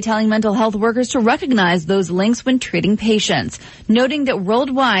APA telling mental health workers to recognize those links when treating patients, noting that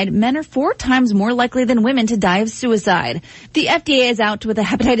worldwide, men are 4 times more likely than women to die of suicide. The FDA is out with a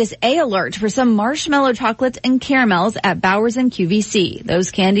hepatitis A alert for some marshmallow chocolates and caramels at Bowers and QVC. Those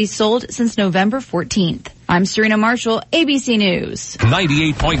candies sold since November 14th. I'm Serena Marshall, ABC News.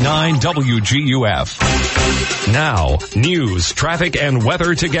 98.9 WGUF. Now, news, traffic, and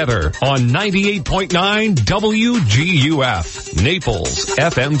weather together on 98.9 WGUF. Naples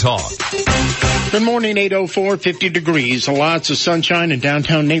FM Talk. Good morning, 8:04, 50 degrees. Lots of sunshine in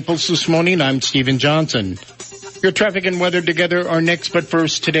downtown Naples this morning. I'm Stephen Johnson. Your traffic and weather together are next, but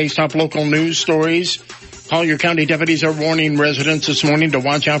first, today's top local news stories. Collier County deputies are warning residents this morning to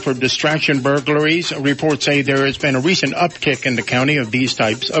watch out for distraction burglaries. Reports say there has been a recent uptick in the county of these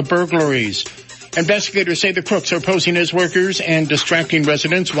types of burglaries. Investigators say the crooks are posing as workers and distracting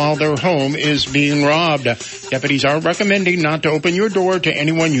residents while their home is being robbed. Deputies are recommending not to open your door to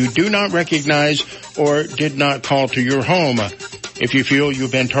anyone you do not recognize or did not call to your home. If you feel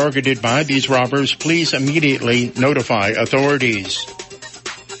you've been targeted by these robbers, please immediately notify authorities.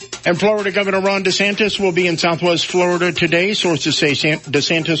 And Florida Governor Ron DeSantis will be in Southwest Florida today. Sources say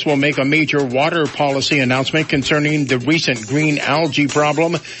DeSantis will make a major water policy announcement concerning the recent green algae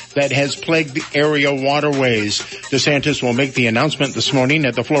problem that has plagued the area waterways. DeSantis will make the announcement this morning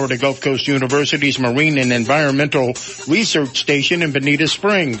at the Florida Gulf Coast University's Marine and Environmental Research Station in Bonita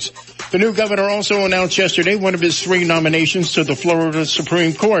Springs. The new governor also announced yesterday one of his 3 nominations to the Florida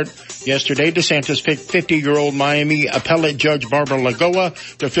Supreme Court. Yesterday, DeSantis picked 50-year-old Miami appellate judge Barbara Lagoa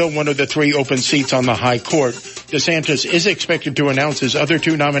to fill one of the 3 open seats on the high court. DeSantis is expected to announce his other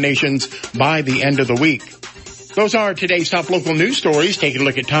 2 nominations by the end of the week. Those are today's top local news stories. Taking a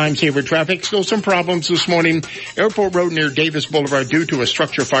look at time-saver traffic. Still some problems this morning. Airport Road near Davis Boulevard due to a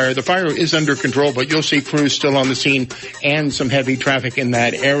structure fire. The fire is under control, but you'll see crews still on the scene and some heavy traffic in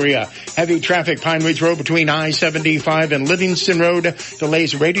that area. Heavy traffic Pine Ridge Road between I-75 and Livingston Road.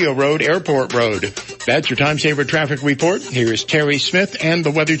 Delays Radio Road, Airport Road. That's your time-saver traffic report. Here is Terry Smith and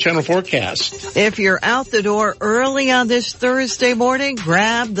the Weather Channel forecast. If you're out the door early on this Thursday morning,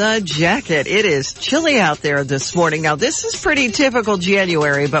 grab the jacket. It is chilly out there this morning. Now, this is pretty typical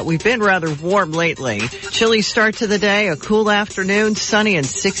January, but we've been rather warm lately. Chilly start to the day, a cool afternoon, sunny and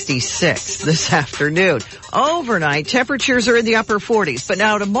 66 this afternoon. Overnight, temperatures are in the upper 40s, but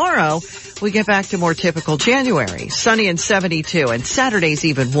now tomorrow, we get back to more typical January. Sunny and 72, and Saturday's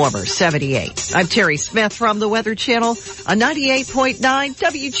even warmer, 78. I'm Terry Smith from the Weather Channel on 98.9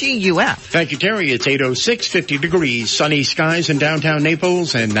 WGUF. Thank you, Terry. It's 8:06, 50 degrees, sunny skies in downtown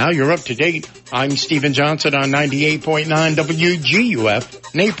Naples, and now you're up to date. I'm Stephen Johnson on 98.9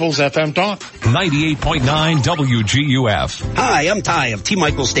 WGUF, Naples FM Talk. 98.9 WGUF. Hi, I'm Ty of T.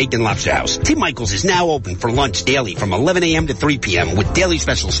 Michael's Steak and Lobster House. T. Michael's is now open for lunch daily from 11 a.m. to 3 p.m. with daily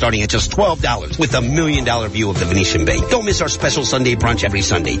specials starting at just $12 with $1 million view of the Venetian Bay. Don't miss our special Sunday brunch every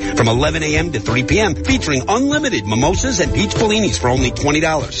Sunday from 11 a.m. to 3 p.m. featuring unlimited mimosas and peach bellinis for only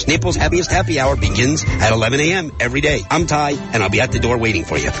 $20. Naples' happiest happy hour begins at 11 a.m. every day. I'm Ty, and I'll be at the door waiting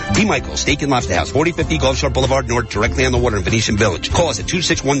for you. T. Michael's Steak and Lobster House, 4050 Gulf Shore Boulevard North, directly on the water in Venetian Village. Call us at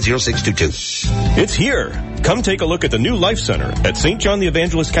 261-0622. It's here. Come take a look at the new Life Center at St. John the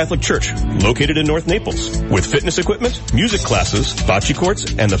Evangelist Catholic Church, located in North Naples. With fitness equipment, music classes, bocce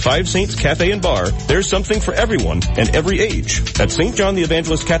courts, and the Five Saints Cafe and Bar, there's something for everyone and every age at St. John the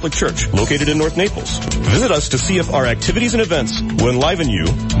Evangelist Catholic Church, located in North Naples. Visit us to see if our activities and events will enliven you,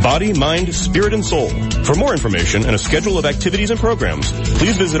 body, mind, spirit, and soul. For more information and a schedule of activities and programs,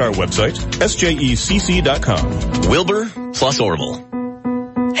 please visit our website, sjecc.com. Wilbur plus Orville.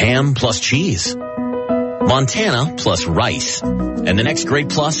 Ham plus cheese. Montana plus rice. And the next great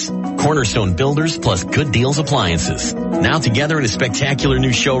plus, Cornerstone Builders plus Good Deals Appliances. Now together in a spectacular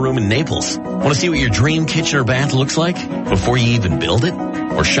new showroom in Naples. Want to see what your dream kitchen or bath looks like before you even build it?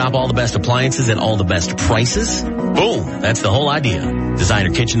 Or Or shop all the best appliances at all the best prices? Boom! That's the whole idea. Designer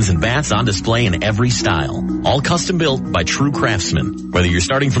kitchens and baths on display in every style. All custom built by true craftsmen. Whether you're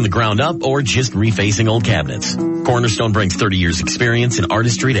starting from the ground up or just refacing old cabinets. Cornerstone brings 30 years experience and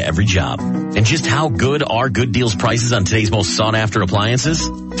artistry to every job. And just how good are Good Deals prices on today's most sought after appliances?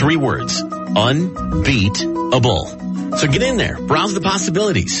 3 words. Unbeatable. So get in there, browse the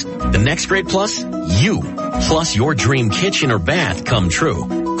possibilities. The next great plus, you, plus your dream kitchen or bath come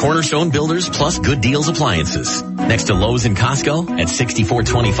true. Cornerstone Builders plus Good Deals Appliances. Next to Lowe's and Costco at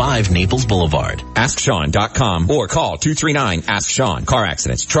 6425 Naples Boulevard. AskSean.com or call 239-ASK-SEAN. Car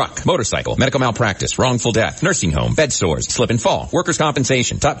accidents, truck, motorcycle, medical malpractice, wrongful death, nursing home, bed sores, slip and fall, workers'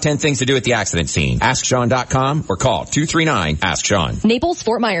 compensation. Top 10 things to do at the accident scene. AskSean.com or call 239-ASK-SEAN. Naples,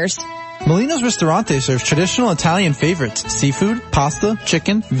 Fort Myers. Molino's Ristorante serves traditional Italian favorites, seafood, pasta,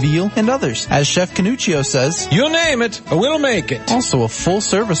 chicken, veal, and others. As Chef Canuccio says, "You name it, we'll make it." Also a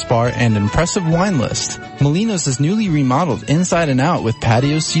full-service bar and impressive wine list. Molino's is newly remodeled inside and out with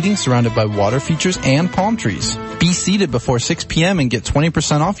patio seating surrounded by water features and palm trees. Be seated before 6 p.m. and get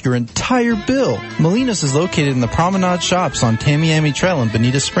 20% off your entire bill. Molino's is located in the Promenade Shops on Tamiami Trail in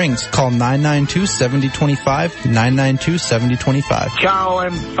Bonita Springs. Call 992-7025, 992-7025. Call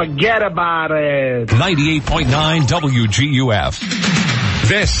and forget about it. 98.9 WGUF.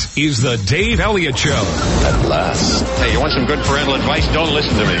 This is the Dave Elliott Show. At last. Hey, you want some good parental advice? Don't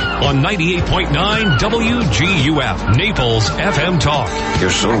listen to me. On 98.9 WGUF, Naples FM Talk.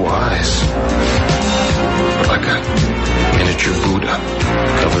 You're so wise. But like a miniature Buddha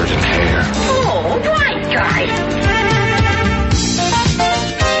covered in hair. Oh, right, guy.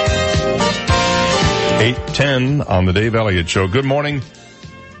 8:10 on the Dave Elliott Show. Good morning.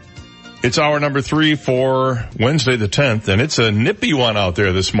 It's hour number 3 for Wednesday the 10th, and it's a nippy one out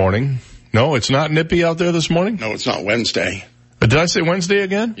there this morning. No, it's not nippy out there this morning? No, it's not Wednesday. Did I say Wednesday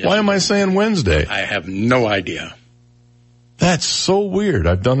again? Yes. Why am I saying Wednesday? I have no idea. That's so weird.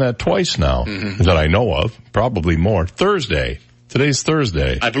 I've done that twice now that I know of. Probably more. Thursday. Today's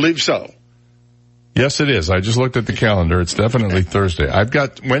Thursday. I believe so. Yes, it is. I just looked at the calendar. It's definitely Thursday. I've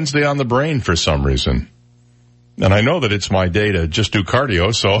got Wednesday on the brain for some reason. And I know that it's my day to just do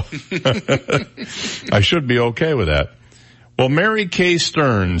cardio, so I should be okay with that. Well, Mary Kay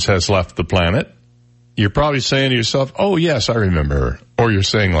Stearns has left the planet. You're probably saying to yourself, oh, yes, I remember her. Or you're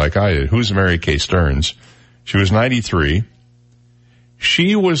saying like I did, who's Mary Kay Stearns? She was 93.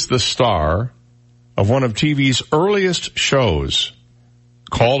 She was the star of one of TV's earliest shows,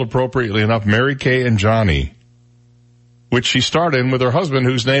 called appropriately enough Mary Kay and Johnny, which she starred in with her husband,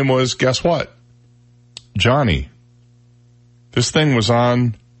 whose name was, guess what? Johnny. This thing was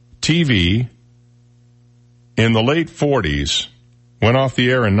on TV in the late 40s, went off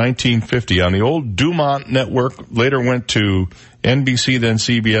the air in 1950 on the old Dumont network, later went to NBC, then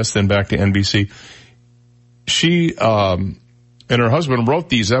CBS, then back to NBC. She and her husband wrote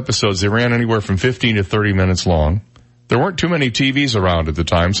these episodes. They ran anywhere from 15 to 30 minutes long. There weren't too many TVs around at the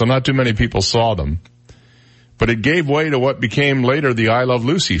time, so not too many people saw them. But it gave way to what became later the I Love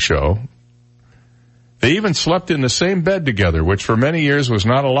Lucy show. They even slept in the same bed together, which for many years was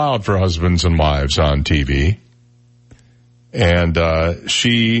not allowed for husbands and wives on TV. And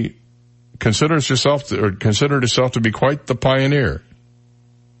she considered herself to be quite the pioneer.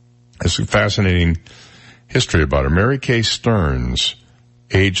 It's a fascinating history about her. Mary Kay Stearns,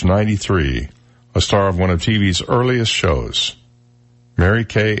 age 93, a star of one of TV's earliest shows. Mary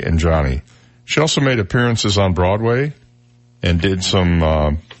Kay and Johnny. She also made appearances on Broadway and did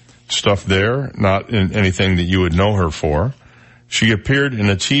some stuff there, not in anything that you would know her for. She appeared in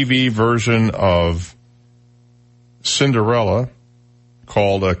a TV version of Cinderella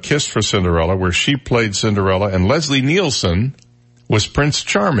called A Kiss for Cinderella, where she played Cinderella, and Leslie Nielsen was Prince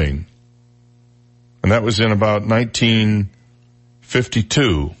Charming. And that was in about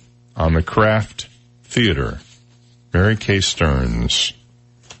 1952 on the Kraft Theater. Mary Kay Stearns.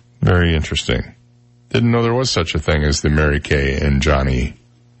 Very interesting. Didn't know there was such a thing as the Mary Kay and Johnny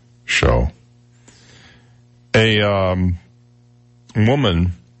show. A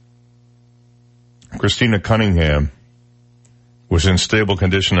woman, Christina Cunningham, was in stable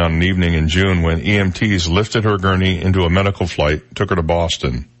condition on an evening in June when EMTs lifted her gurney into a medical flight, took her to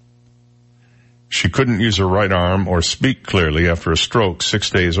Boston. She couldn't use her right arm or speak clearly after a stroke 6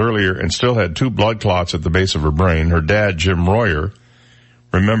 days earlier and still had 2 blood clots at the base of her brain. Her dad, Jim Royer,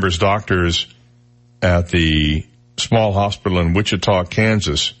 remembers doctors at the small hospital in Wichita,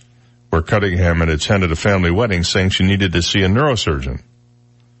 Kansas, where Cunningham had attended a family wedding, saying she needed to see a neurosurgeon.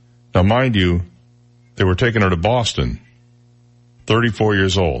 Now, mind you, they were taking her to Boston, 34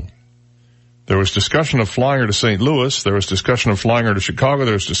 years old. There was discussion of flying her to St. Louis. There was discussion of flying her to Chicago.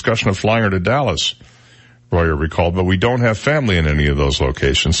 There was discussion of flying her to Dallas, Royer recalled, but we don't have family in any of those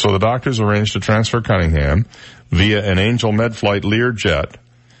locations. So the doctors arranged to transfer Cunningham via an Angel MedFlight Lear jet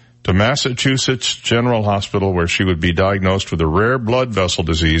to Massachusetts General Hospital, where she would be diagnosed with a rare blood vessel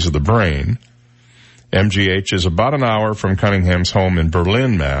disease of the brain. MGH is about an hour from Cunningham's home in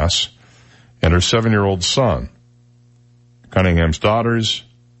Berlin, Mass., and her 7-year-old son. Cunningham's doctors,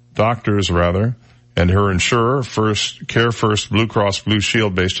 and her insurer, Care First Blue Cross Blue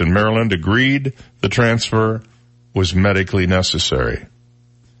Shield based in Maryland, agreed the transfer was medically necessary.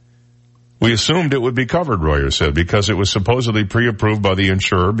 We assumed it would be covered, Royer said, because it was supposedly pre-approved by the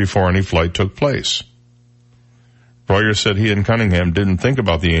insurer before any flight took place. Royer said he and Cunningham didn't think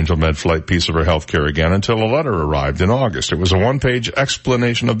about the Angel Med flight piece of her health care again until a letter arrived in August. It was a one-page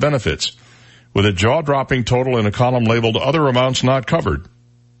explanation of benefits with a jaw-dropping total in a column labeled Other Amounts Not Covered.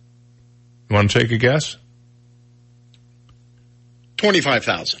 You want to take a guess?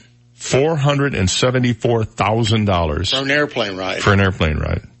 $25,000. $474,000. For an airplane ride. For an airplane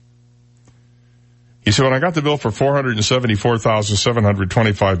ride. He said, when I got the bill for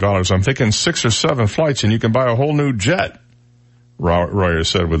 $474,725, I'm thinking 6 or 7 flights and you can buy a whole new jet, Royer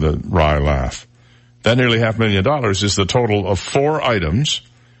said with a wry laugh. That nearly $500,000 is the total of 4 items,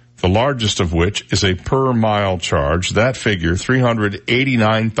 the largest of which is a per mile charge. That figure,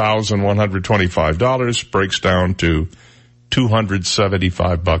 $389,125, breaks down to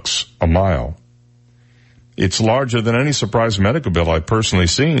 $275 a mile. It's larger than any surprise medical bill I've personally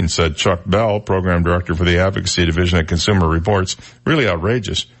seen, said Chuck Bell, program director for the Advocacy Division at Consumer Reports. Really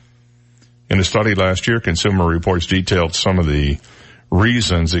outrageous. In a study last year, Consumer Reports detailed some of the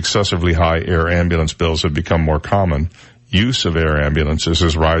reasons excessively high air ambulance bills have become more common. Use of air ambulances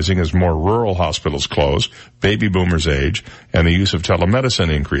is rising as more rural hospitals close, baby boomers age, and the use of telemedicine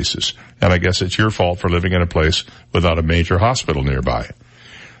increases. And I guess it's your fault for living in a place without a major hospital nearby.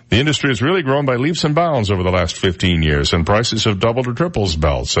 The industry has really grown by leaps and bounds over the last 15 years, and prices have doubled or tripled,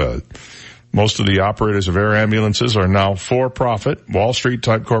 Bell said. Most of the operators of air ambulances are now for-profit, Wall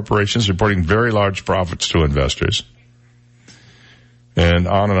Street-type corporations reporting very large profits to investors. And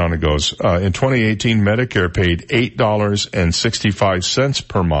on it goes. In 2018, Medicare paid $8.65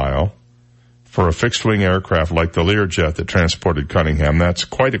 per mile for a fixed-wing aircraft like the Learjet that transported Cunningham. That's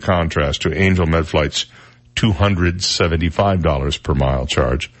quite a contrast to Angel MedFlight's $275 per mile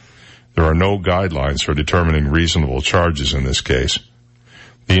charge. There are no guidelines for determining reasonable charges in this case.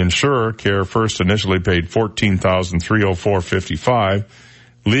 The insurer, Care First, initially paid $14,304.55,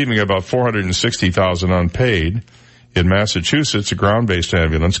 leaving about $460,000 unpaid. In Massachusetts, a ground-based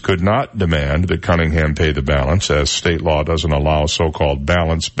ambulance could not demand that Cunningham pay the balance, as state law doesn't allow so-called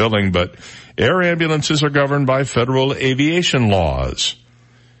balance billing, but air ambulances are governed by federal aviation laws.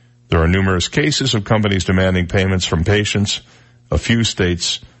 There are numerous cases of companies demanding payments from patients. A few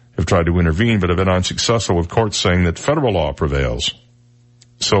states have tried to intervene, but have been unsuccessful, with courts saying that federal law prevails.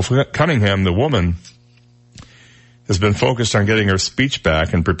 So for Cunningham, the woman, has been focused on getting her speech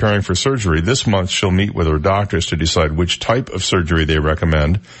back and preparing for surgery. This month, she'll meet with her doctors to decide which type of surgery they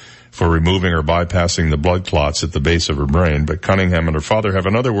recommend for removing or bypassing the blood clots at the base of her brain. But Cunningham and her father have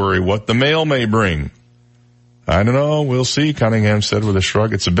another worry: what the mail may bring. I don't know. We'll see, Cunningham said with a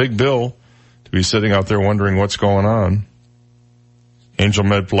shrug. It's a big bill to be sitting out there wondering what's going on. Angel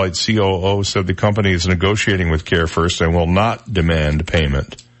MedFlight COO said the company is negotiating with Care First and will not demand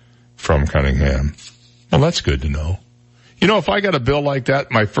payment from Cunningham. Well, that's good to know. You know, if I got a bill like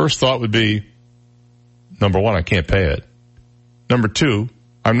that, my first thought would be, number 1, I can't pay it. Number 2,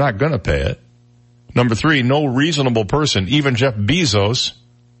 I'm not going to pay it. Number 3, no reasonable person, even Jeff Bezos,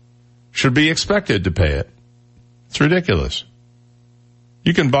 should be expected to pay it. It's ridiculous.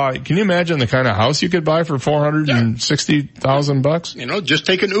 Can you imagine the kind of house you could buy for $460,000? You know, just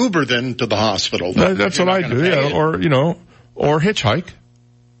take an Uber then to the hospital. That's what I do, yeah. Or hitchhike.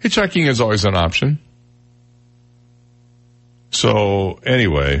 Hitchhiking is always an option. So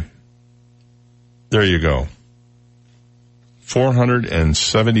anyway, there you go.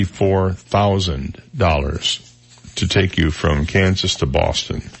 $474,000 to take you from Kansas to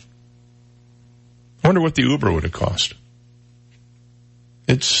Boston. I wonder what the Uber would have cost.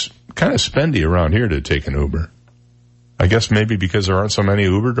 It's kind of spendy around here to take an Uber. I guess maybe because there aren't so many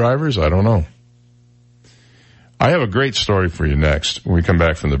Uber drivers. I don't know. I have a great story for you next when we come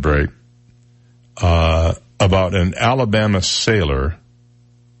back from the break. About an Alabama sailor,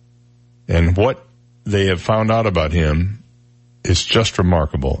 and what they have found out about him is just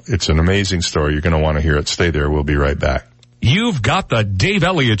remarkable. It's an amazing story. You're going to want to hear it. Stay there. We'll be right back. You've got the Dave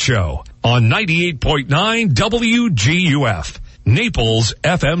Elliott Show on 98.9 WGUF, Naples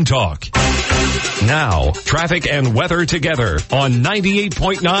FM Talk. Now, traffic and weather together on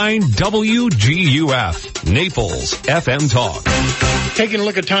 98.9 WGUF, Naples FM Talk. Taking a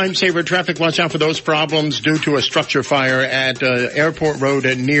look at time saver traffic, watch out for those problems due to a structure fire at Airport Road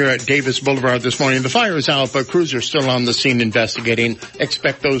near Davis Boulevard this morning. The fire is out, but crews are still on the scene investigating.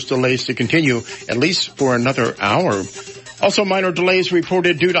 Expect those delays to continue at least for another hour. Also, minor delays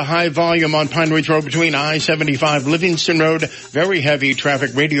reported due to high volume on Pine Ridge Road between I-75 Livingston Road. Very heavy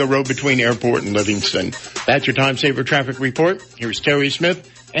traffic, Radio Road between Airport and Livingston. That's your time saver traffic report. Here's Terry Smith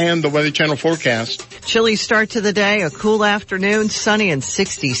and the Weather Channel forecast. Chilly start to the day, a cool afternoon, sunny and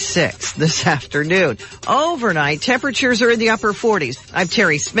 66 this afternoon. Overnight, temperatures are in the upper 40s. I'm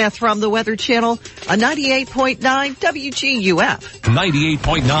Terry Smith from the Weather Channel on 98.9 WGUF.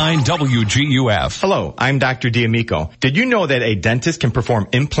 98.9 WGUF. Hello, I'm Dr. D'Amico. Did you know that a dentist can perform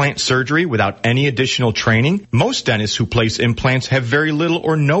implant surgery without any additional training? Most dentists who place implants have very little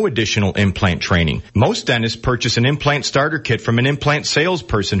or no additional implant training. Most dentists purchase an implant starter kit from an implant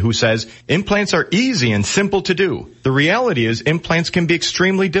salesperson who says implants are easy and simple to do. The reality is implants can be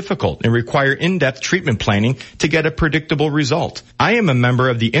extremely difficult and require in-depth treatment planning to get a predictable result. I am a member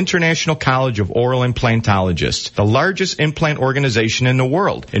of the International College of Oral Implantologists, the largest implant organization in the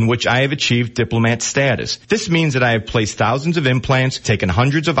world, in which I have achieved diplomat status. This means that I have placed thousands of implants, taken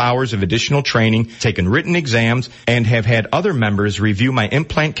hundreds of hours of additional training, taken written exams, and have had other members review my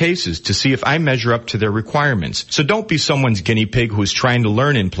implant cases to see if I measure up to their requirements. So don't be someone's guinea pig who's trying to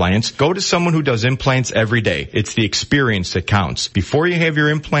learn implants. Go to someone who does implants every day. It's the experience that counts. Before you have your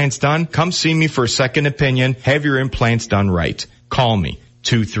implants done, come see me for a second opinion. Have your implants done right. Call me.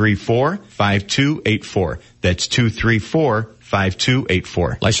 234-5284. That's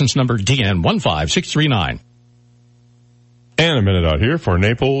 234-5284. License number DN15639. And a minute out here for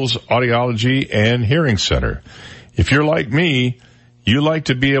Naples Audiology and Hearing Center. If you're like me, you like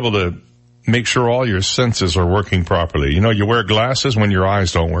to be able to make sure all your senses are working properly. You know, you wear glasses when your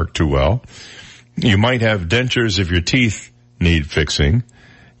eyes don't work too well. You might have dentures if your teeth need fixing.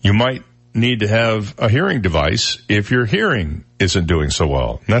 You might need to have a hearing device if your hearing isn't doing so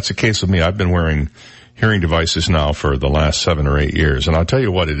well. And that's the case with me. I've been wearing hearing devices now for the last 7 or 8 years. And I'll tell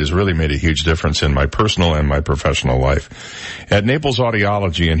you what, it has really made a huge difference in my personal and my professional life. At Naples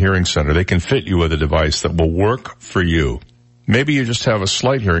Audiology and Hearing Center, they can fit you with a device that will work for you. Maybe you just have a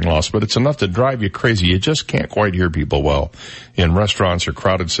slight hearing loss, but it's enough to drive you crazy. You just can't quite hear people well in restaurants or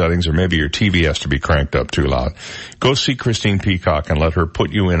crowded settings, or maybe your TV has to be cranked up too loud. Go see Christine Peacock and let her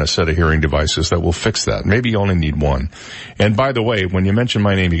put you in a set of hearing devices that will fix that. Maybe you only need one. And by the way, when you mention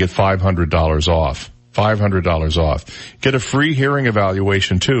my name, you get $500 off. $500 off. Get a free hearing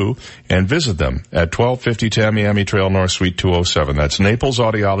evaluation too, and visit them at 1250 Tamiami Trail North Suite 207. That's Naples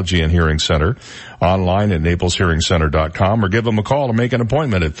Audiology and Hearing Center. Online at napleshearingcenter.com, or give them a call to make an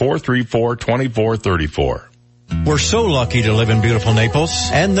appointment at 434-2434. We're so lucky to live in beautiful Naples,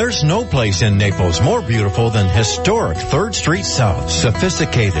 and there's no place in Naples more beautiful than historic 3rd Street South.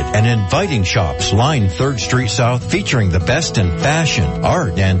 Sophisticated and inviting shops line 3rd Street South, featuring the best in fashion,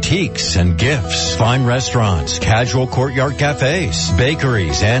 art, antiques, and gifts. Fine restaurants, casual courtyard cafes,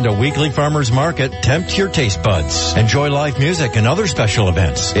 bakeries, and a weekly farmer's market tempt your taste buds. Enjoy live music and other special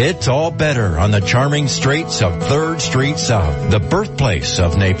events. It's all better on the charming streets of 3rd Street South, the birthplace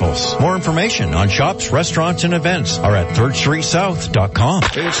of Naples. More information on shops, restaurants, and events are at thirdstreetsouth.com.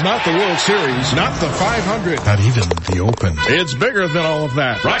 It's not the World Series, not the 500, not even the Open. It's bigger than all of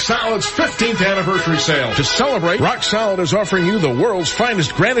that. Rock Solid's 15th anniversary sale. To celebrate, Rock Solid is offering you the world's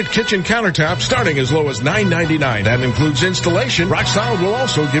finest granite kitchen countertop starting as low as $9.99. That includes installation. Rock Solid will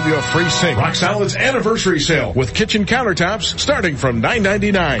also give you a free sink. Rock Solid's anniversary sale with kitchen countertops starting from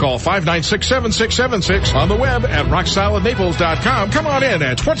 $9.99. Call 596-7676 on the web at rocksolidnaples.com. Come on in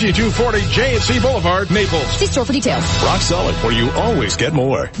at 2240 J&C Boulevard, Naples. See store for details. Rock Solid, where you always get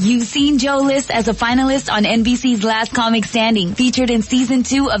more. You've seen Joe List as a finalist on NBC's Last Comic Standing, featured in season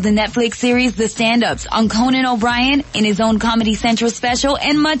 2 of the Netflix series The Stand-Ups, on Conan O'Brien, in his own Comedy Central special,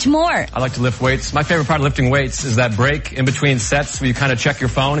 and much more. I like to lift weights. My favorite part of lifting weights is that break in between sets where you kind of check your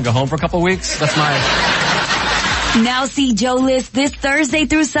phone and go home for a couple of weeks. That's my... Now see Joe List this Thursday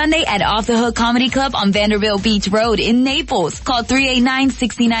through Sunday at Off the Hook Comedy Club on Vanderbilt Beach Road in Naples. Call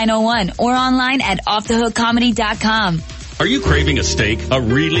 389-6901 or online at offthehookcomedy.com. Are you craving a steak, a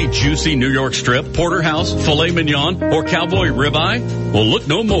really juicy New York strip, porterhouse, filet mignon, or cowboy ribeye? Well, look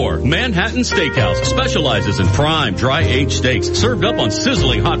no more. Manhattan Steakhouse specializes in prime, dry-aged steaks served up on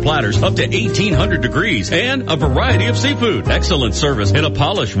sizzling hot platters up to 1,800 degrees and a variety of seafood. Excellent service in a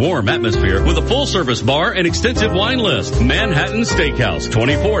polished, warm atmosphere with a full-service bar and extensive wine list. Manhattan Steakhouse,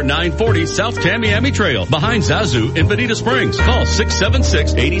 24940 South Tamiami Trail, behind Zazu in Bonita Springs. Call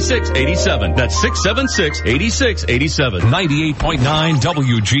 676-8687. That's 676-8687. 98.9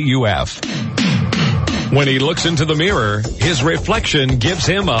 WGUF. When he looks into the mirror, his reflection gives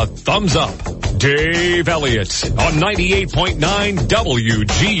him a thumbs up. Dave Elliott on 98.9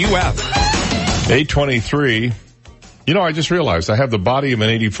 WGUF. 823. You know, I just realized I have the body of an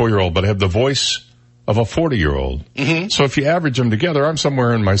 84-year-old, but I have the voice of a 40-year-old. Mm-hmm. So if you average them together, I'm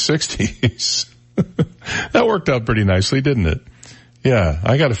somewhere in my 60s. That worked out pretty nicely, didn't it? Yeah,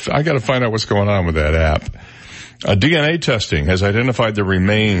 I gotta find out what's going on with that app. DNA testing has identified the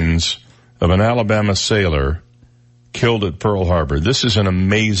remains of an Alabama sailor killed at Pearl Harbor. This is an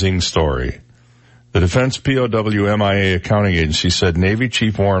amazing story. The Defense POW MIA Accounting Agency said Navy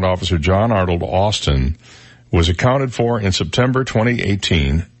Chief Warrant Officer John Arnold Austin was accounted for in September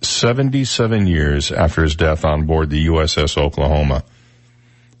 2018, 77 years after his death on board the USS Oklahoma.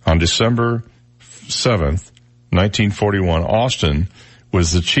 On December 7th, 1941, Austin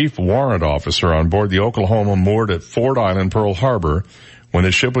was the chief warrant officer on board the Oklahoma moored at Ford Island, Pearl Harbor, when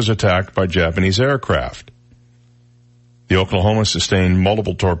the ship was attacked by Japanese aircraft. The Oklahoma sustained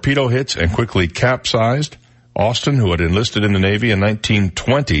multiple torpedo hits and quickly capsized. Austin, who had enlisted in the Navy in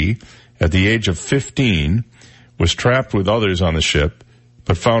 1920 at the age of 15, was trapped with others on the ship,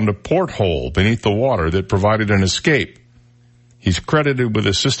 but found a porthole beneath the water that provided an escape. He's credited with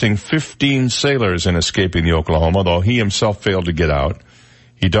assisting 15 sailors in escaping the Oklahoma, though he himself failed to get out.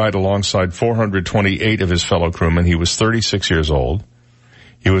 He died alongside 428 of his fellow crewmen. He was 36 years old.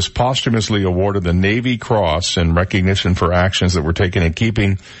 He was posthumously awarded the Navy Cross in recognition for actions that were taken in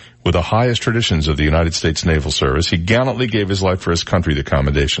keeping with the highest traditions of the United States Naval Service. He gallantly gave his life for his country, the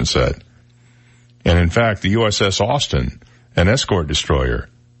commendation said. And in fact, the USS Austin, an escort destroyer,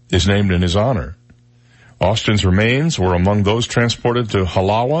 is named in his honor. Austin's remains were among those transported to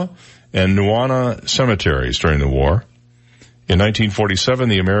Halawa and Nuana cemeteries during the war. In 1947,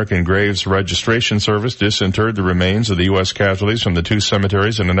 the American Graves Registration Service disinterred the remains of the U.S. casualties from the two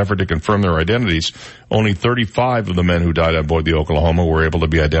cemeteries in an effort to confirm their identities. Only 35 of the men who died on board the Oklahoma were able to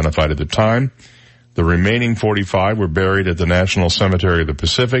be identified at the time. The remaining 45 were buried at the National Cemetery of the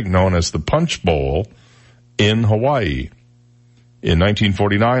Pacific, known as the Punch Bowl, in Hawaii. In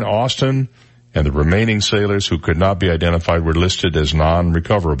 1949, Austin and the remaining sailors who could not be identified were listed as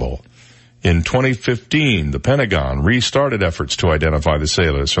non-recoverable. In 2015, the Pentagon restarted efforts to identify the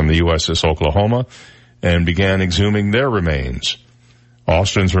sailors from the USS Oklahoma and began exhuming their remains.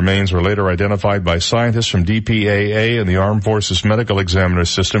 Austin's remains were later identified by scientists from DPAA and the Armed Forces Medical Examiner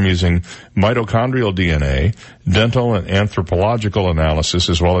System using mitochondrial DNA, dental and anthropological analysis,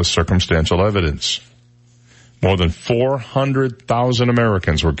 as well as circumstantial evidence. More than 400,000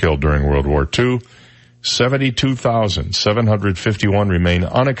 Americans were killed during World War II. 72,751 remain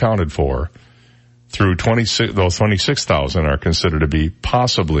unaccounted for. Though 26,000 are considered to be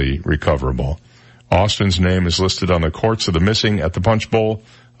possibly recoverable. Austin's name is listed on the Courts of the Missing at the Punch Bowl.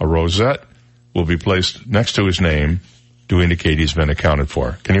 A rosette will be placed next to his name to indicate he's been accounted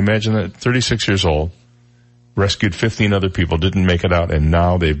for. Can you imagine that? 36 years old, rescued 15 other people, didn't make it out, and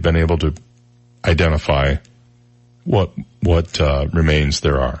now they've been able to identify what remains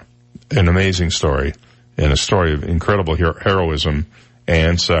there are. An amazing story, and a story of incredible heroism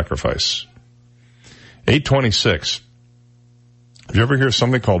and sacrifice. 826. Have you ever heard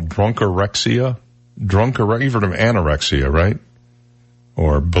something called drunkorexia? You've heard of anorexia, right?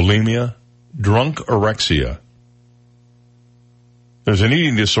 Or bulimia? Drunkorexia. There's an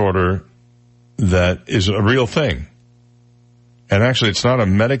eating disorder that is a real thing. And actually, it's not a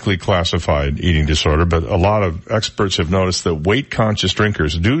medically classified eating disorder, but a lot of experts have noticed that weight-conscious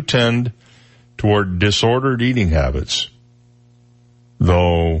drinkers do tend toward disordered eating habits,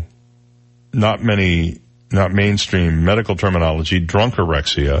 though not mainstream medical terminology.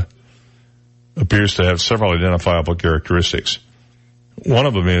 Drunkorexia appears to have several identifiable characteristics. One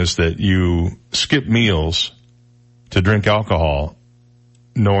of them is that you skip meals to drink alcohol,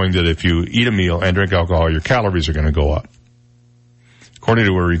 knowing that if you eat a meal and drink alcohol, your calories are going to go up. According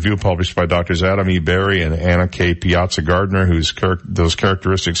to a review published by Drs. Adam E. Berry and Anna K. Piazza Gardner, those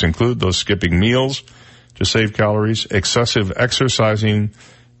characteristics include those skipping meals to save calories, excessive exercising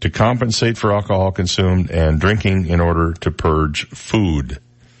to compensate for alcohol consumed, and drinking in order to purge food.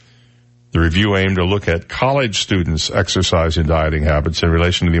 The review aimed to look at college students' exercise and dieting habits in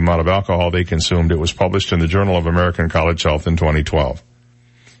relation to the amount of alcohol they consumed. It was published in the Journal of American College Health in 2012.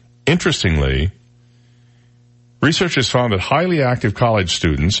 Interestingly, researchers found that highly active college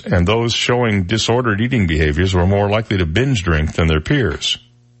students and those showing disordered eating behaviors were more likely to binge drink than their peers.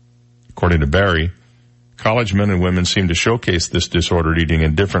 According to Barry, college men and women seem to showcase this disordered eating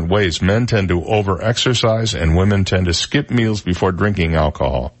in different ways. Men tend to over-exercise and women tend to skip meals before drinking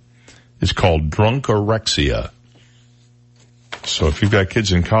alcohol. It's called drunkorexia. So if you've got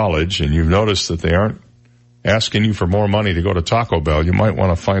kids in college and you've noticed that they aren't asking you for more money to go to Taco Bell, you might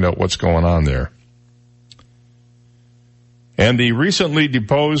want to find out what's going on there. And the recently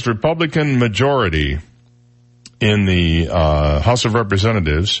deposed Republican majority in the House of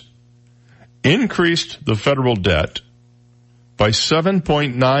Representatives increased the federal debt by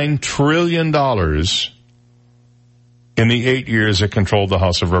 $7.9 trillion in the 8 years it controlled the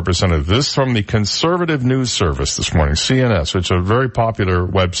House of Representatives. This from the Conservative News Service this morning, CNS, which is a very popular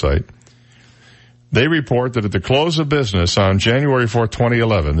website. They report that at the close of business on January 4,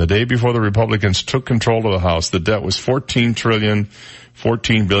 2011, the day before the Republicans took control of the House, the debt was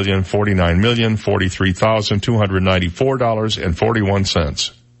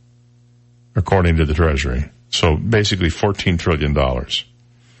 $14,049,043,294.41, according to the Treasury. So basically $14 trillion.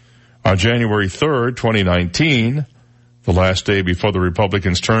 On January 3rd, 2019, the last day before the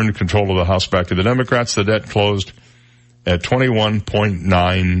Republicans turned control of the House back to the Democrats, the debt closed at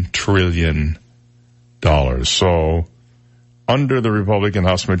 $21.9 trillion. So under the Republican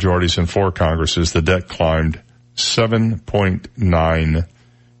House majorities in 4 Congresses, the debt climbed $7.9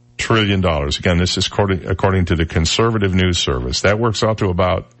 trillion. Again, this is according to the Conservative News Service. That works out to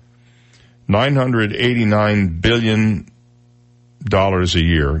about $989 billion a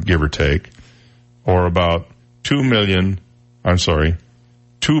year, give or take, or about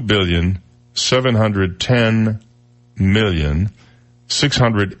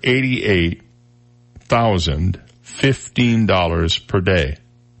per day.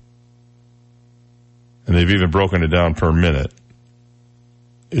 And they've even broken it down per minute.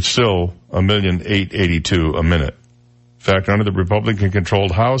 It's still $1,882,000 a minute. In fact, under the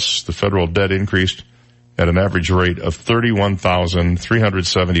Republican-controlled House, the federal debt increased at an average rate of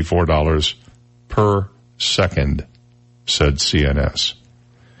 $31,374 per second, said CNS.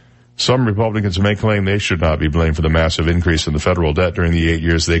 Some Republicans may claim they should not be blamed for the massive increase in the federal debt during the 8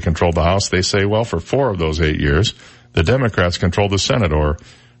 years they controlled the House. They say, well, for 4 of those 8 years, the Democrats controlled the Senate, or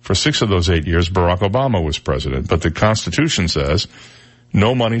for 6 of those 8 years, Barack Obama was president. But the Constitution says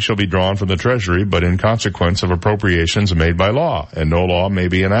no money shall be drawn from the Treasury but in consequence of appropriations made by law, and no law may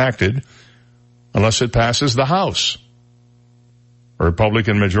be enacted unless it passes the House. A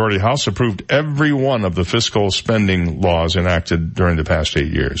Republican majority House approved every one of the fiscal spending laws enacted during the past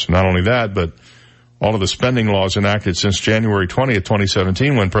 8 years. Not only that, but all of the spending laws enacted since January 20th,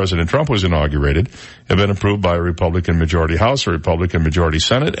 2017, when President Trump was inaugurated, have been approved by a Republican majority House, a Republican majority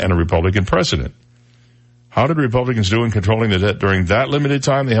Senate, and a Republican president. How did Republicans do in controlling the debt during that limited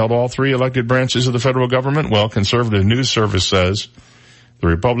time? They held all 3 elected branches of the federal government. Well, Conservative News Service says the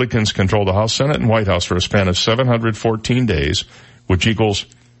Republicans controlled the House, Senate, and White House for a span of 714 days, which equals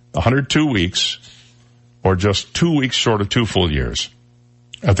 102 weeks, or just 2 weeks short of 2 full years.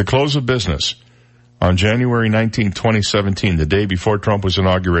 At the close of business on January 19, 2017, the day before Trump was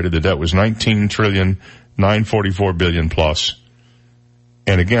inaugurated, the debt was $19,944 billion plus.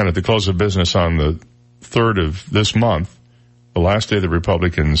 And again, at the close of business on the 3rd of this month, the last day the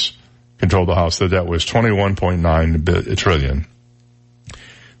Republicans controlled the House, the debt was $21.9 trillion.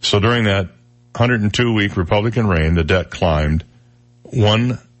 So during that 102-week Republican reign, the debt climbed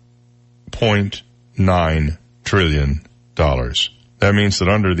 $1.9 trillion. That means that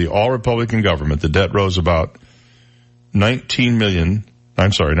under the all-Republican government, the debt rose about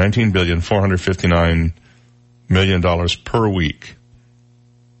 $19,459 million per week.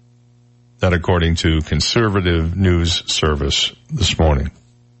 That according to Conservative News Service this morning.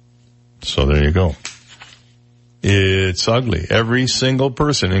 So there you go. It's ugly. Every single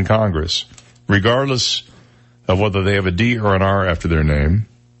person in Congress, regardless of whether they have a D or an R after their name,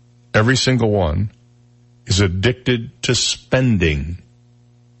 every single one is addicted to spending.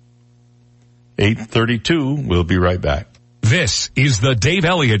 8:32, we'll be right back. This is the Dave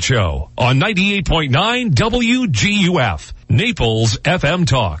Elliott Show on 98.9 WGUF, Naples FM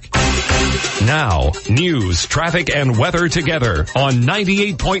Talk. Now, news, traffic, and weather together on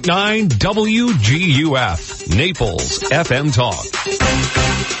 98.9 WGUF, Naples FM Talk.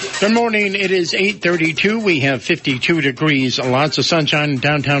 Good morning. It is 8:32. We have 52 degrees. Lots of sunshine in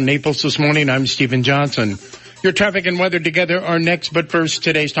downtown Naples this morning. I'm Stephen Johnson. Your traffic and weather together are next, but first,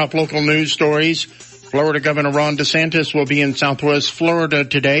 today's top local news stories. Florida Governor Ron DeSantis will be in Southwest Florida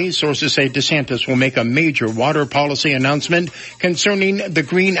today. Sources say DeSantis will make a major water policy announcement concerning the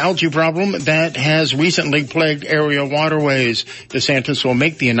green algae problem that has recently plagued area waterways. DeSantis will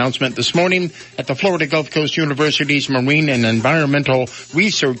make the announcement this morning at the Florida Gulf Coast University's Marine and Environmental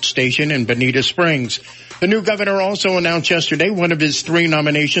Research Station in Bonita Springs. The new governor also announced yesterday one of his 3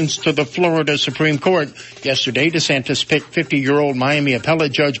 nominations to the Florida Supreme Court. Yesterday, DeSantis picked 50-year-old Miami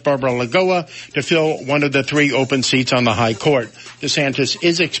appellate judge Barbara Lagoa to fill one of the 3 open seats on the high court. DeSantis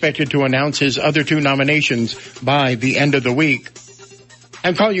is expected to announce his other 2 nominations by the end of the week.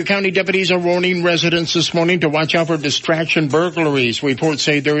 And Collier County deputies are warning residents this morning to watch out for distraction burglaries. Reports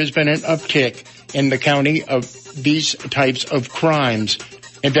say there has been an uptick in the county of these types of crimes.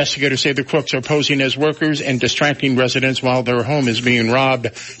 Investigators say the crooks are posing as workers and distracting residents while their home is being robbed.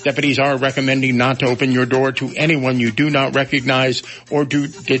 Deputies are recommending not to open your door to anyone you do not recognize or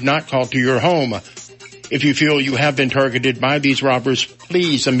did not call to your home. If you feel you have been targeted by these robbers,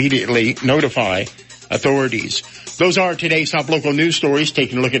 please immediately notify authorities. Those are today's top local news stories.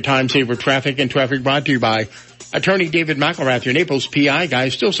 Taking a look at time-saver traffic, and traffic brought to you by Attorney David McElrath, your Naples PI guy.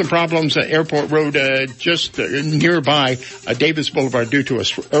 Still some problems at Airport Road just nearby Davis Boulevard due to an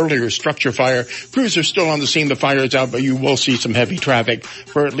earlier structure fire. Crews are still on the scene. The fire is out, but you will see some heavy traffic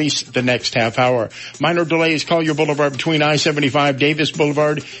for at least the next half hour. Minor delays, Collier Boulevard between I-75, Davis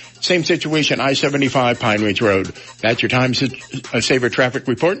Boulevard. Same situation, I-75, Pine Ridge Road. That's your time-saver traffic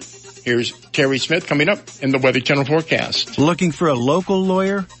report. Here's Terry Smith coming up in the Weather Channel forecast. Looking for a local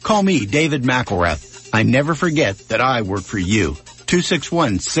lawyer? Call me, David McElrath. I never forget that I work for you.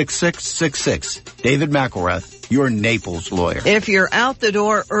 261-6666. David McElrath, your Naples lawyer. If you're out the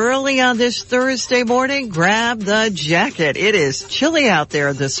door early on this Thursday morning, grab the jacket. It is chilly out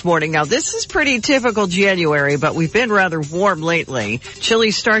there this morning. Now, this is pretty typical January, but we've been rather warm lately.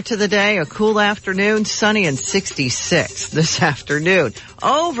 Chilly start to the day, a cool afternoon, sunny and 66 this afternoon.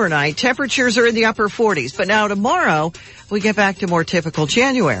 Overnight, temperatures are in the upper 40s, but now tomorrow, we get back to more typical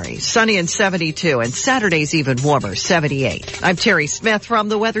January. Sunny and 72, and Saturday's even warmer, 78. I'm Terry Smith from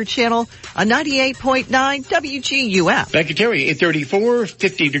the Weather Channel on 98.9 WGUF. Thank you, Terry. 834,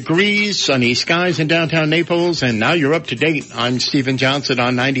 50 degrees, sunny skies in downtown Naples, and now you're up to date. I'm Stephen Johnson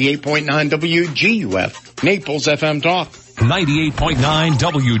on 98.9 WGUF, Naples FM Talk. 98.9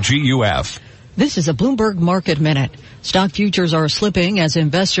 WGUF. This is a Bloomberg Market Minute. Stock futures are slipping as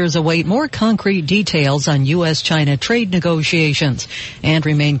investors await more concrete details on U.S.-China trade negotiations and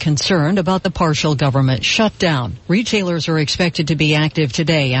remain concerned about the partial government shutdown. Retailers are expected to be active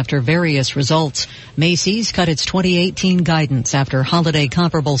today after various results. Macy's cut its 2018 guidance after holiday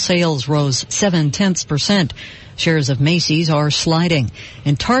comparable sales rose 0.7%. Shares of Macy's are sliding,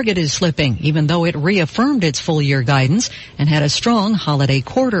 and Target is slipping, even though it reaffirmed its full-year guidance and had a strong holiday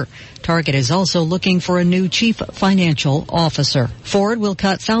quarter. Target is also looking for a new chief financial officer. Ford will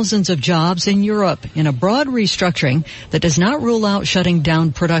cut thousands of jobs in Europe in a broad restructuring that does not rule out shutting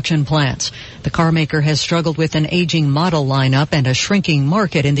down production plants. The car maker has struggled with an aging model lineup and a shrinking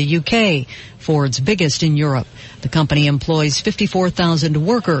market in the UK, Ford's biggest in Europe. The company employs 54,000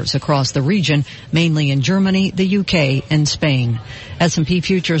 workers across the region, mainly in Germany, the UK, and Spain. S&P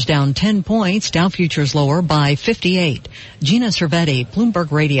futures down 10 points, Dow futures lower by 58. Gina Cervetti,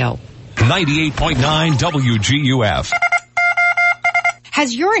 Bloomberg Radio. 98.9 WGUF.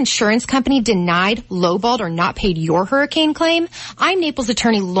 Has your insurance company denied, lowballed, or not paid your hurricane claim? I'm Naples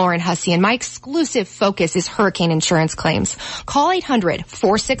attorney Lauren Hussey, and my exclusive focus is hurricane insurance claims. Call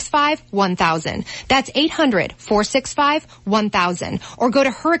 800-465-1000. That's 800-465-1000. Or go to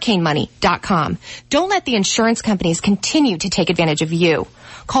hurricanemoney.com. Don't let the insurance companies continue to take advantage of you.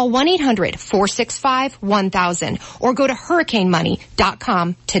 Call 1-800-465-1000 or go to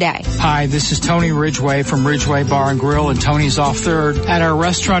hurricanemoney.com today. Hi, this is Tony Ridgway from Ridgway Bar and Grill and Tony's Off 3rd. At our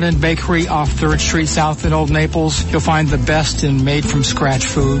restaurant and bakery off 3rd Street South in Old Naples, you'll find the best in made-from-scratch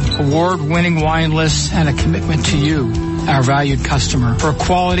food, award-winning wine lists, and a commitment to you, our valued customer. For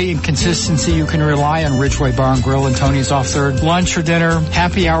quality and consistency, you can rely on Ridgway Bar and Grill and Tony's Off 3rd. Lunch or dinner,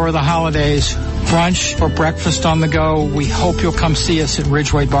 happy hour of the holidays, brunch or breakfast on the go, we hope you'll come see us at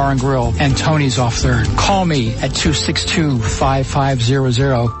Ridgway Bar and Grill and Tony's Off 3rd. Call me at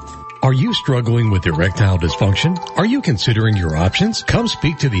 262-5500. Are you struggling with erectile dysfunction? Are you considering your options? Come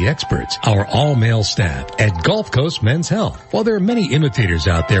speak to the experts, our all-male staff at Gulf Coast Men's Health. While there are many imitators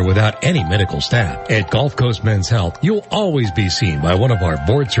out there without any medical staff, at Gulf Coast Men's Health, you'll always be seen by one of our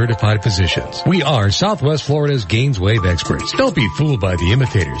board-certified physicians. We are Southwest Florida's Gaineswave experts. Don't be fooled by the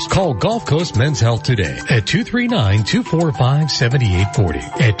imitators. Call Gulf Coast Men's Health today at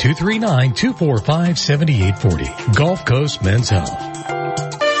 239-245-7840. At 239-245-7840. Gulf Coast Men's Health.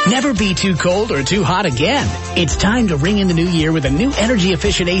 Never be too cold or too hot again. It's time to ring in the new year with a new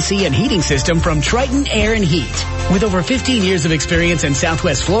energy-efficient AC and heating system from Triton Air and Heat. With over 15 years of experience in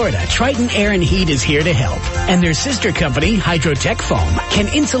Southwest Florida, Triton Air and Heat is here to help. And their sister company, Hydrotech Foam,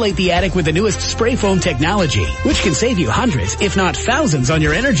 can insulate the attic with the newest spray foam technology, which can save you hundreds, if not thousands, on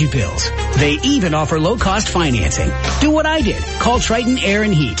your energy bills. They even offer low-cost financing. Do what I did. Call Triton Air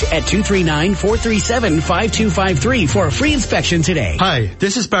and Heat at 239-437-5253 for a free inspection today. Hi,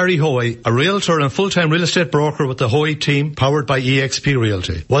 this is Barry Hoy, a realtor and full-time real estate broker with the Hoy team, powered by eXp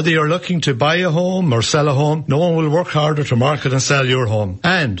Realty. Whether you're looking to buy a home or sell a home, no one will work harder to market and sell your home.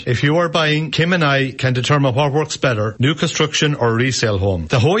 And if you are buying, Kim and I can determine what works better, new construction or resale home.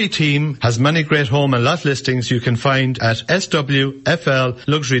 The Hoy team has many great home and lot listings you can find at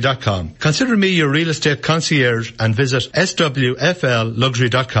swflluxury.com. Consider me your real estate concierge and visit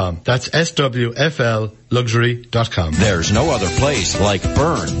swflluxury.com. That's swflluxury.com. There's no other place like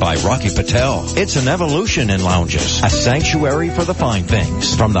Burn by Rocky Patel. It's an evolution in lounges, a sanctuary for the fine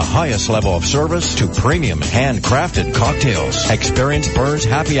things. From the highest level of service to premium handcrafted cocktails. Experience Burn's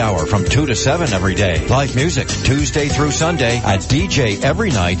happy hour from 2 to 7 every day. Live music Tuesday through Sunday, a DJ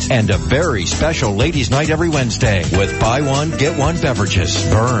every night, and a very special ladies' night every Wednesday with buy one, get one beverages.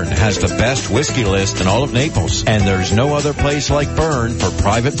 Burn has the best whiskey list in all of Naples, and there's no other place like Burn for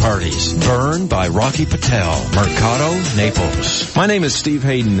private parties. Burn by Rocky Patel, Mercado, Naples. My name is Steve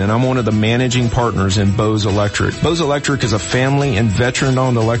Hayden, and I'm one of the managing partners in Bose Electric. Bose Electric is a family and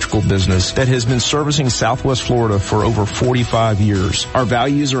veteran-owned electrical business that has been servicing Southwest Florida for over 45 years. Our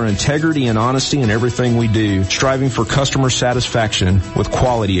values are integrity and honesty in everything we do, striving for customer satisfaction with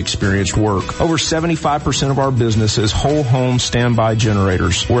quality experienced work. Over 75% of our business is whole home standby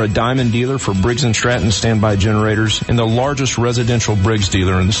generators. We're a diamond dealer for Briggs & Stratton standby generators and the largest residential Briggs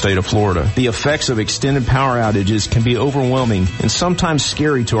dealer in the state of Florida. The effects of extended power outages can be overwhelming and sometimes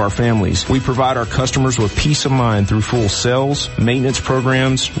scary to our families. We provide our customers with peace of mind through full sales, maintenance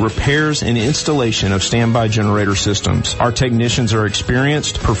programs, repairs, and installation of standby generator systems. Our technicians are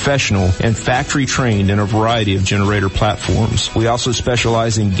experienced, professional, and factory trained in a variety of generator platforms. We also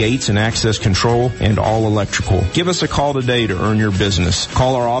specialize in gates and access control and all electrical. Give us a call today to earn your business.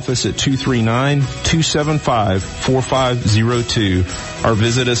 Call our office at 239-275-4502 or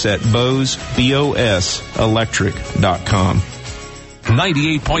visit us at boselectric.com.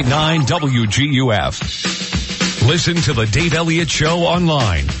 98.9 WGUF. Listen to the Dave Elliott Show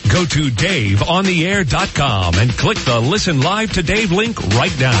online. Go to DaveOnTheAir.com and click the Listen Live to Dave link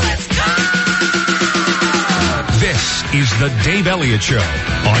right now. This is the Dave Elliott Show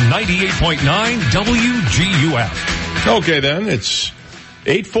on 98.9 WGUF. Okay then, it's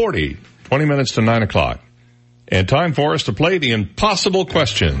 8:40, 20 minutes to 9 o'clock. And time for us to play the impossible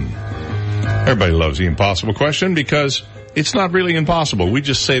question. Everybody loves the impossible question because it's not really impossible. We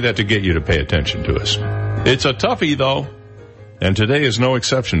just say that to get you to pay attention to us. It's a toughie, though, and today is no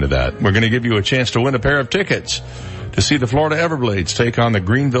exception to that. We're going to give you a chance to win a pair of tickets to see the Florida Everblades take on the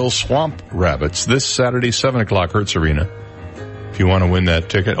Greenville Swamp Rabbits this Saturday, 7 o'clock, Hertz Arena. If you want to win that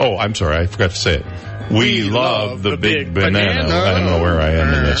ticket... Oh, I'm sorry, I forgot to say it. We love the big banana. I don't know where I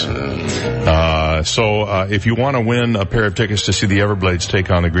am in this. So if you want to win a pair of tickets to see the Everblades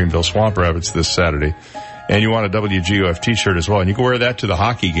take on the Greenville Swamp Rabbits this Saturday, and you want a WGUF t-shirt as well, and you can wear that to the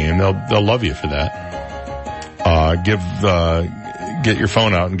hockey game, they'll love you for that. Get your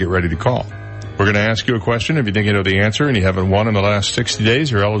phone out and get ready to call. We're going to ask you a question. If you think you know the answer and you haven't won in the last 60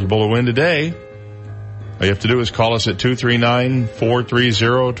 days, you're eligible to win today. All you have to do is call us at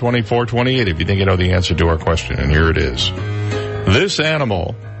 239-430-2428 if you think you know the answer to our question. And here it is. This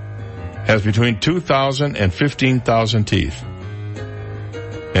animal has between 2,000 and 15,000 teeth.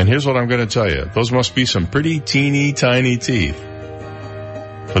 And here's what I'm going to tell you. Those must be some pretty teeny tiny teeth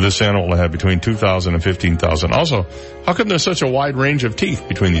for this animal to have between 2,000 and 15,000. Also, how come there's such a wide range of teeth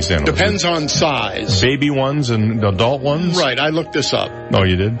between these animals? Depends on size. Baby ones and adult ones? Right, I looked this up. Oh,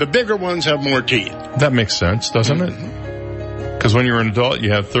 you did? The bigger ones have more teeth. That makes sense, doesn't it? Because when you're an adult,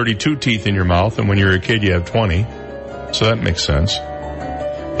 you have 32 teeth in your mouth, and when you're a kid, you have 20. So that makes sense.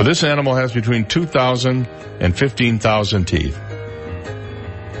 But this animal has between 2,000 and 15,000 teeth.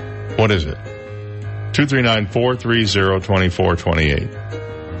 What is it? 239-430-2428.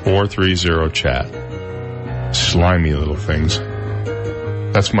 430-CHAT. Slimy little things.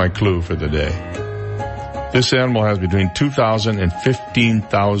 That's my clue for the day. This animal has between 2,000 and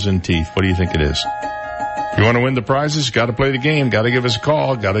 15,000 teeth. What do you think it is? You want to win the prizes? Got to play the game. Got to give us a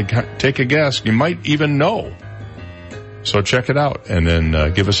call. Got to take a guess. You might even know. So check it out and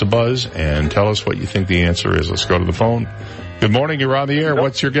then give us a buzz and tell us what you think the answer is. Let's go to the phone. Good morning. You're on the air.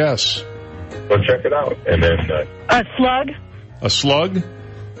 What's your guess? So check it out and then... A slug. A slug?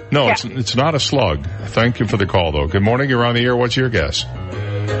 No, it's not a slug. Thank you for the call, though. Good morning. You're on the air. What's your guess?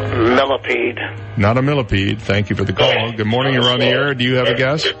 Millipede. Not a millipede. Thank you for the call. Good morning. You're on the air. Do you have a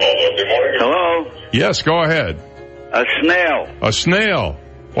guess? Hello? Yes, go ahead. A snail. A snail.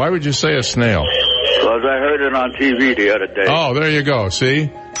 Why would you say a snail? Because I heard it on TV the other day. Oh, there you go.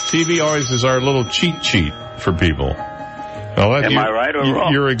 See? TV always is our little cheat sheet for people. Am I right or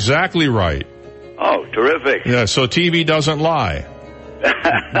wrong? You're exactly right. Oh, terrific. Yeah, so TV doesn't lie.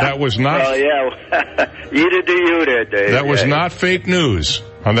 That was not... Well, yeah. Either do you there, Dave. That was not fake news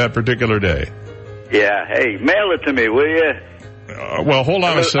on that particular day. Yeah. Hey, mail it to me, will you? Well, hold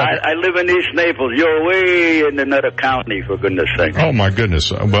on a second. I live in East Naples. You're way in another county, for goodness sake. Oh, my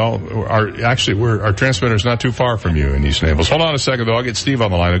goodness. Well, our transmitter's not too far from you in East Naples. Hold on a second, though. I'll get Steve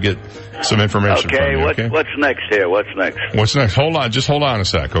on the line. I'll get some information from you, okay? What's next here? What's next? What's next? Just hold on a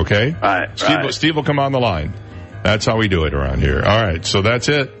sec, okay? All right. Steve will come on the line. That's how we do it around here. All right, so that's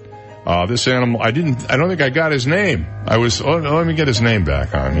it. This animal, I don't think I got his name. Let me get his name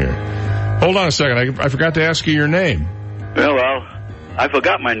back on here. Hold on a second. I forgot to ask you your name. Well, I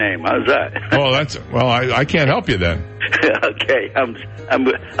forgot my name. How's that? I can't help you then. Okay, I'm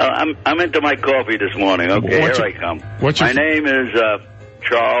into my coffee this morning. Okay, here I come. My name is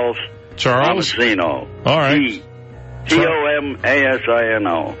Charles. Charles Tomasino. All right.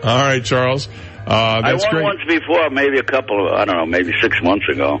 Tomasino. All right, Charles. That's I won great. once before, maybe maybe 6 months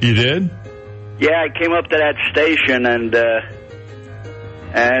ago. You did? Yeah, I came up to that station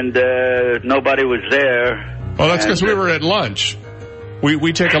and nobody was there. Well, that's because we were at lunch.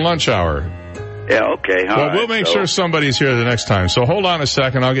 We take a lunch hour. Yeah, okay. We'll make sure somebody's here the next time. So hold on a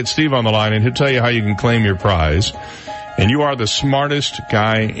second. I'll get Steve on the line, and he'll tell you how you can claim your prize. And you are the smartest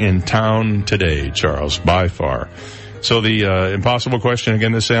guy in town today, Charles, by far. So the impossible question,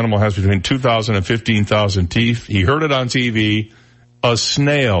 again, this animal has between 2,000 and 15,000 teeth. He heard it on TV. A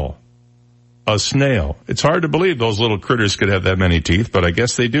snail. A snail. It's hard to believe those little critters could have that many teeth, but I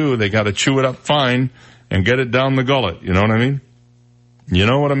guess they do. They got to chew it up fine and get it down the gullet. You know what I mean? You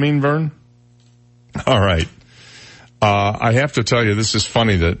know what I mean, Vern? All right. I have to tell you, this is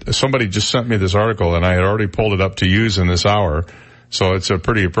funny that somebody just sent me this article, and I had already pulled it up to use in this hour, so it's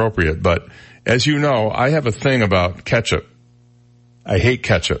pretty appropriate. But as you know, I have a thing about ketchup. I hate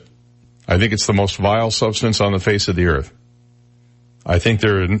ketchup. I think it's the most vile substance on the face of the earth. I think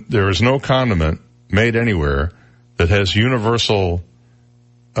there is no condiment made anywhere that has universal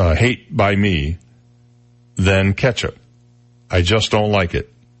hate by me than ketchup. I just don't like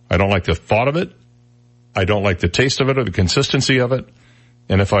it. I don't like the thought of it. I don't like the taste of it or the consistency of it.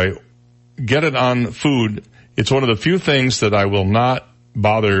 And if I get it on food, it's one of the few things that I will not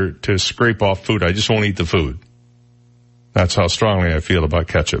bother to scrape off food. I just won't eat the food. That's how strongly I feel about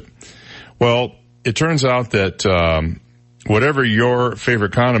ketchup. Well, it turns out that whatever your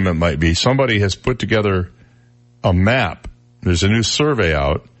favorite condiment might be, somebody has put together a map. There's a new survey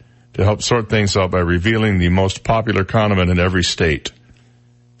out to help sort things out by revealing the most popular condiment in every state.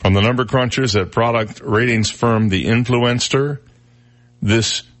 From the number crunchers at product ratings firm The Influencer,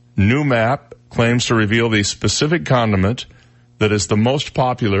 this new map claims to reveal the specific condiment that is the most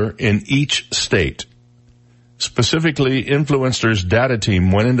popular in each state. Specifically, Influencer's data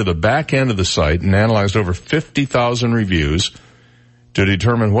team went into the back end of the site and analyzed over 50,000 reviews to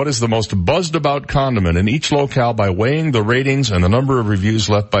determine what is the most buzzed about condiment in each locale by weighing the ratings and the number of reviews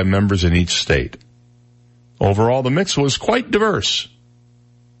left by members in each state. Overall, the mix was quite diverse,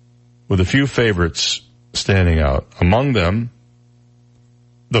 with a few favorites standing out. Among them,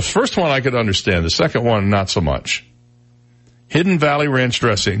 the first one I could understand, the second one not so much. Hidden Valley Ranch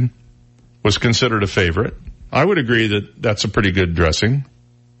dressing was considered a favorite. I would agree that that's a pretty good dressing.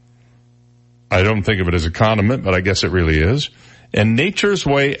 I don't think of it as a condiment, but I guess it really is. And Nature's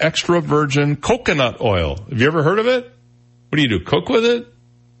Way extra virgin coconut oil. Have you ever heard of it? What do you do? Cook with it?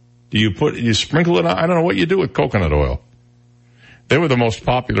 Do you sprinkle it on? I don't know what you do with coconut oil. They were the most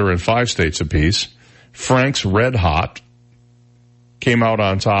popular in 5 states apiece. Frank's Red Hot came out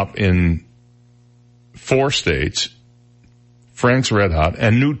on top in 4 states. Frank's Red Hot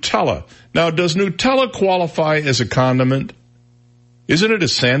and Nutella. Now, does Nutella qualify as a condiment? Isn't it a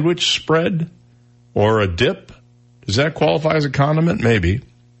sandwich spread or a dip? Does that qualify as a condiment? Maybe.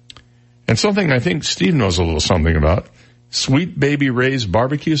 And something I think Steve knows a little something about. Sweet Baby Ray's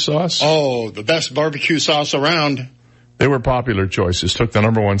barbecue sauce. Oh, the best barbecue sauce around. They were popular choices, took the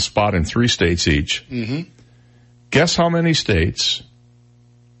number 1 spot in 3 states each. Mm-hmm. Guess how many states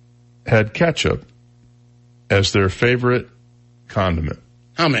had ketchup as their favorite condiment?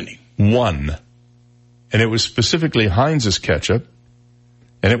 How many? 1. And it was specifically Heinz's ketchup,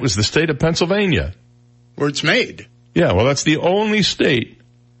 and it was the state of Pennsylvania. Where it's made. Yeah, well, that's the only state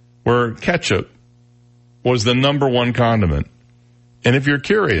where ketchup was the number one condiment. And if you're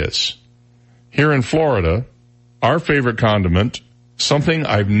curious, here in Florida, our favorite condiment, something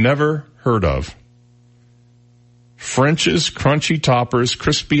I've never heard of, French's Crunchy Toppers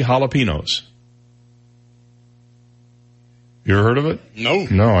Crispy Jalapenos. You ever heard of it? No.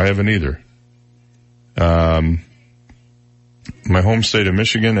 No, I haven't either. My home state of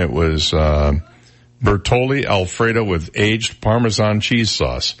Michigan, it was Bertolli Alfredo with aged Parmesan cheese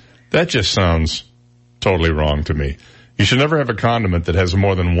sauce. That just sounds totally wrong to me. You should never have a condiment that has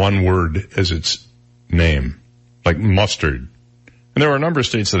more than one word as its name, like mustard. And there were a number of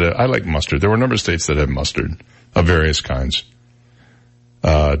states that I like mustard. There were a number of states that have mustard of various kinds.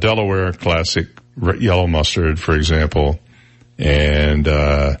 Delaware, classic yellow mustard, for example. And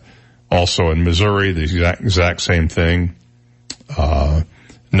also in Missouri, the exact same thing.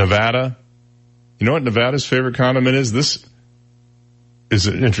 Nevada. You know what Nevada's favorite condiment is? This is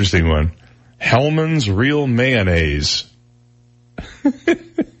an interesting one. Hellman's Real Mayonnaise.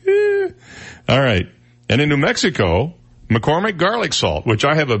 All right. And in New Mexico, McCormick garlic salt, which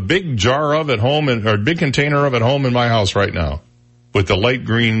I have a big jar of at home, or a big container of at home in my house right now, with the light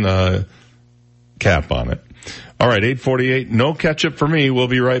green cap on it. All right, 8:48. No ketchup for me. We'll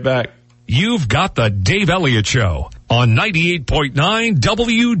be right back. You've got the Dave Elliott Show on 98.9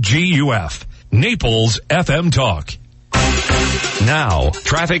 WGUF, Naples FM Talk. Now,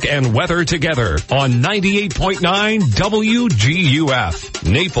 traffic and weather together on 98.9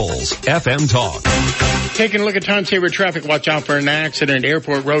 WGUF, Naples FM Talk. Taking a look at time-saver traffic. Watch out for an accident.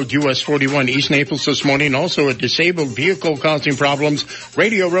 Airport Road, US 41, East Naples this morning. Also a disabled vehicle causing problems.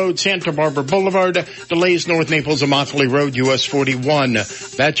 Radio Road, Santa Barbara Boulevard. Delays North Naples, Immokalee Road, US 41.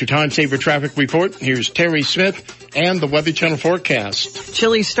 That's your time-saver traffic report. Here's Terry Smith and the Weather Channel forecast.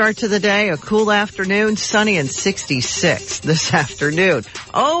 Chilly start to the day, a cool afternoon, sunny and 66 this afternoon.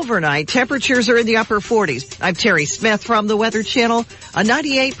 Overnight, temperatures are in the upper 40s. I'm Terry Smith from the Weather Channel on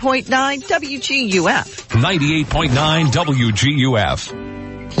 98.9 WGUF. 98.9 WGUF.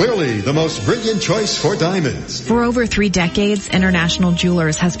 Clearly the most brilliant choice for diamonds. For over 3 decades, International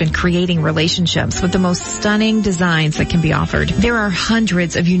Jewelers has been creating relationships with the most stunning designs that can be offered. There are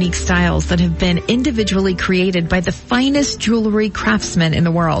hundreds of unique styles that have been individually created by the finest jewelry craftsmen in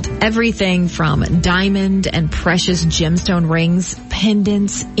the world. Everything from diamond and precious gemstone rings,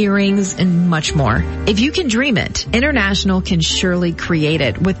 pendants, earrings, and much more. If you can dream it, International can surely create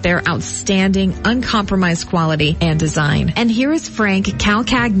it with their outstanding, uncompromised quality and design. And here is Frank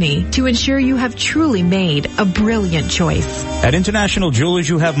Calcagney to ensure you have truly made a brilliant choice. At International Jewelers,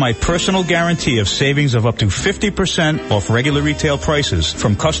 you have my personal guarantee of savings of up to 50% off regular retail prices,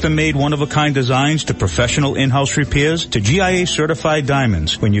 from custom-made one-of-a-kind designs to professional in-house repairs to GIA-certified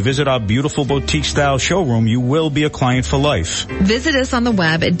diamonds. When you visit our beautiful boutique-style showroom, you will be a client for life. Visit us on the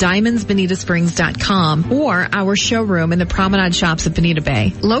web at diamondsbonitasprings.com or our showroom in the Promenade Shops at Bonita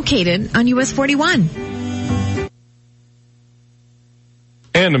Bay, located on US 41.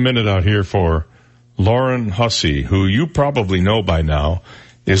 And a minute out here for Lauren Hussey, who you probably know by now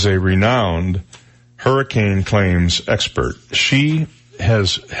is a renowned hurricane claims expert. She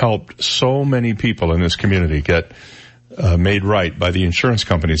has helped so many people in this community get made right by the insurance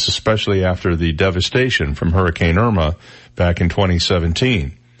companies, especially after the devastation from Hurricane Irma back in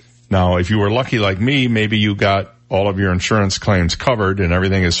 2017. Now, if you were lucky like me, maybe you got all of your insurance claims covered and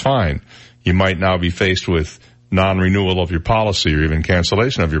everything is fine. You might now be faced with non-renewal of your policy or even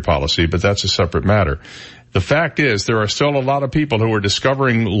cancellation of your policy, but that's a separate matter. The fact is there are still a lot of people who are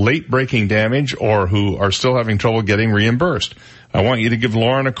discovering late-breaking damage or who are still having trouble getting reimbursed. I want you to give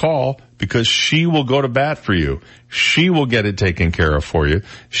Lauren a call because she will go to bat for you. She will get it taken care of for you.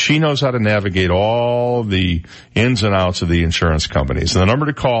 She knows how to navigate all the ins and outs of the insurance companies. And the number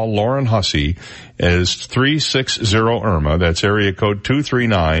to call Lauren Hussey is 360-IRMA. That's area code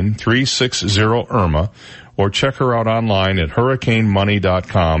 239-360-IRMA. Or check her out online at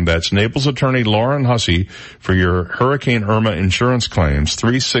hurricanemoney.com. That's Naples attorney Lauren Hussey for your Hurricane Irma insurance claims,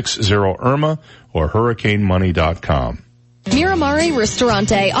 360-IRMA or hurricanemoney.com. Miramare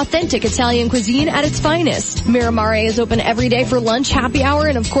Ristorante, authentic Italian cuisine at its finest. Miramare is open every day for lunch, happy hour,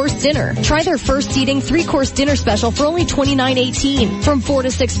 and of course dinner. Try their first seating 3-course dinner special for only $29.18 from 4 to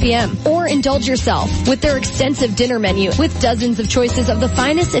 6 p.m. Or indulge yourself with their extensive dinner menu with dozens of choices of the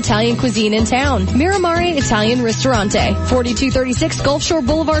finest Italian cuisine in town. Miramare Italian Ristorante, 4236 Gulf Shore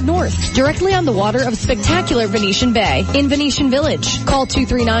Boulevard North, directly on the water of spectacular Venetian Bay in Venetian Village. Call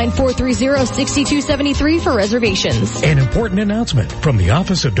 239-430-6273 for reservations. An important announcement from the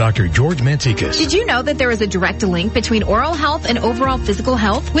office of Dr. George Mantikas. Did you know that there is a direct link between oral health and overall physical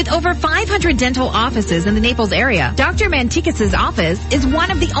health? With over 500 dental offices in the Naples area, Dr. Mantikas' office is one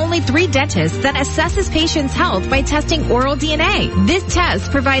of the only 3 dentists that assesses patients' health by testing oral DNA. This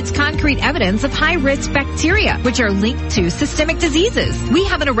test provides concrete evidence of high-risk bacteria, which are linked to systemic diseases. We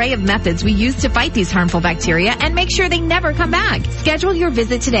have an array of methods we use to fight these harmful bacteria and make sure they never come back. Schedule your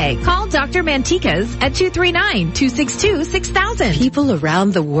visit today. Call Dr. Mantikas at 239-262-6000. People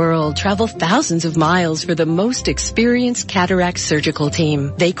around the world travel thousands of miles for the most experienced cataract surgical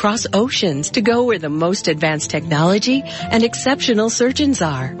team. They cross oceans to go where the most advanced technology and exceptional surgeons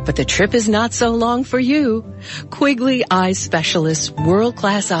are. But the trip is not so long for you. Quigley Eye Specialists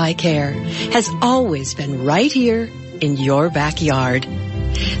World-Class Eye Care has always been right here in your backyard.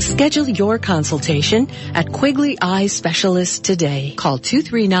 Schedule your consultation at Quigley Eye Specialists today. Call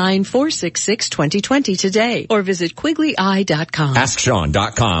 239-466-2020 today or visit QuigleyEye.com.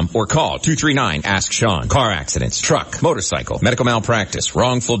 AskSean.com or call 239-ASK-SEAN. Car accidents, truck, motorcycle, medical malpractice,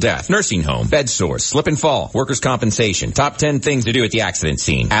 wrongful death, nursing home, bed sores, slip and fall, workers' compensation. Top 10 things to do at the accident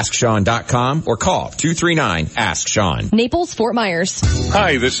scene. AskSean.com or call 239-ASK-SEAN. Naples, Fort Myers.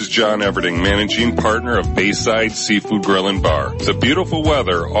 Hi, this is John Everding, managing partner of Bayside Seafood Grill and Bar. The beautiful weather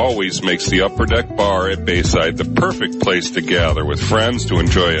always makes the Upper Deck Bar at Bayside the perfect place to gather with friends to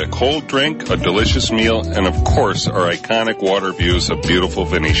enjoy a cold drink, a delicious meal, and of course our iconic water views of beautiful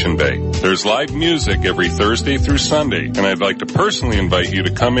Venetian Bay. There's live music every Thursday through Sunday, and I'd like to personally invite you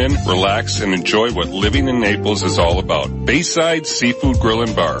to come in, relax, and enjoy what living in Naples is all about. Bayside Seafood Grill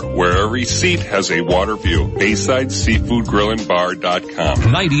and Bar, where every seat has a water view. BaysideSeafoodGrillAndBar.com.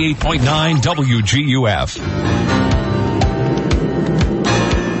 98.9 WGUF.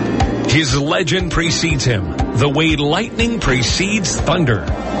 His legend precedes him, the way lightning precedes thunder.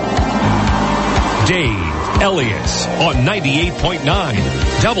 Dave Elliott on 98.9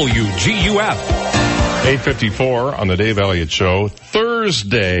 WGUF. 8:54 on the Dave Elliott Show,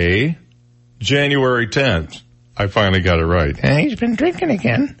 Thursday, January 10th. I finally got it right. And he's been drinking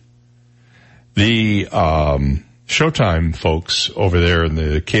again. The Showtime folks over there in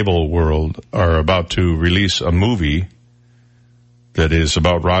the cable world are about to release a movie that is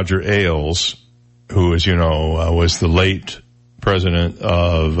about Roger Ailes, who, as you know, was the late president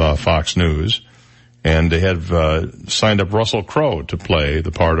of Fox News. And they have signed up Russell Crowe to play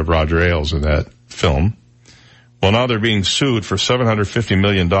the part of Roger Ailes in that film. Well, now they're being sued for $750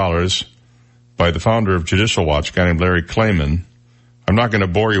 million by the founder of Judicial Watch, a guy named Larry Klayman. I'm not going to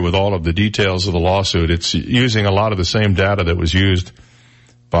bore you with all of the details of the lawsuit. It's using a lot of the same data that was used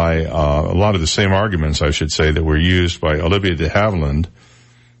by a lot of the same arguments, I should say, that were used by Olivia de Havilland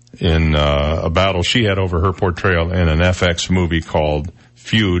in a battle she had over her portrayal in an FX movie called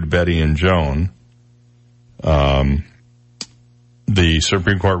Feud, Betty and Joan. The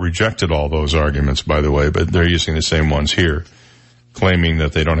Supreme Court rejected all those arguments, by the way, but they're using the same ones here, claiming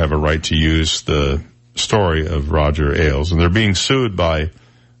that they don't have a right to use the story of Roger Ailes. And they're being sued by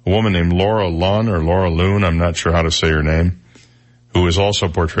a woman named Laura Lunn or Laura Loon, I'm not sure how to say her name, who is also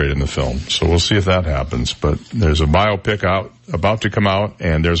portrayed in the film. So we'll see if that happens. But there's a biopic about to come out,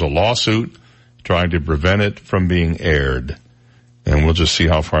 and there's a lawsuit trying to prevent it from being aired. And we'll just see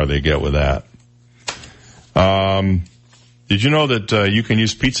how far they get with that. Did you know that you can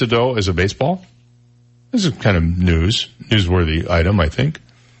use pizza dough as a baseball? This is kind of newsworthy item, I think.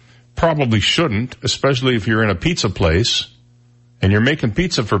 Probably shouldn't, especially if you're in a pizza place and you're making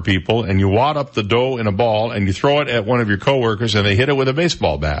pizza for people and you wad up the dough in a ball and you throw it at one of your coworkers and they hit it with a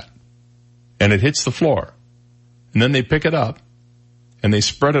baseball bat and it hits the floor. And then they pick it up and they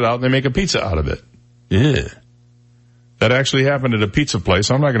spread it out and they make a pizza out of it. Yeah. That actually happened at a pizza place.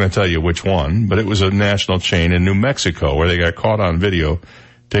 I'm not going to tell you which one, but it was a national chain in New Mexico where they got caught on video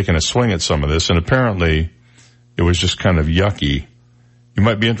taking a swing at some of this, and apparently it was just kind of yucky. You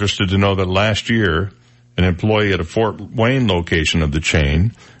might be interested to know that last year, an employee at a Fort Wayne location of the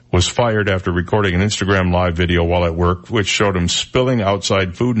chain was fired after recording an Instagram live video while at work, which showed him spilling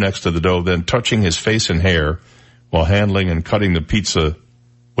outside food next to the dough, then touching his face and hair while handling and cutting the pizza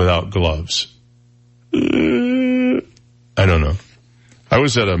without gloves. I don't know. I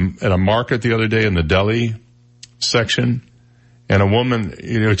was at a market the other day in the deli section, and a woman,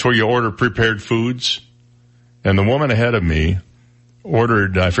 it's where you order prepared foods, and the woman ahead of me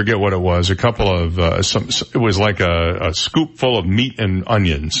ordered, I forget what it was, a couple of, it was like a scoop full of meat and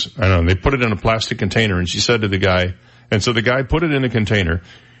onions. I don't know, they put it in a plastic container, and she said to the guy, and so the guy put it in a container,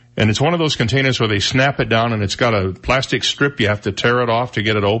 and it's one of those containers where they snap it down and it's got a plastic strip, you have to tear it off to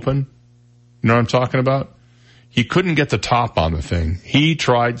get it open. You know what I'm talking about? he couldn't get the top on the thing. He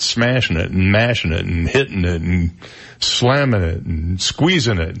tried smashing it and mashing it and hitting it and slamming it and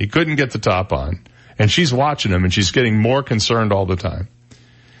squeezing it. He couldn't get the top on. And she's watching him and she's getting more concerned all the time.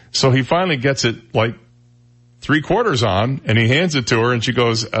 So he finally gets it like 3/4 on and he hands it to her and she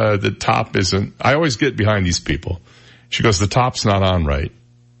goes, the top isn't, I always get behind these people. She goes, the top's not on right.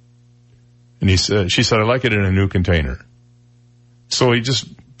 And she said, I like it in a new container. So he just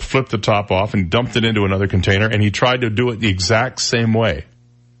flipped the top off and dumped it into another container and he tried to do it the exact same way.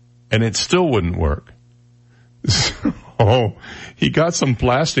 And it still wouldn't work. So he got some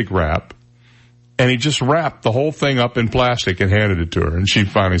plastic wrap and he just wrapped the whole thing up in plastic and handed it to her. And she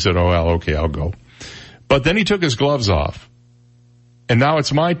finally said, oh, well, okay, I'll go. But then he took his gloves off. And now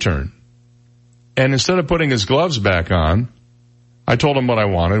it's my turn. And instead of putting his gloves back on, I told him what I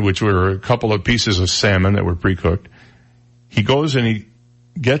wanted, which were a couple of pieces of salmon that were pre-cooked. He goes and he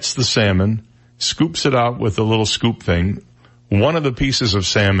gets the salmon, scoops it out with a little scoop thing. One of the pieces of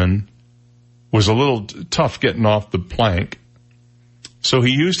salmon was a little tough getting off the plank. So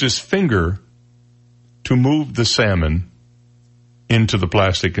he used his finger to move the salmon into the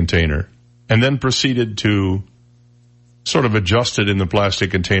plastic container and then proceeded to sort of adjust it in the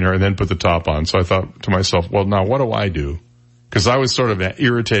plastic container and then put the top on. So I thought to myself, well, now what do I do? Because I was sort of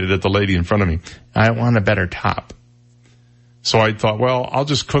irritated at the lady in front of me. I want a better top. So I thought, well, I'll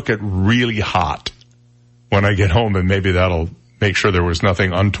just cook it really hot when I get home and maybe that'll make sure there was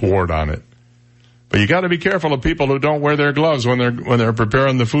nothing untoward on it. But you got to be careful of people who don't wear their gloves when they're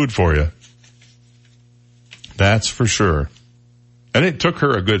preparing the food for you. That's for sure. And it took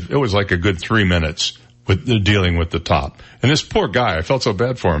her it was like a good 3 minutes with dealing with the top. And this poor guy, I felt so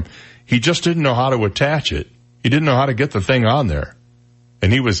bad for him. He just didn't know how to attach it. He didn't know how to get the thing on there.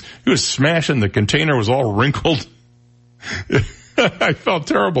 And he was smashing, the container was all wrinkled. I felt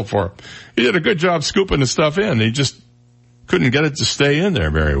terrible for him. He did a good job scooping the stuff in. He just couldn't get it to stay in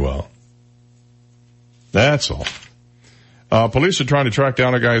there very well. That's all. Police are trying to track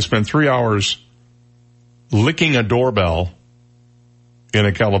down a guy who spent 3 hours licking a doorbell in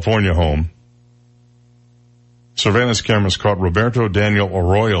a California home. Surveillance cameras caught Roberto Daniel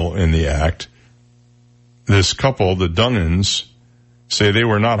Arroyo in the act. This couple, the Dungans, say they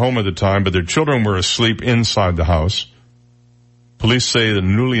were not home at the time, but their children were asleep inside the house. Police say the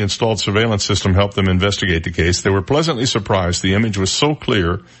newly installed surveillance system helped them investigate the case. They were pleasantly surprised. The image was so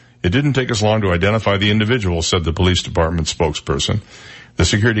clear, it didn't take us long to identify the individual, said the police department spokesperson. The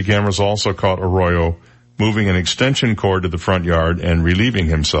security cameras also caught Arroyo moving an extension cord to the front yard and relieving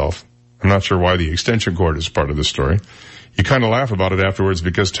himself. I'm not sure why the extension cord is part of the story. You kind of laugh about it afterwards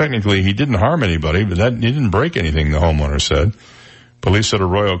because technically he didn't harm anybody, but he didn't break anything, the homeowner said. Police said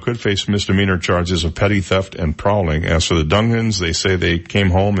Arroyo could face misdemeanor charges of petty theft and prowling. As for the Dungans, they say they came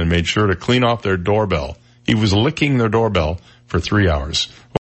home and made sure to clean off their doorbell. He was licking their doorbell for 3 hours.